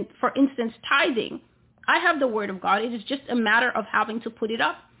people and, for instance, tithing. I have the Word of God. It is just a matter of having to put it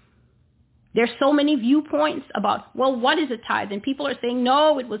up. There's so many viewpoints about, well, what is a tithe? And people are saying,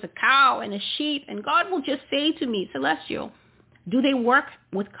 no, it was a cow and a sheep. And God will just say to me, Celestial, do they work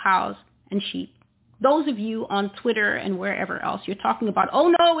with cows and sheep? Those of you on Twitter and wherever else, you're talking about,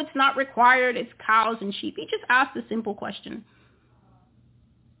 oh, no, it's not required. It's cows and sheep. He just asked a simple question.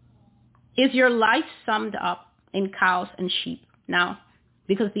 Is your life summed up in cows and sheep? Now,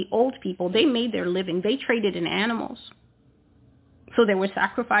 because the old people, they made their living. They traded in animals. So there were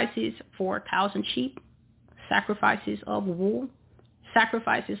sacrifices for cows and sheep, sacrifices of wool,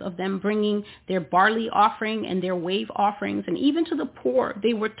 sacrifices of them bringing their barley offering and their wave offerings. And even to the poor,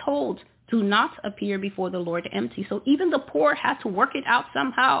 they were told to not appear before the Lord empty. So even the poor had to work it out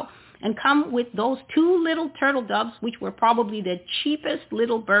somehow and come with those 2 little turtle doves, which were probably the cheapest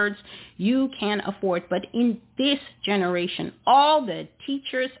little birds you can afford. But in this generation, all the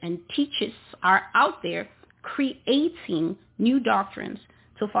teachers and teachers are out there creating new doctrines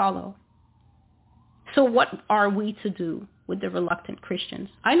to follow. So what are we to do with the reluctant Christians?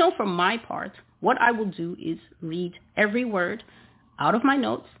 I know for my part, what I will do is read every word out of my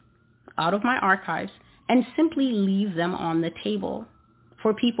notes, out of my archives, and simply leave them on the table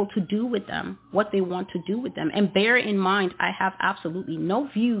for people to do with them what they want to do with them. And bear in mind, I have absolutely no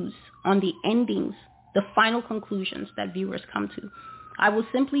views on the endings, the final conclusions that viewers come to. I will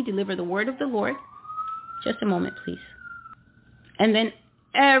simply deliver the word of the Lord. Just a moment, please. And then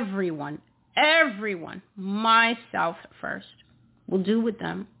everyone, myself first, will do with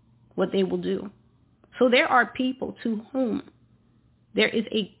them what they will do. So there are people to whom there is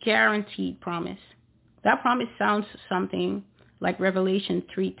a guaranteed promise. That promise sounds something like Revelation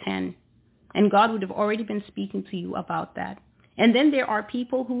 3:10. And God would have already been speaking to you about that. And then there are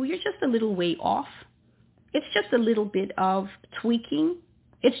people who you're just a little way off. It's just a little bit of tweaking.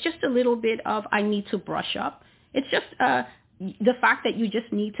 It's just a little bit of, I need to brush up. It's just the fact that you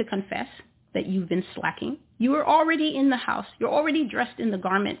just need to confess that you've been slacking. You are already in the house. You're already dressed in the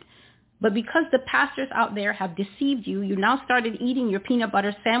garment. But because the pastors out there have deceived you, you now started eating your peanut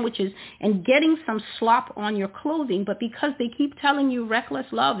butter sandwiches and getting some slop on your clothing. But because they keep telling you reckless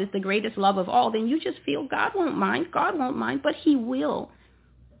love is the greatest love of all, then you just feel God won't mind, but he will.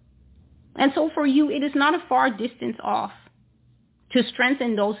 And so for you, it is not a far distance off to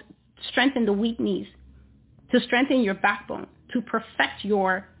strengthen the weak knees, to strengthen your backbone, to perfect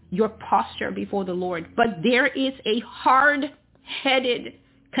your posture before the Lord. But there is a hard-headed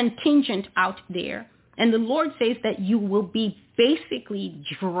contingent out there. And the Lord says that you will be basically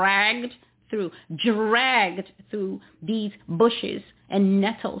dragged through these bushes and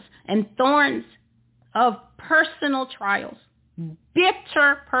nettles and thorns of personal trials,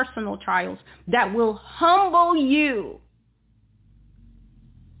 bitter personal trials that will humble you.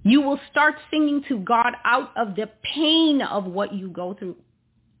 You will start singing to God out of the pain of what you go through.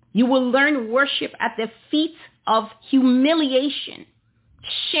 You will learn worship at the feet of humiliation,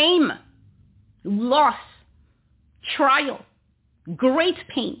 shame, loss, trial, great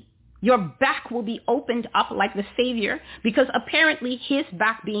pain. Your back will be opened up like the Savior, because apparently his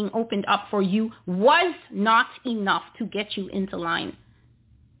back being opened up for you was not enough to get you into line.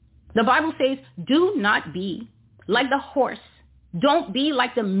 The Bible says, do not be like the horse. Don't be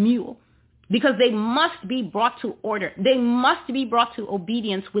like the mule, because they must be brought to order. They must be brought to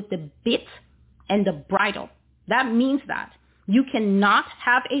obedience with the bit and the bridle. That means that you cannot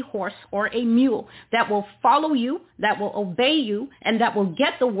have a horse or a mule that will follow you, that will obey you, and that will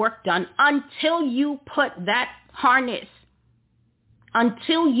get the work done until you put that harness,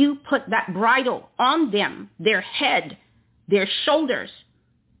 until you put that bridle on them, their head, their shoulders.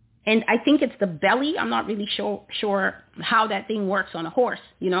 And I think it's the belly. I'm not really sure how that thing works on a horse,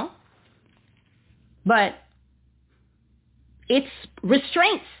 But it's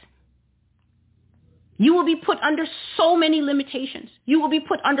restraints. You will be put under so many limitations. You will be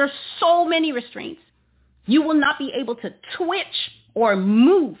put under so many restraints. You will not be able to twitch or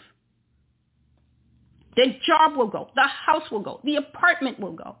move. The job will go. The house will go. The apartment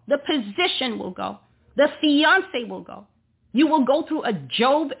will go. The position will go. The fiance will go. You will go through a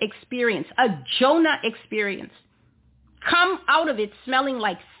Job experience, a Jonah experience. Come out of it smelling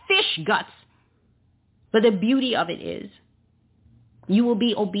like fish guts. But the beauty of it is you will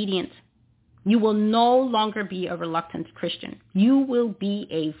be obedient. You will no longer be a reluctant Christian. You will be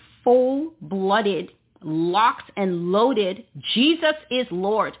a full-blooded, locked and loaded, Jesus is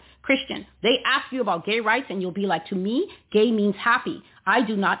Lord Christian. They ask you about gay rights and you'll be like, to me, gay means happy. I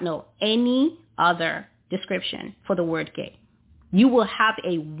do not know any other description for the word gay. You will have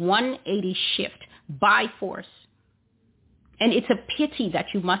a 180 shift by force. And it's a pity that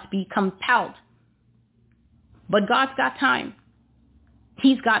you must be compelled. But God's got time.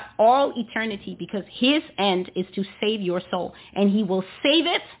 He's got all eternity, because his end is to save your soul. And he will save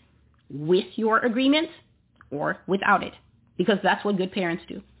it with your agreement or without it, because that's what good parents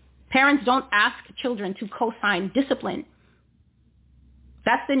do. Parents don't ask children to co-sign discipline.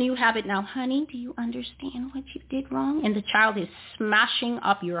 That's the new habit now. Honey, do you understand what you did wrong? And the child is smashing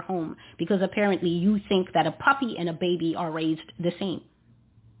up your home because apparently you think that a puppy and a baby are raised the same.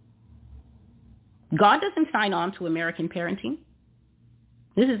 God doesn't sign on to American parenting.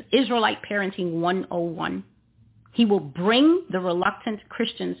 This is Israelite parenting 101. He will bring the reluctant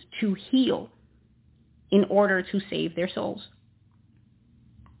Christians to heel in order to save their souls.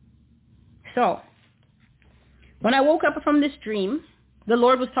 So, when I woke up from this dream, the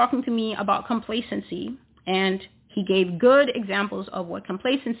Lord was talking to me about complacency, and he gave good examples of what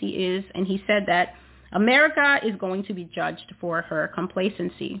complacency is, and he said that America is going to be judged for her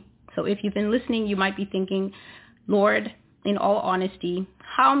complacency. So if you've been listening, you might be thinking, Lord, in all honesty,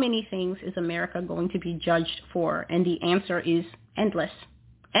 how many things is America going to be judged for? And the answer is endless.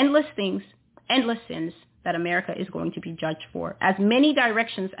 Endless things, endless sins that America is going to be judged for. As many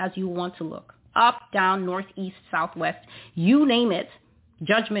directions as you want to look. Up, down, north, east, southwest, you name it.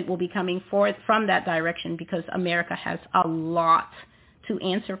 Judgment will be coming forth from that direction, because America has a lot to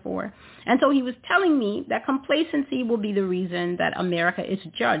answer for. And so he was telling me that complacency will be the reason that America is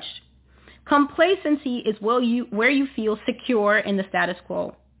judged. Complacency is where you feel secure in the status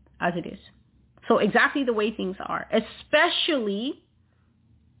quo as it is. So exactly the way things are, especially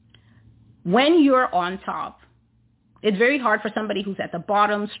when you're on top. It's very hard for somebody who's at the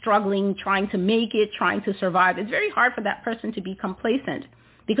bottom, struggling, trying to make it, trying to survive. It's very hard for that person to be complacent,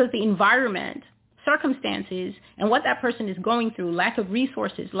 because the environment, circumstances, and what that person is going through, lack of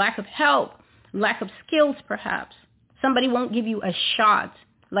resources, lack of help, lack of skills perhaps. Somebody won't give you a shot.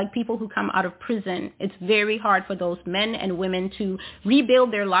 Like people who come out of prison, it's very hard for those men and women to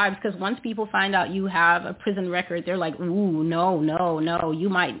rebuild their lives, because once people find out you have a prison record, they're like, ooh, no, you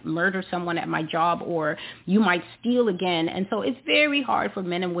might murder someone at my job, or you might steal again. And so it's very hard for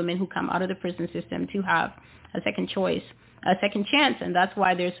men and women who come out of the prison system to have a second choice, a second chance. And that's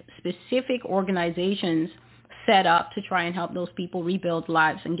why there's specific organizations set up to try and help those people rebuild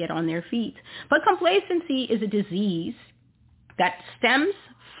lives and get on their feet. But complacency is a disease that stems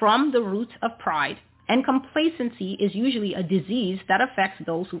from the roots of pride, and complacency is usually a disease that affects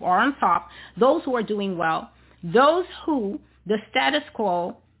those who are on top, those who are doing well, those who the status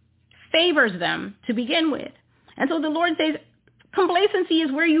quo favors them to begin with. And so the Lord says complacency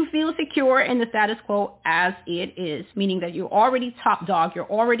is where you feel secure in the status quo as it is, meaning that you're already top dog, you're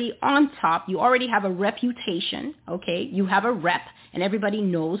already on top, you already have a reputation, okay? You have a rep, and everybody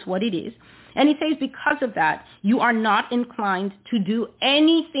knows what it is. And he says because of that, you are not inclined to do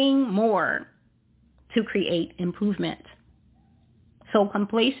anything more to create improvement. So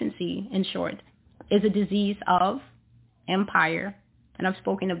complacency, in short, is a disease of empire, And I've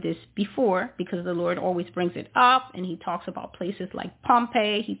spoken of this before because the Lord always brings it up, and he talks about places like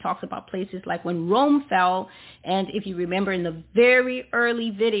Pompeii. He talks about places like when Rome fell. And if you remember in the very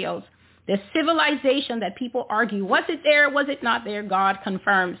early videos, the civilization that people argue, was it there, was it not there? God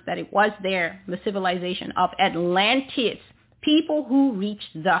confirms that it was there, the civilization of Atlantis, people who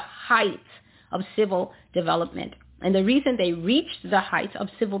reached the heights of civil development. And the reason they reached the heights of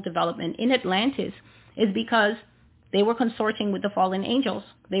civil development in Atlantis is because they were consorting with the fallen angels.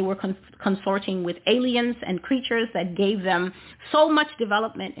 They were consorting with aliens and creatures that gave them so much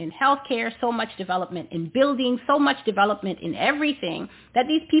development in healthcare, so much development in building, so much development in everything, that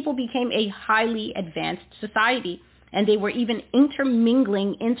these people became a highly advanced society. And they were even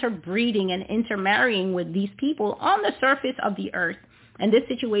intermingling, interbreeding, and intermarrying with these people on the surface of the earth. And this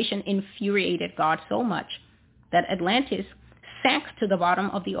situation infuriated God so much that Atlantis sank to the bottom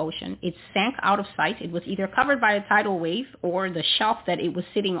of the ocean. It sank out of sight. It was either covered by a tidal wave or the shelf that it was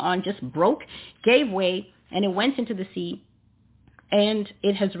sitting on just broke, gave way, and it went into the sea. And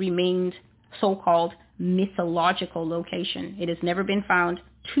it has remained so-called mythological location. It has never been found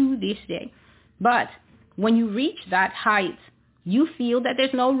to this day. But when you reach that height, you feel that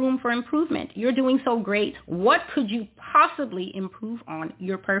there's no room for improvement. You're doing so great. What could you possibly improve on?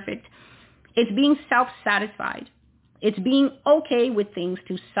 You're perfect. It's being self-satisfied. It's being okay with things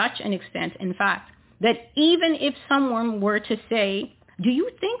to such an extent, in fact, that even if someone were to say, do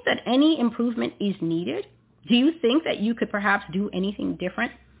you think that any improvement is needed? Do you think that you could perhaps do anything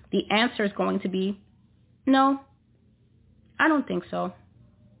different? The answer is going to be, no, I don't think so.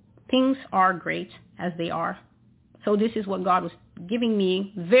 Things are great as they are. So this is what God was giving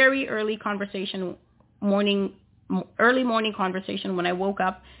me very early morning conversation when I woke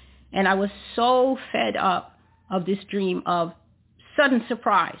up, and I was so fed up of this dream of sudden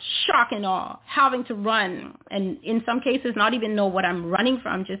surprise, shock and awe, having to run, and in some cases not even know what I'm running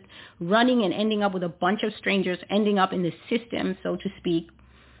from, just running and ending up with a bunch of strangers, ending up in the system, so to speak.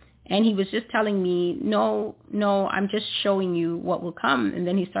 And he was just telling me, no, I'm just showing you what will come. And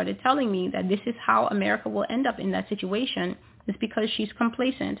then he started telling me that this is how America will end up in that situation. It's because she's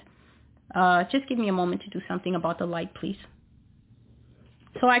complacent. Just give me a moment to do something about the light, please.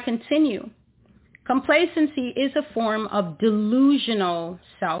 So I continue. Complacency is a form of delusional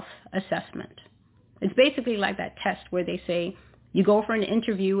self-assessment. It's basically like that test where they say, you go for an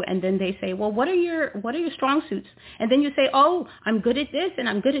interview and then they say, well, what are your strong suits? And then you say, oh, I'm good at this and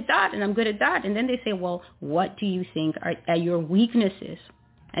I'm good at that and I'm good at that. And then they say, well, what do you think are your weaknesses?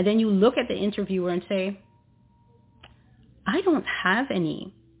 And then you look at the interviewer and say, I don't have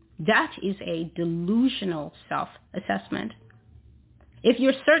any. That is a delusional self-assessment. If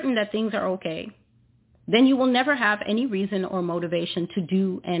you're certain that things are okay, then you will never have any reason or motivation to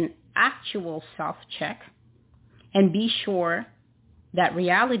do an actual self-check and be sure that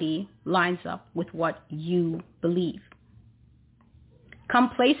reality lines up with what you believe.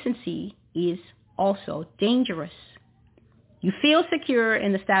 Complacency is also dangerous. You feel secure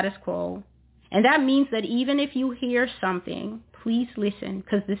in the status quo, and that means that even if you hear something, please listen,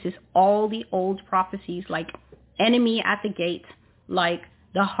 because this is all the old prophecies like enemy at the gate, like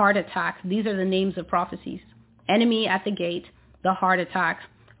the heart attack. These are the names of prophecies. Enemy at the gate, the heart attack,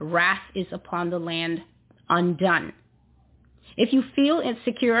 wrath is upon the land, undone. If you feel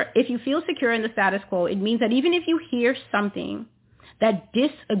secure in the status quo, it means that even if you hear something that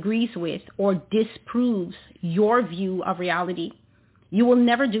disagrees with or disproves your view of reality, you will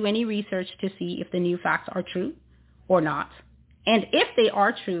never do any research to see if the new facts are true or not. And if they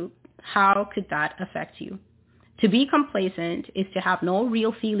are true, how could that affect you? To be complacent is to have no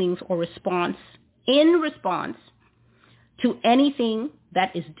real feelings or response to anything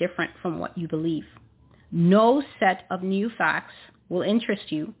that is different from what you believe. No set of new facts will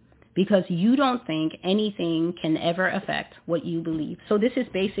interest you because you don't think anything can ever affect what you believe. So this is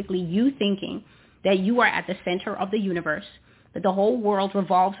basically you thinking that you are at the center of the universe, that the whole world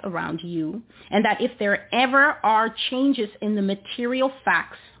revolves around you, and that if there ever are changes in the material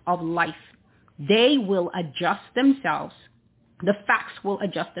facts of life, they will adjust themselves. The facts will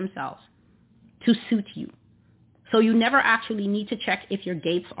adjust themselves to suit you. So you never actually need to check if your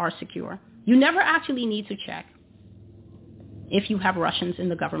gates are secure. You never actually need to check if you have Russians in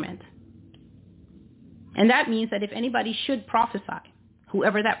the government. And that means that if anybody should prophesy,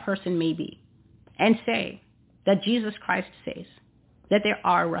 whoever that person may be, and say that Jesus Christ says that there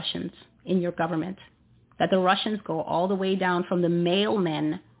are Russians in your government, that the Russians go all the way down from the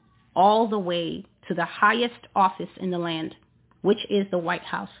mailmen all the way to the highest office in the land, which is the White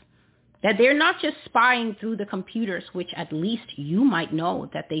House. That they're not just spying through the computers, which at least you might know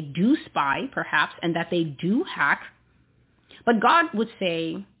that they do spy, perhaps, and that they do hack, But God would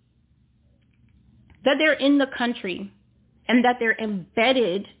say that they're in the country and that they're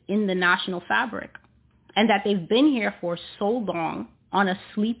embedded in the national fabric and that they've been here for so long on a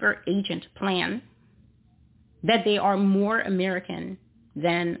sleeper agent plan that they are more American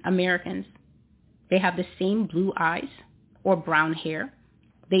than Americans. They have the same blue eyes or brown hair.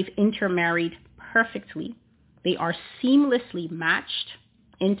 They've intermarried perfectly. They are seamlessly matched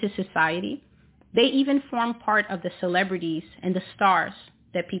into society. They even form part of the celebrities and the stars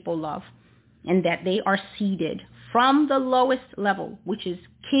that people love, and that they are seated from the lowest level, which is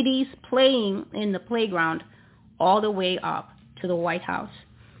kiddies playing in the playground, all the way up to the White House.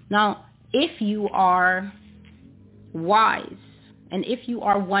 Now, if you are wise and if you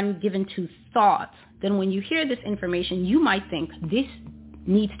are one given to thought, then when you hear this information, you might think this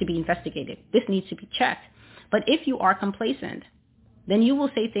needs to be investigated. This needs to be checked. But if you are complacent, then you will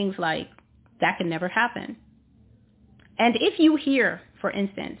say things like, that can never happen. And if you hear, for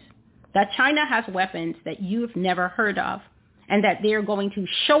instance, that China has weapons that you've never heard of, and that they're going to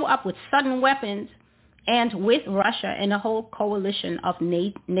show up with sudden weapons and with Russia and a whole coalition of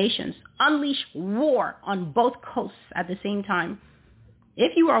nations, unleash war on both coasts at the same time,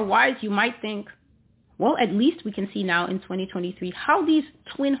 if you are wise, you might think, well, at least we can see now in 2023 how these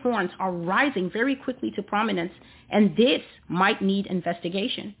twin horns are rising very quickly to prominence, and this might need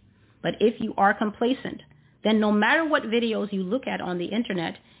investigation. But if you are complacent, then no matter what videos you look at on the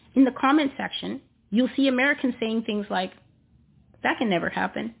internet, in the comment section, you'll see Americans saying things like, that can never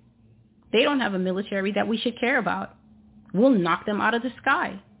happen. They don't have a military that we should care about. We'll knock them out of the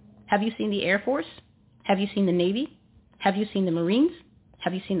sky. Have you seen the Air Force? Have you seen the Navy? Have you seen the Marines?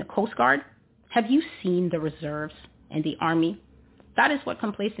 Have you seen the Coast Guard? Have you seen the reserves and the Army? That is what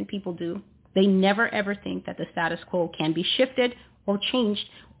complacent people do. They never ever think that the status quo can be shifted or changed,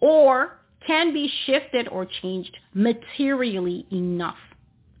 or can be shifted or changed materially enough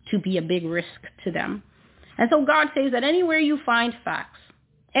to be a big risk to them. And so God says that anywhere you find facts,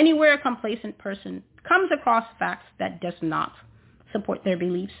 anywhere a complacent person comes across facts that does not support their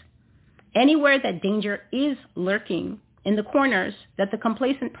beliefs, anywhere that danger is lurking in the corners that the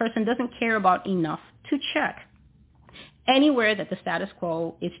complacent person doesn't care about enough to check, anywhere that the status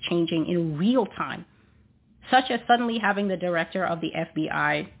quo is changing in real time, such as suddenly having the director of the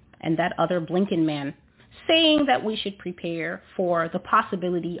FBI and that other Blinken man saying that we should prepare for the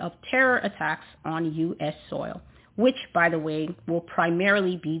possibility of terror attacks on U.S. soil, which, by the way, will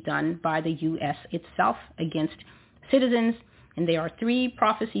primarily be done by the U.S. itself against citizens. And there are 3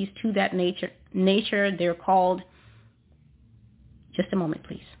 prophecies to that nature. They're called, just a moment,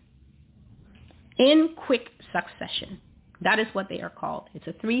 please, in quick succession. That is what they are called. It's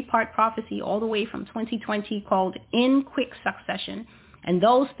a 3-part prophecy all the way from 2020 called In Quick Succession. And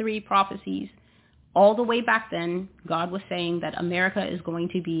those 3 prophecies, all the way back then, God was saying that America is going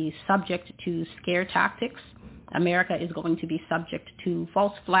to be subject to scare tactics. America is going to be subject to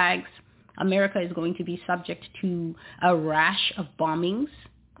false flags. America is going to be subject to a rash of bombings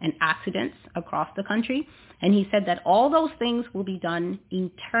and accidents across the country. And he said that all those things will be done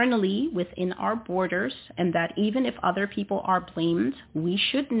internally within our borders, and that even if other people are blamed, we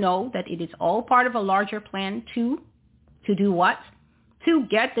should know that it is all part of a larger plan to do what? To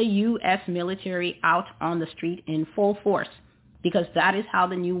get the U.S. military out on the street in full force, because that is how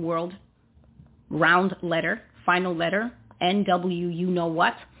the New World round letter, final letter, NW you know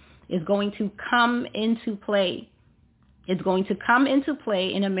what, is going to come into play. It's going to come into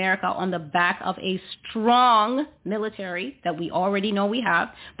play in America on the back of a strong military that we already know we have,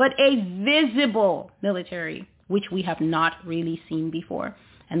 but a visible military, which we have not really seen before.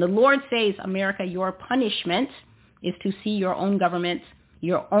 And the Lord says, America, your punishment is to see your own government,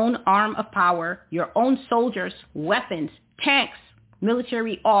 your own arm of power, your own soldiers, weapons, tanks,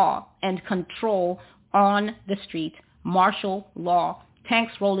 military awe and control on the street, martial law,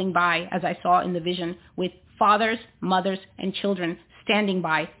 tanks rolling by, as I saw in the vision, with fathers, mothers, and children standing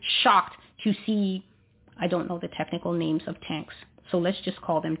by, shocked to see, I don't know the technical names of tanks, so let's just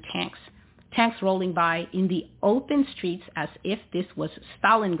call them tanks. Tanks rolling by in the open streets as if this was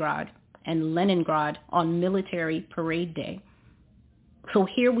Stalingrad and Leningrad on military parade day. So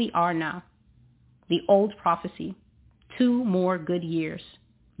here we are now, the old prophecy, 2 more good years,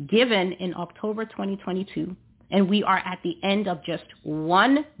 given in October 2022, and we are at the end of just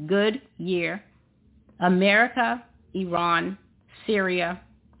 1 good year. America, Iran, Syria,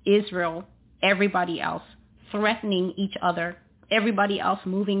 Israel, everybody else threatening each other, everybody else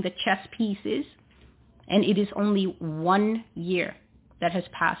moving the chess pieces, and it is only 1 year that has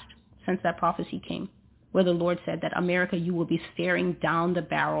passed since that prophecy came, where the Lord said that America, you will be staring down the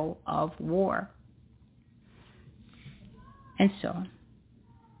barrel of war. And so,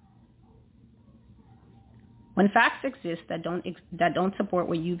 when facts exist that don't support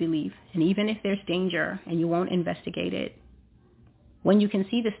what you believe, and even if there's danger and you won't investigate it, when you can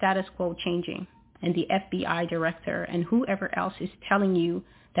see the status quo changing and the FBI director and whoever else is telling you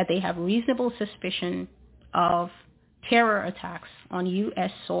that they have reasonable suspicion of terror attacks on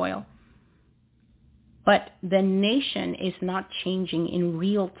U.S. soil, but the nation is not changing in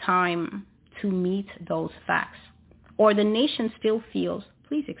real time to meet those facts, or the nation still feels,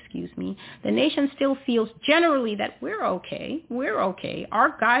 please excuse me, the nation still feels generally that we're okay,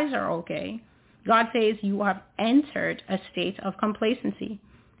 our guys are okay. God says you have entered a state of complacency.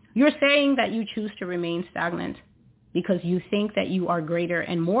 You're saying that you choose to remain stagnant because you think that you are greater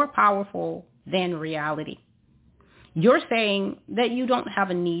and more powerful than reality. You're saying that you don't have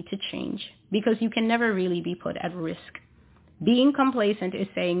a need to change because you can never really be put at risk. Being complacent is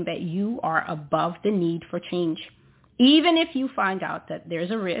saying that you are above the need for change. Even if you find out that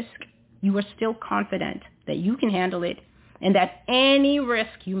there's a risk, you are still confident that you can handle it and that any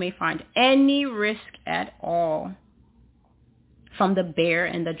risk you may find, any risk at all, from the bear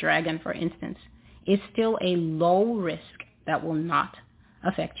and the dragon, for instance, is still a low risk that will not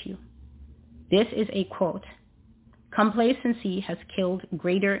affect you. This is a quote. Complacency has killed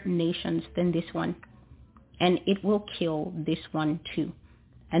greater nations than this one, and it will kill this one too.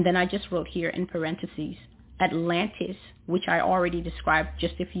 And then I just wrote here in parentheses, Atlantis, which I already described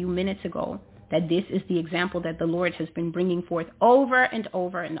just a few minutes ago, that this is the example that the Lord has been bringing forth over and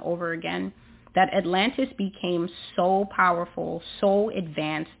over and over again, that Atlantis became so powerful, so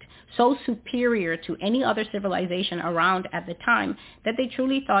advanced, so superior to any other civilization around at the time that they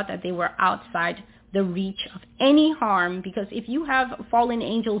truly thought that they were outside the reach of any harm, because if you have fallen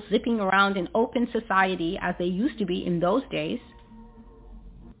angels zipping around in open society as they used to be in those days,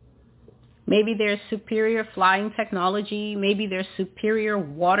 maybe there's superior flying technology, maybe there's superior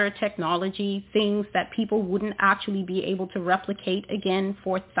water technology, things that people wouldn't actually be able to replicate again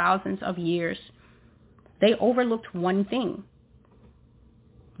for thousands of years. They overlooked one thing.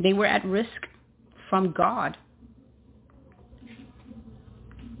 They were at risk from God.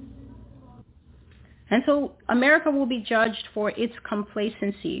 And so America will be judged for its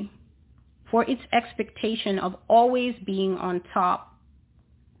complacency, for its expectation of always being on top,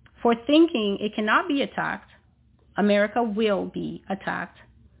 for thinking it cannot be attacked. America will be attacked.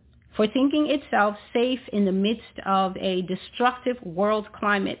 For thinking itself safe in the midst of a destructive world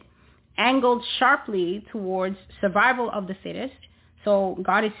climate, angled sharply towards survival of the fittest. So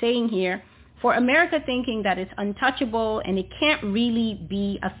God is saying here, for America thinking that it's untouchable and it can't really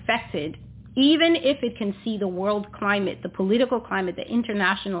be affected, even if it can see the world climate, the political climate, the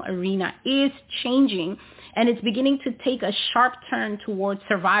international arena is changing, and it's beginning to take a sharp turn towards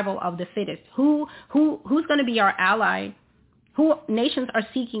survival of the fittest. Who's going to be our ally? Who nations are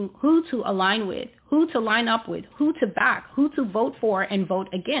seeking who to align with, who to line up with, who to back, who to vote for and vote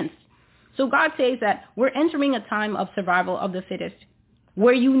against. So God says that we're entering a time of survival of the fittest,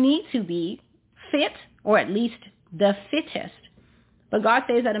 where you need to be fit, or at least the fittest. But God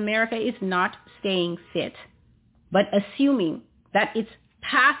says that America is not staying fit, but assuming that its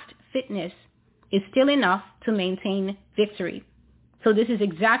past fitness is still enough to maintain victory. So this is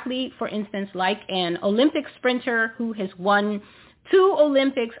exactly, for instance, like an Olympic sprinter who has won 2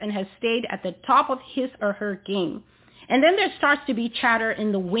 Olympics and has stayed at the top of his or her game. And then there starts to be chatter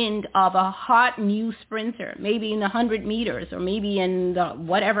in the wind of a hot new sprinter, maybe in the 100 meters or maybe in the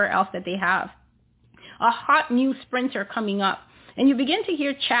whatever else that they have. A hot new sprinter coming up. And you begin to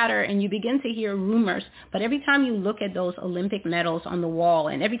hear chatter and you begin to hear rumors. But every time you look at those Olympic medals on the wall,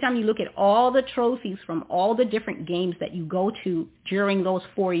 and every time you look at all the trophies from all the different games that you go to during those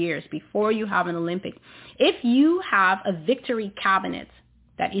 4 years before you have an Olympic, if you have a victory cabinet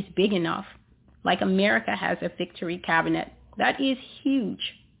that is big enough, like America has a victory cabinet that is huge,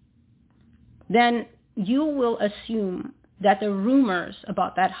 then you will assume that the rumors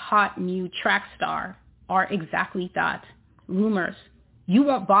about that hot new track star are exactly that. Rumors. You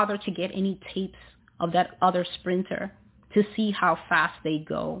won't bother to get any tapes of that other sprinter to see how fast they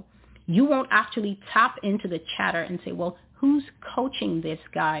go. You won't actually tap into the chatter and say, well, who's coaching this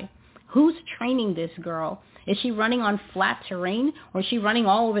guy? Who's training this girl? Is she running on flat terrain, or is she running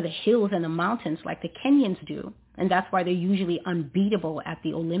all over the hills and the mountains like the Kenyans do? And that's why they're usually unbeatable at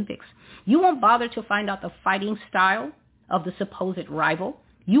the Olympics. You won't bother to find out the fighting style of the supposed rival.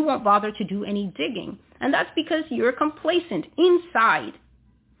 You won't bother to do any digging. And that's because you're complacent inside.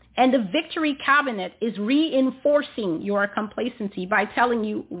 And the victory cabinet is reinforcing your complacency by telling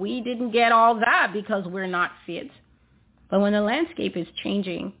you, we didn't get all that because we're not fit. But when the landscape is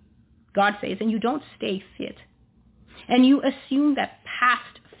changing, God says, and you don't stay fit. and you assume that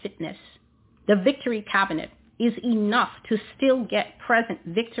past fitness, the victory cabinet, is enough to still get present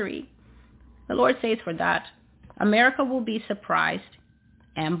victory. The Lord says for that, America will be surprised,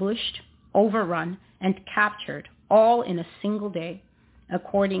 ambushed, overrun, and captured all in a single day,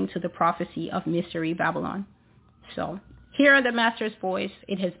 according to the prophecy of Mystery Babylon. So, here are the Master's voice.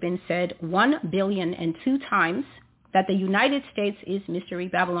 It has been said 1,000,002 times that the United States is Mystery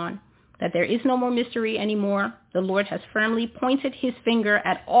Babylon, that there is no more mystery anymore. The Lord has firmly pointed his finger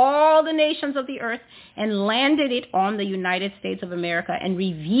at all the nations of the earth and landed it on the United States of America and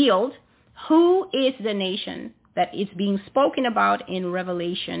revealed who is the nation that is being spoken about in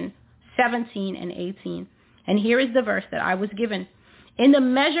Revelation 17 and 18. And here is the verse that I was given. In the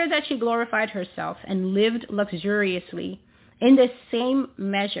measure that she glorified herself and lived luxuriously, in the same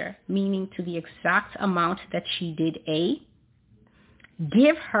measure, meaning to the exact amount that she did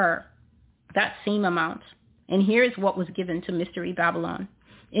give her that same amount. And here is what was given to Mystery Babylon.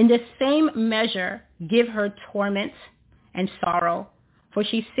 In the same measure, give her torment and sorrow. For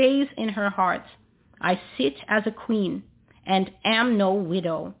she says in her heart, I sit as a queen and am no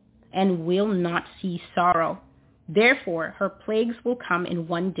widow and will not see sorrow. Therefore, her plagues will come in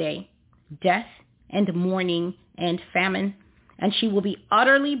one day, death and mourning and famine, and she will be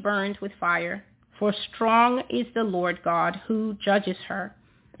utterly burned with fire. For strong is the Lord God who judges her.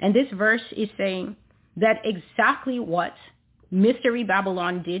 And this verse is saying that exactly what Mystery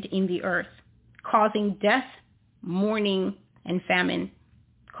Babylon did in the earth, causing death, mourning, and famine,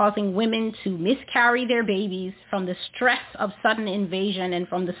 causing women to miscarry their babies from the stress of sudden invasion and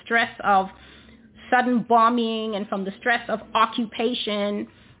from the stress of sudden bombing and from the stress of occupation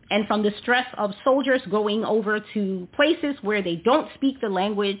and from the stress of soldiers going over to places where they don't speak the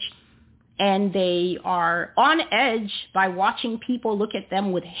language and they are on edge by watching people look at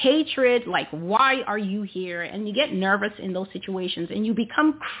them with hatred, like, why are you here? And you get nervous in those situations and you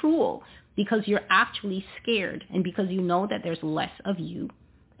become cruel because you're actually scared and because you know that there's less of you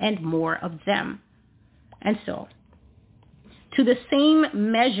and more of them. And so, to the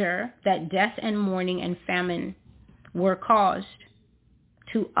same measure that death and mourning and famine were caused,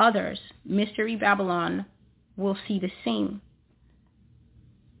 to others, Mystery Babylon will see the same.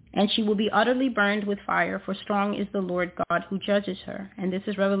 And she will be utterly burned with fire, for strong is the Lord God who judges her. And this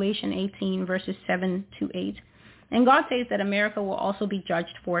is Revelation 18, verses 7 to 8. And God says that America will also be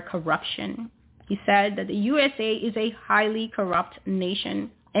judged for corruption. He said that the USA is a highly corrupt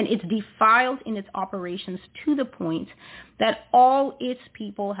nation, and it's defiled in its operations to the point that all its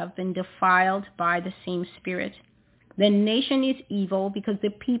people have been defiled by the same spirit. The nation is evil because the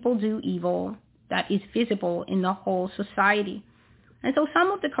people do evil that is visible in the whole society. And so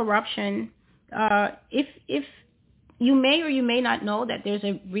some of the corruption, if you may or you may not know that there's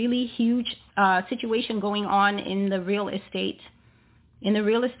a really huge situation going on in the real estate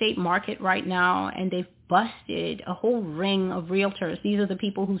market right now, and they've busted a whole ring of realtors. These are the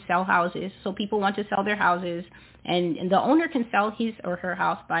people who sell houses. So people want to sell their houses, and the owner can sell his or her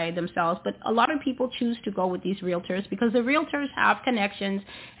house by themselves. But a lot of people choose to go with these realtors because the realtors have connections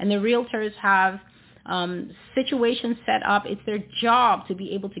and the realtors have situations set up. It's their job to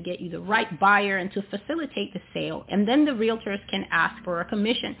be able to get you the right buyer and to facilitate the sale. And then the realtors can ask for a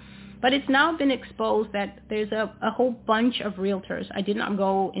commission. But it's now been exposed that there's a whole bunch of realtors. I did not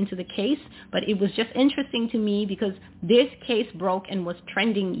go into the case, but it was just interesting to me because this case broke and was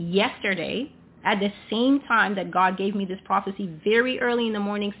trending yesterday at the same time that God gave me this prophecy very early in the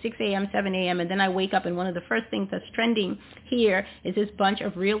morning, 6 a.m., 7 a.m., and then I wake up and one of the first things that's trending here is this bunch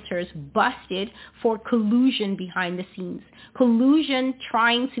of realtors busted for collusion behind the scenes. Collusion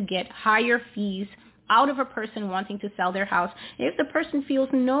trying to get higher fees out of a person wanting to sell their house. If the person feels,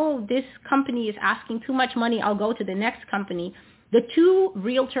 no, this company is asking too much money, I'll go to the next company. The two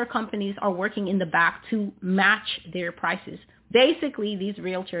realtor companies are working in the back to match their prices. Basically, these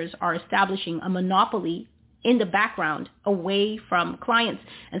realtors are establishing a monopoly in the background away from clients.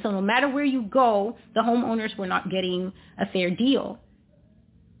 And so no matter where you go, the homeowners were not getting a fair deal.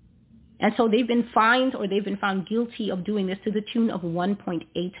 And so they've been fined or they've been found guilty of doing this to the tune of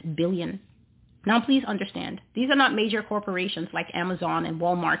 $1.8 billion. Now, please understand, these are not major corporations like Amazon and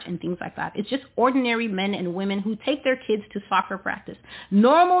Walmart and things like that. It's just ordinary men and women who take their kids to soccer practice.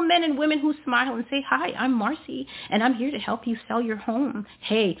 Normal men and women who smile and say, hi, I'm Marcy, and I'm here to help you sell your home.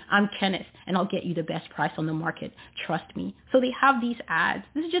 Hey, I'm Kenneth, and I'll get you the best price on the market. Trust me. So they have these ads.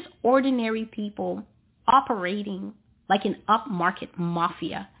 This is just ordinary people operating like an upmarket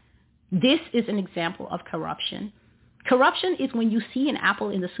mafia. This is an example of corruption. Corruption is when you see an apple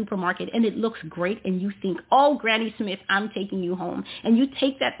in the supermarket and it looks great and you think, oh, Granny Smith, I'm taking you home. And you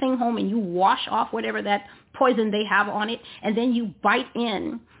take that thing home and you wash off whatever that poison they have on it, and then you bite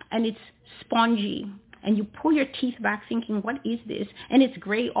in and it's spongy. And you pull your teeth back thinking, what is this? And it's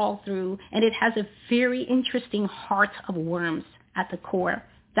gray all through, and it has a very interesting heart of worms at the core.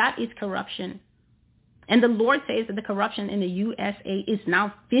 That is corruption. And the Lord says that the corruption in the USA is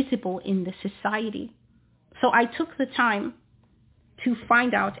now visible in the society. So I took the time to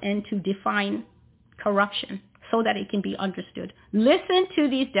find out and to define corruption so that it can be understood. Listen to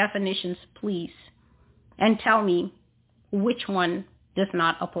these definitions, please, and tell me which one does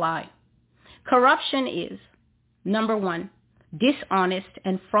not apply. Corruption is, number one, dishonest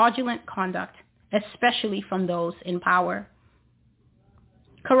and fraudulent conduct, especially from those in power.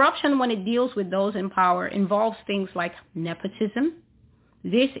 Corruption, when it deals with those in power, involves things like nepotism.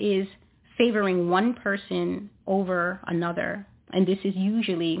 This is favoring one person over another, and this is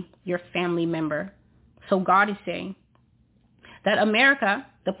usually your family member. So God is saying that America,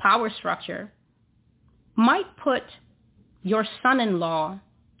 the power structure, might put your son-in-law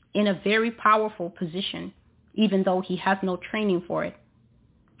in a very powerful position, even though he has no training for it.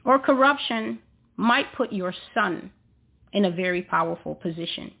 Or corruption might put your son in a very powerful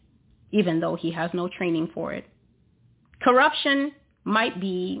position, even though he has no training for it. Corruption might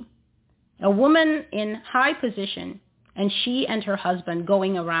be a woman in high position and she and her husband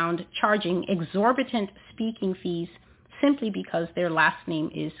going around charging exorbitant speaking fees simply because their last name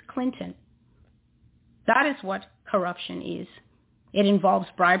is Clinton. That is what corruption is. It involves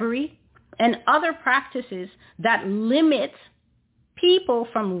bribery and other practices that limit people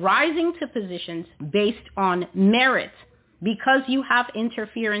from rising to positions based on merit because you have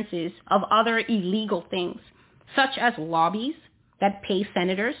interferences of other illegal things, such as lobbies that pay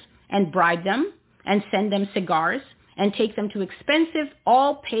senators and bribe them and send them cigars and take them to expensive,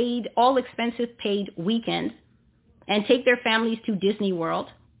 all expenses paid weekends and take their families to Disney World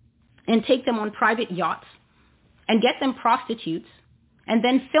and take them on private yachts and get them prostitutes and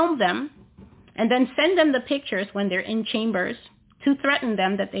then film them and then send them the pictures when they're in chambers to threaten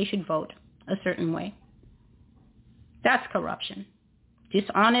them that they should vote a certain way. That's corruption.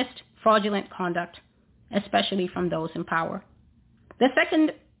 Dishonest, fraudulent conduct, especially from those in power. The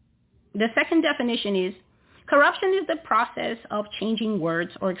second definition is corruption is the process of changing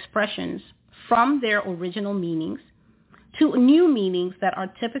words or expressions from their original meanings to new meanings that are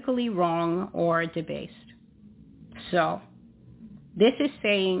typically wrong or debased. So, this is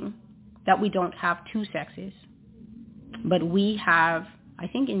saying that we don't have two sexes, but we have, I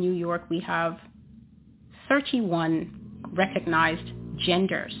think in New York, we have 31 recognized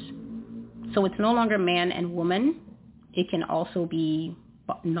genders. So it's no longer man and woman. It can also be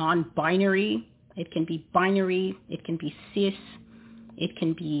non-binary. It can be binary. It can be cis. It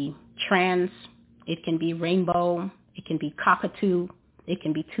can be trans. It can be rainbow. It can be cockatoo. It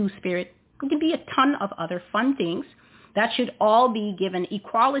can be two-spirit. It can be a ton of other fun things that should all be given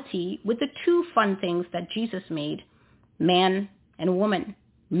equality with the two fun things that Jesus made, man and woman.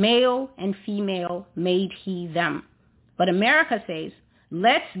 Male and female made he them. But America says,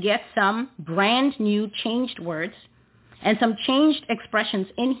 let's get some brand new changed words and some changed expressions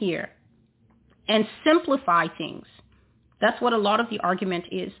in here and simplify things. That's what a lot of the argument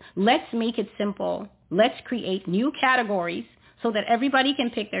is. Let's make it simple. Let's create new categories so that everybody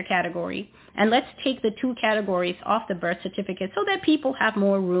can pick their category. And let's take the two categories off the birth certificate so that people have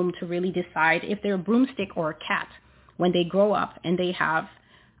more room to really decide if they're a broomstick or a cat when they grow up and they have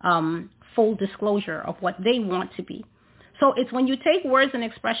full disclosure of what they want to be. So it's when you take words and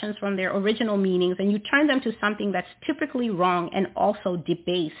expressions from their original meanings and you turn them to something that's typically wrong and also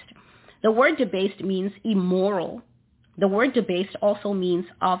debased. The word debased means immoral. The word debased also means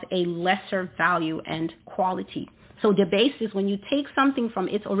of a lesser value and quality. So debased is when you take something from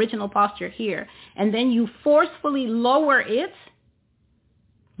its original posture here and then you forcefully lower it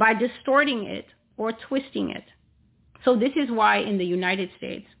by distorting it or twisting it. So this is why in the United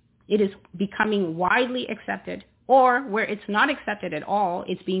States it is becoming widely accepted, or where it's not accepted at all,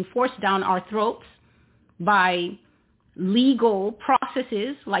 it's being forced down our throats by legal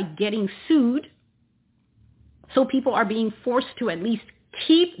processes like getting sued. So people are being forced to at least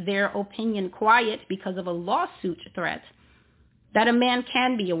keep their opinion quiet because of a lawsuit threat that a man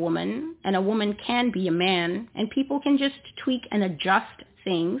can be a woman and a woman can be a man, and people can just tweak and adjust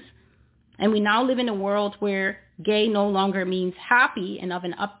things. And we now live in a world where gay no longer means happy and of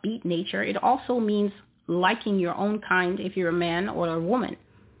an upbeat nature. It also means liking your own kind if you're a man or a woman.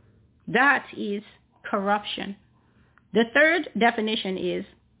 That is corruption. The third definition is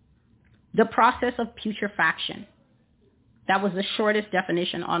the process of putrefaction. That was the shortest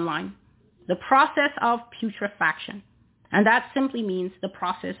definition online. The process of putrefaction. And that simply means the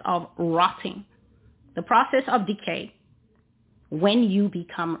process of rotting, the process of decay when you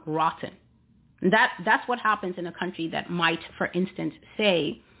become rotten. That's what happens in a country that might, for instance,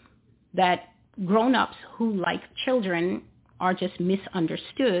 say that grown-ups who like children are just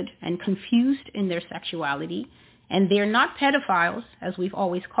misunderstood and confused in their sexuality, and they're not pedophiles, as we've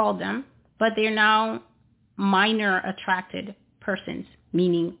always called them, but they're now minor attracted persons,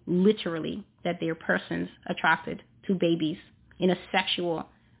 meaning literally that they're persons attracted to babies in a sexual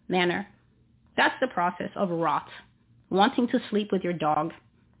manner. That's the process of rot, wanting to sleep with your dog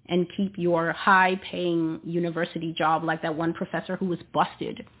and keep your high-paying university job like that one professor who was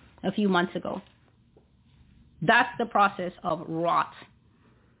busted a few months ago. That's the process of rot.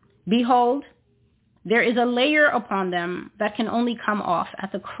 Behold, there is a layer upon them that can only come off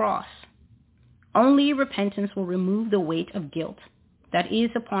at the cross. Only repentance will remove the weight of guilt that is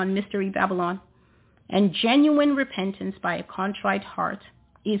upon Mystery Babylon. And genuine repentance by a contrite heart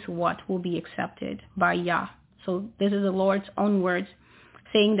is what will be accepted by Yah. So this is the Lord's own words,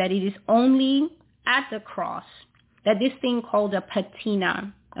 saying that it is only at the cross that this thing called a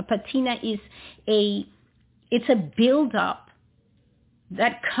patina is it's a buildup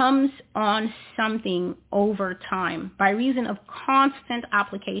that comes on something over time by reason of constant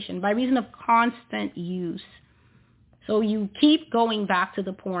application, by reason of constant use. So you keep going back to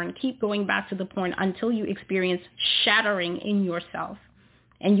the porn until you experience shattering in yourself.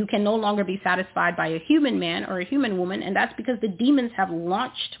 And you can no longer be satisfied by a human man or a human woman, and that's because the demons have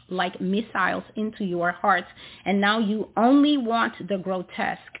launched like missiles into your heart, and now you only want the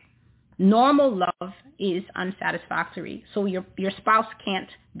grotesque. Normal love is unsatisfactory, so your spouse can't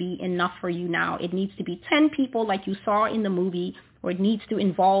be enough for you now. It needs to be 10 people like you saw in the movie, or it needs to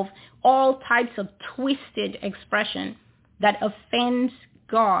involve all types of twisted expression that offends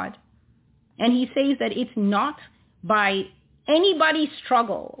God. And he says that it's not by anybody's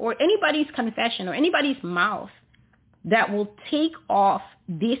struggle or anybody's confession or anybody's mouth that will take off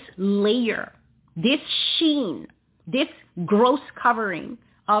this layer, this sheen, this gross covering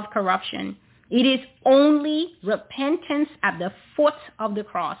of corruption. It is only repentance at the foot of the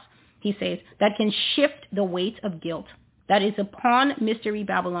cross, he says, that can shift the weight of guilt that is upon Mystery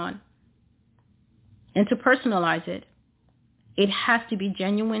Babylon. And to personalize it, it has to be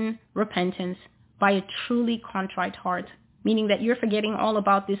genuine repentance by a truly contrite heart, meaning that you're forgetting all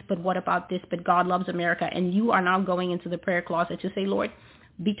about this, but what about this, but God loves America, and you are now going into the prayer closet to say, Lord,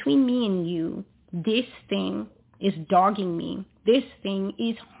 between me and you, this thing is dogging me. This thing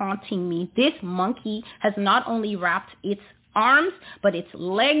is haunting me. This monkey has not only wrapped its arms, but its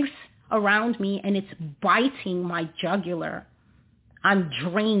legs around me, and it's biting my jugular. I'm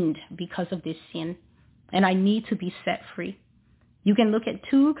drained because of this sin, and I need to be set free. You can look at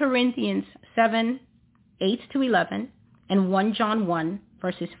 2 Corinthians 7, 8 to 11, and 1 John 1,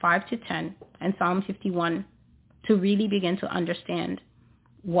 verses 5 to 10, and Psalm 51 to really begin to understand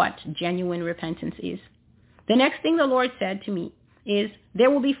what genuine repentance is. The next thing the Lord said to me is there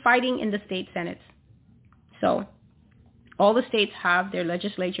will be fighting in the state senates. So all the states have their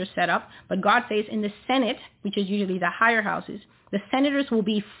legislatures set up, but God says in the Senate, which is usually the higher houses, the senators will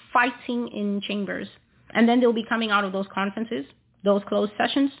be fighting in chambers. And then they'll be coming out of those conferences, those closed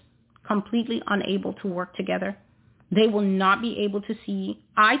sessions, completely unable to work together. They will not be able to see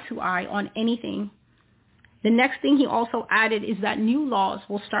eye to eye on anything. The next thing he also added is that new laws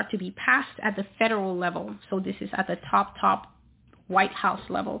will start to be passed at the federal level. So this is at the top White House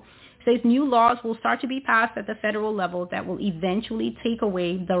level. It says new laws will start to be passed at the federal level that will eventually take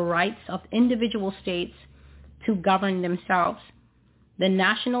away the rights of individual states to govern themselves. The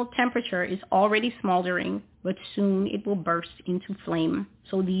national temperature is already smoldering, but soon it will burst into flame.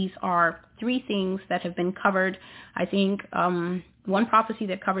 So these are 3 things that have been covered. I think one prophecy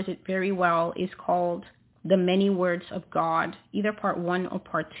that covers it very well is called The Many Words of God. Either part 1 or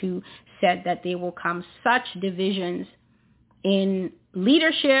part 2 said that there will come such divisions in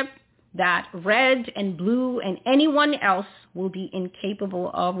leadership that red and blue and anyone else will be incapable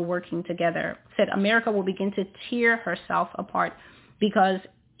of working together. Said America will begin to tear herself apart, because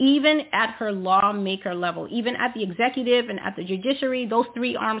even at her lawmaker level, even at the executive and at the judiciary, those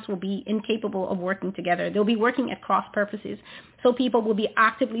 3 arms will be incapable of working together. They'll be working at cross purposes. So people will be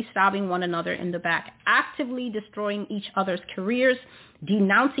actively stabbing one another in the back, actively destroying each other's careers,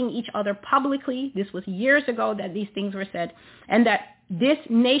 denouncing each other publicly. This was years ago that these things were said. And that this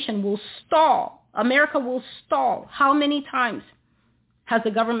nation will stall. America will stall. How many times has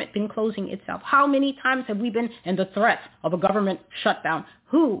the government been closing itself? How many times have we been in the threat of a government shutdown?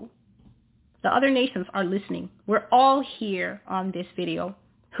 Who The other nations are listening. We're all here on this video.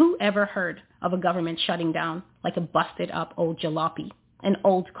 Who ever heard of a government shutting down like a busted up old jalopy, an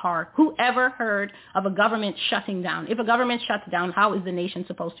old car? Who ever heard of a government shutting down? If a government shuts down, how is the nation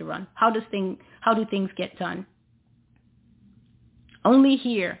supposed to run? How do things get done? Only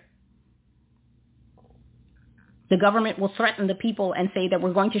here. The government will threaten the people and say that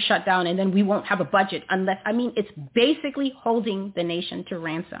we're going to shut down and then we won't have a budget unless, it's basically holding the nation to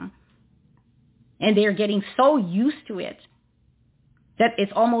ransom. And they're getting so used to it that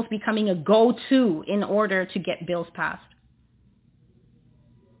it's almost becoming a go-to in order to get bills passed.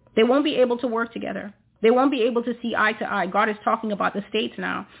 They won't be able to work together. They won't be able to see eye to eye. God is talking about the states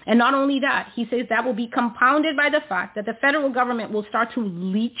now. And not only that, he says that will be compounded by the fact that the federal government will start to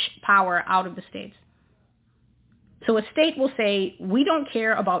leech power out of the states. So a state will say, we don't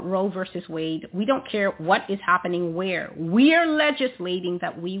care about Roe versus Wade. We don't care what is happening where. We are legislating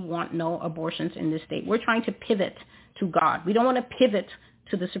that we want no abortions in this state. We're trying to pivot to God. We don't want to pivot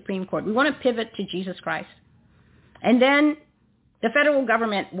to the Supreme Court. We want to pivot to Jesus Christ. And then the federal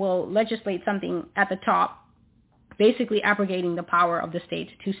government will legislate something at the top, basically abrogating the power of the state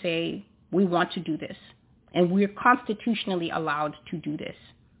to say, we want to do this. And we're constitutionally allowed to do this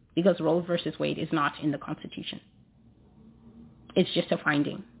because Roe versus Wade is not in the Constitution. It's just a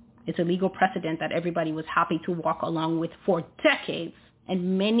finding. It's a legal precedent that everybody was happy to walk along with for decades,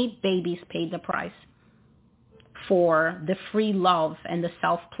 and many babies paid the price for the free love and the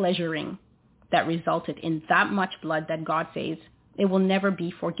self-pleasuring that resulted in that much blood that God says it will never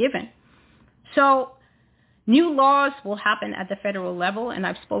be forgiven. So new laws will happen at the federal level, and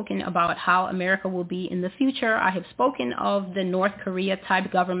I've spoken about how America will be in the future. I have spoken of the North Korea type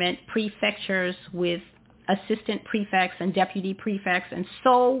government, prefectures with assistant prefects and deputy prefects, and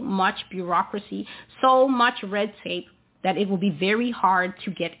so much bureaucracy, so much red tape that it will be very hard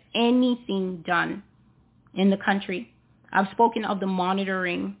to get anything done in the country. I've spoken of the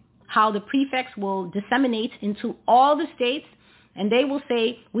monitoring, how the prefects will disseminate into all the states, and they will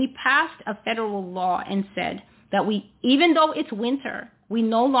say, we passed a federal law and said that even though it's winter, we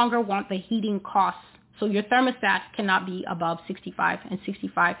no longer want the heating costs. So your thermostat cannot be above 65, and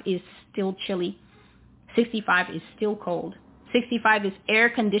 65 is still chilly. 65 is still cold. 65 is air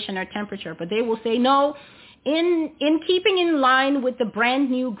conditioner temperature. But they will say, no, in keeping in line with the brand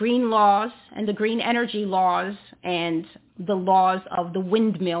new green laws and the green energy laws and the laws of the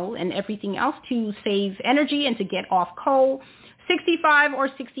windmill and everything else to save energy and to get off coal, 65 or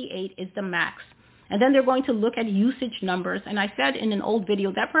 68 is the max. And then they're going to look at usage numbers. And I said in an old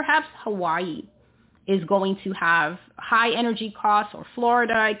video that perhaps Hawaii is going to have high energy costs, or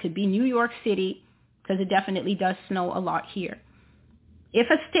Florida, it could be New York City, because it definitely does snow a lot here. If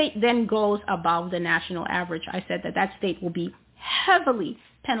a state then goes above the national average, I said that state will be heavily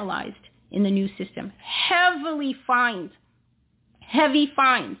penalized in the new system, heavily fined, heavy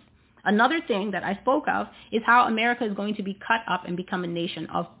fines. Another thing that I spoke of is how America is going to be cut up and become a nation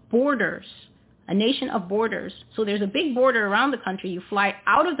of borders. A nation of borders. So there's a big border around the country. You fly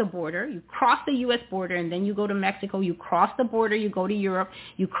out of the border, you cross the U.S. border, and then you go to Mexico. You cross the border, you go to Europe.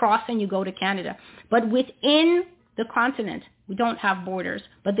 You cross and you go to Canada. But within the continent, we don't have borders.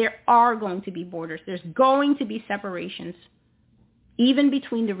 But there are going to be borders. There's going to be separations. Even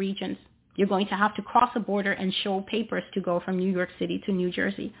between the regions, you're going to have to cross a border and show papers to go from New York City to New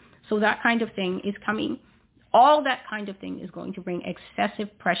Jersey. So that kind of thing is coming. All that kind of thing is going to bring excessive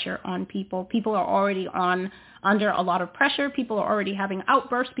pressure on people. People are already under a lot of pressure. People are already having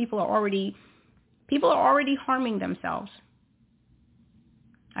outbursts. People are already harming themselves.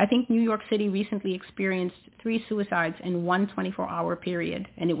 I think New York City recently experienced 3 suicides in one 24-hour period,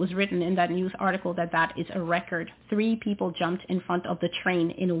 and it was written in that news article that is a record. 3 people jumped in front of the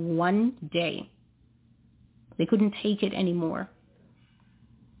train in one day. They couldn't take it anymore.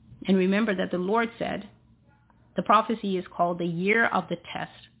 And remember that the Lord said, the prophecy is called the year of the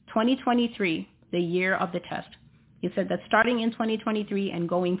test. 2023, the year of the test. He said that starting in 2023 and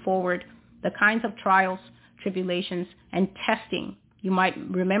going forward, the kinds of trials, tribulations, and testing. You might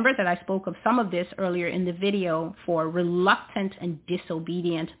remember that I spoke of some of this earlier in the video for reluctant and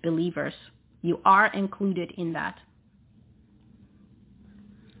disobedient believers. You are included in that.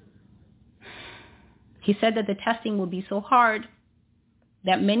 He said that the testing will be so hard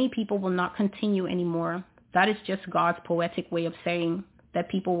that many people will not continue anymore. That is just God's poetic way of saying that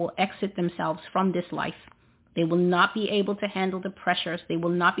people will exit themselves from this life. They will not be able to handle the pressures. They will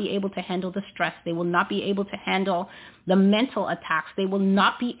not be able to handle the stress. They will not be able to handle the mental attacks. They will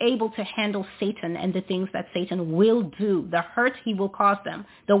not be able to handle Satan and the things that Satan will do, the hurt he will cause them,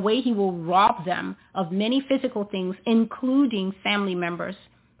 the way he will rob them of many physical things, including family members.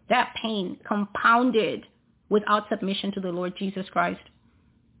 That pain compounded without submission to the Lord Jesus Christ.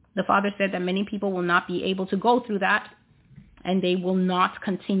 The Father said that many people will not be able to go through that, and they will not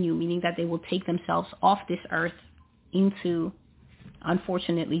continue, meaning that they will take themselves off this earth into,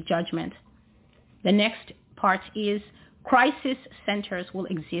 unfortunately, judgment. The next part is crisis centers will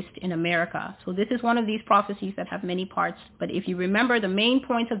exist in America. So this is one of these prophecies that have many parts. But if you remember, the main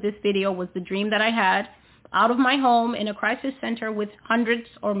point of this video was the dream that I had out of my home in a crisis center with hundreds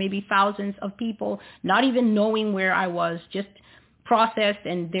or maybe thousands of people, not even knowing where I was, just processed,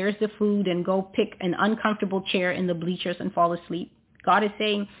 and there's the food, and go pick an uncomfortable chair in the bleachers and fall asleep. God is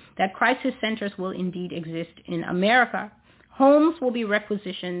saying that crisis centers will indeed exist in America. Homes will be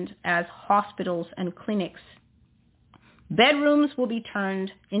requisitioned as hospitals and clinics. Bedrooms will be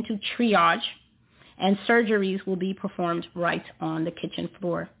turned into triage, and surgeries will be performed right on the kitchen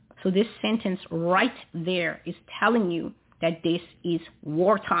floor. So this sentence right there is telling you that this is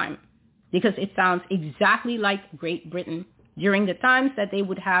wartime, because it sounds exactly like Great Britain during the times that they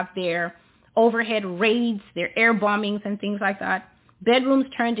would have their overhead raids, their air bombings and things like that. Bedrooms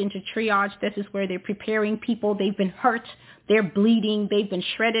turned into triage. This is where they're preparing people. They've been hurt. They're bleeding. They've been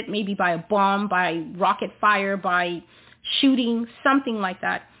shredded maybe by a bomb, by rocket fire, by shooting, something like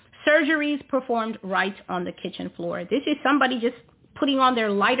that. Surgeries performed right on the kitchen floor. This is somebody just putting on their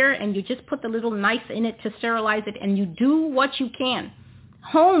lighter, and you just put the little knife in it to sterilize it, and you do what you can.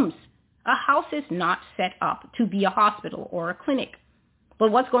 Homes. A house is not set up to be a hospital or a clinic.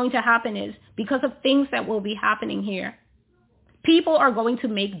 But what's going to happen is, because of things that will be happening here, people are going to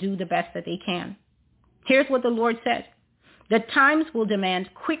make do the best that they can. Here's what the Lord said. The times will demand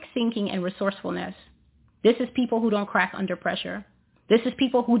quick thinking and resourcefulness. This is people who don't crack under pressure. This is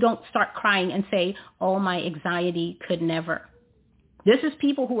people who don't start crying and say, oh, my anxiety could never. This is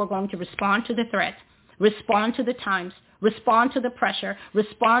people who are going to respond to the threat, respond to the times, respond to the pressure,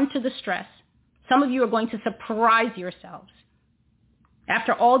 respond to the stress. Some of you are going to surprise yourselves.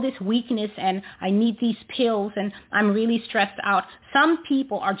 After all this weakness and I need these pills and I'm really stressed out, some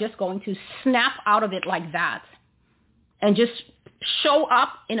people are just going to snap out of it like that and just show up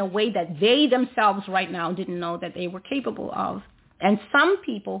in a way that they themselves right now didn't know that they were capable of. And some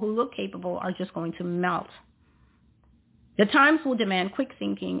people who look capable are just going to melt. The times will demand quick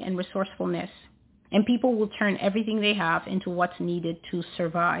thinking and resourcefulness, and people will turn everything they have into what's needed to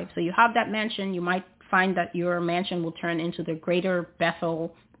survive. So you have that mansion. You might find that your mansion will turn into the Greater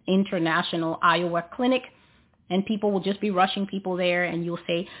Bethel International Iowa Clinic, and people will just be rushing people there, and you'll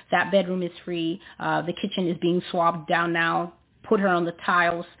say, that bedroom is free. The kitchen is being swabbed down now. Put her on the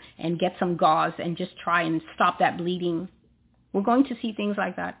tiles and get some gauze and just try and stop that bleeding. We're going to see things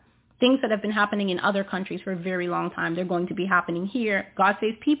like that. Things that have been happening in other countries for a very long time, they're going to be happening here. God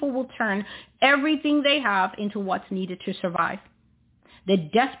says people will turn everything they have into what's needed to survive. The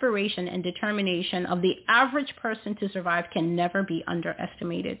desperation and determination of the average person to survive can never be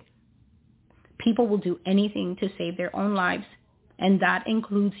underestimated. People will do anything to save their own lives, and that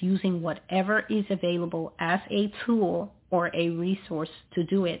includes using whatever is available as a tool or a resource to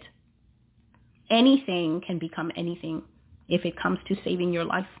do it. Anything can become anything if it comes to saving your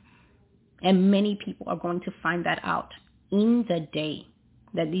life. And many people are going to find that out in the day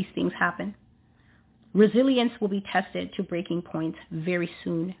that these things happen. Resilience will be tested to breaking point very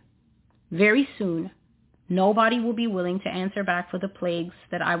soon. Very soon, nobody will be willing to answer back for the plagues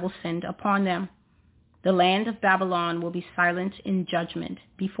that I will send upon them. The land of Babylon will be silent in judgment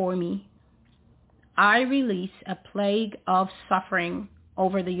before me. I release a plague of suffering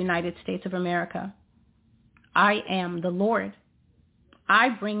over the United States of America. I am the Lord. I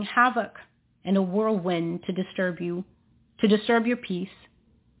bring havoc and a whirlwind to disturb you, to disturb your peace,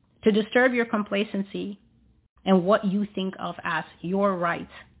 to disturb your complacency, and what you think of as your right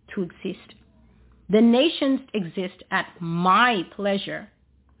to exist. The nations exist at my pleasure.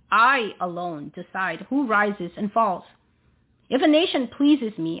 I alone decide who rises and falls. If a nation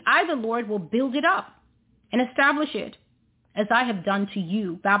pleases me, I, the Lord, will build it up and establish it, as I have done to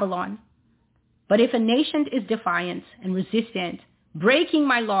you, Babylon. But if a nation is defiant and resistant, breaking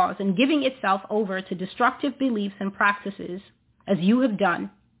my laws and giving itself over to destructive beliefs and practices, as you have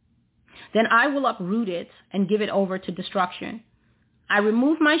done, then I will uproot it and give it over to destruction. I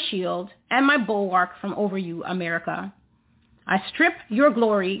remove my shield and my bulwark from over you, America. I strip your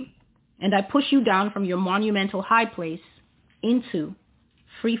glory, and I push you down from your monumental high place into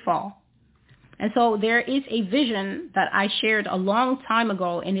free fall. And so there is a vision that I shared a long time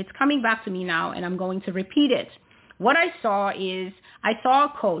ago, and it's coming back to me now, and I'm going to repeat it. What I saw is I saw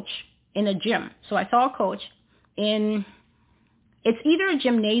a coach in a gym. So I saw a coach in, it's either a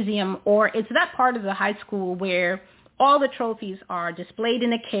gymnasium or it's that part of the high school where all the trophies are displayed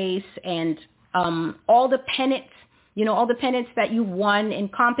in a case, and all the pennants, all the pennants that you won in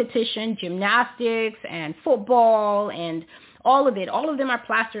competition, gymnastics and football and all of it. All of them are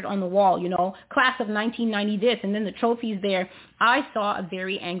plastered on the wall, class of 1990 this, and then the trophies there. I saw a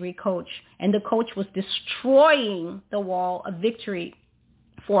very angry coach, and the coach was destroying the wall of victory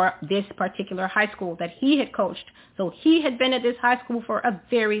for this particular high school that he had coached. So he had been at this high school for a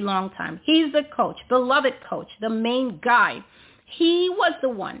very long time. He's the coach, beloved coach, the main guy. He was the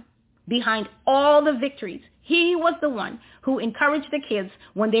one behind all the victories. He was the one who encouraged the kids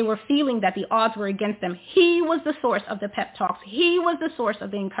when they were feeling that the odds were against them. He was the source of the pep talks. He was the source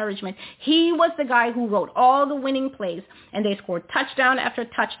of the encouragement. He was the guy who wrote all the winning plays, and they scored touchdown after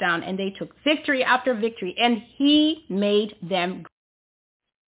touchdown, and they took victory after victory, and he made them.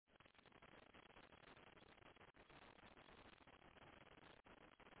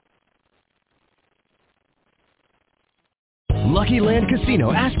 Lucky Land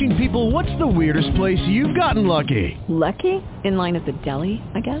Casino, asking people, what's the weirdest place you've gotten lucky? Lucky? In line at the deli,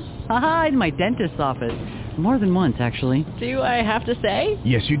 I guess? Aha, in my dentist's office. More than once, actually. Do I have to say?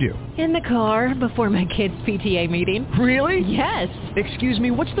 Yes, you do. In the car before my kids' PTA meeting. Really? Yes. Excuse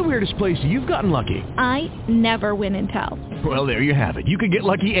me, what's the weirdest place you've gotten lucky? I never win and tell. Well, there you have it. You can get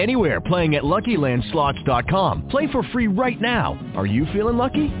lucky anywhere, playing at LuckyLandSlots.com. Play for free right now. Are you feeling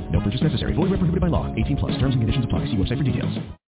lucky? No purchase necessary. Void where prohibited by law. 18+. Terms and conditions apply. See website for details.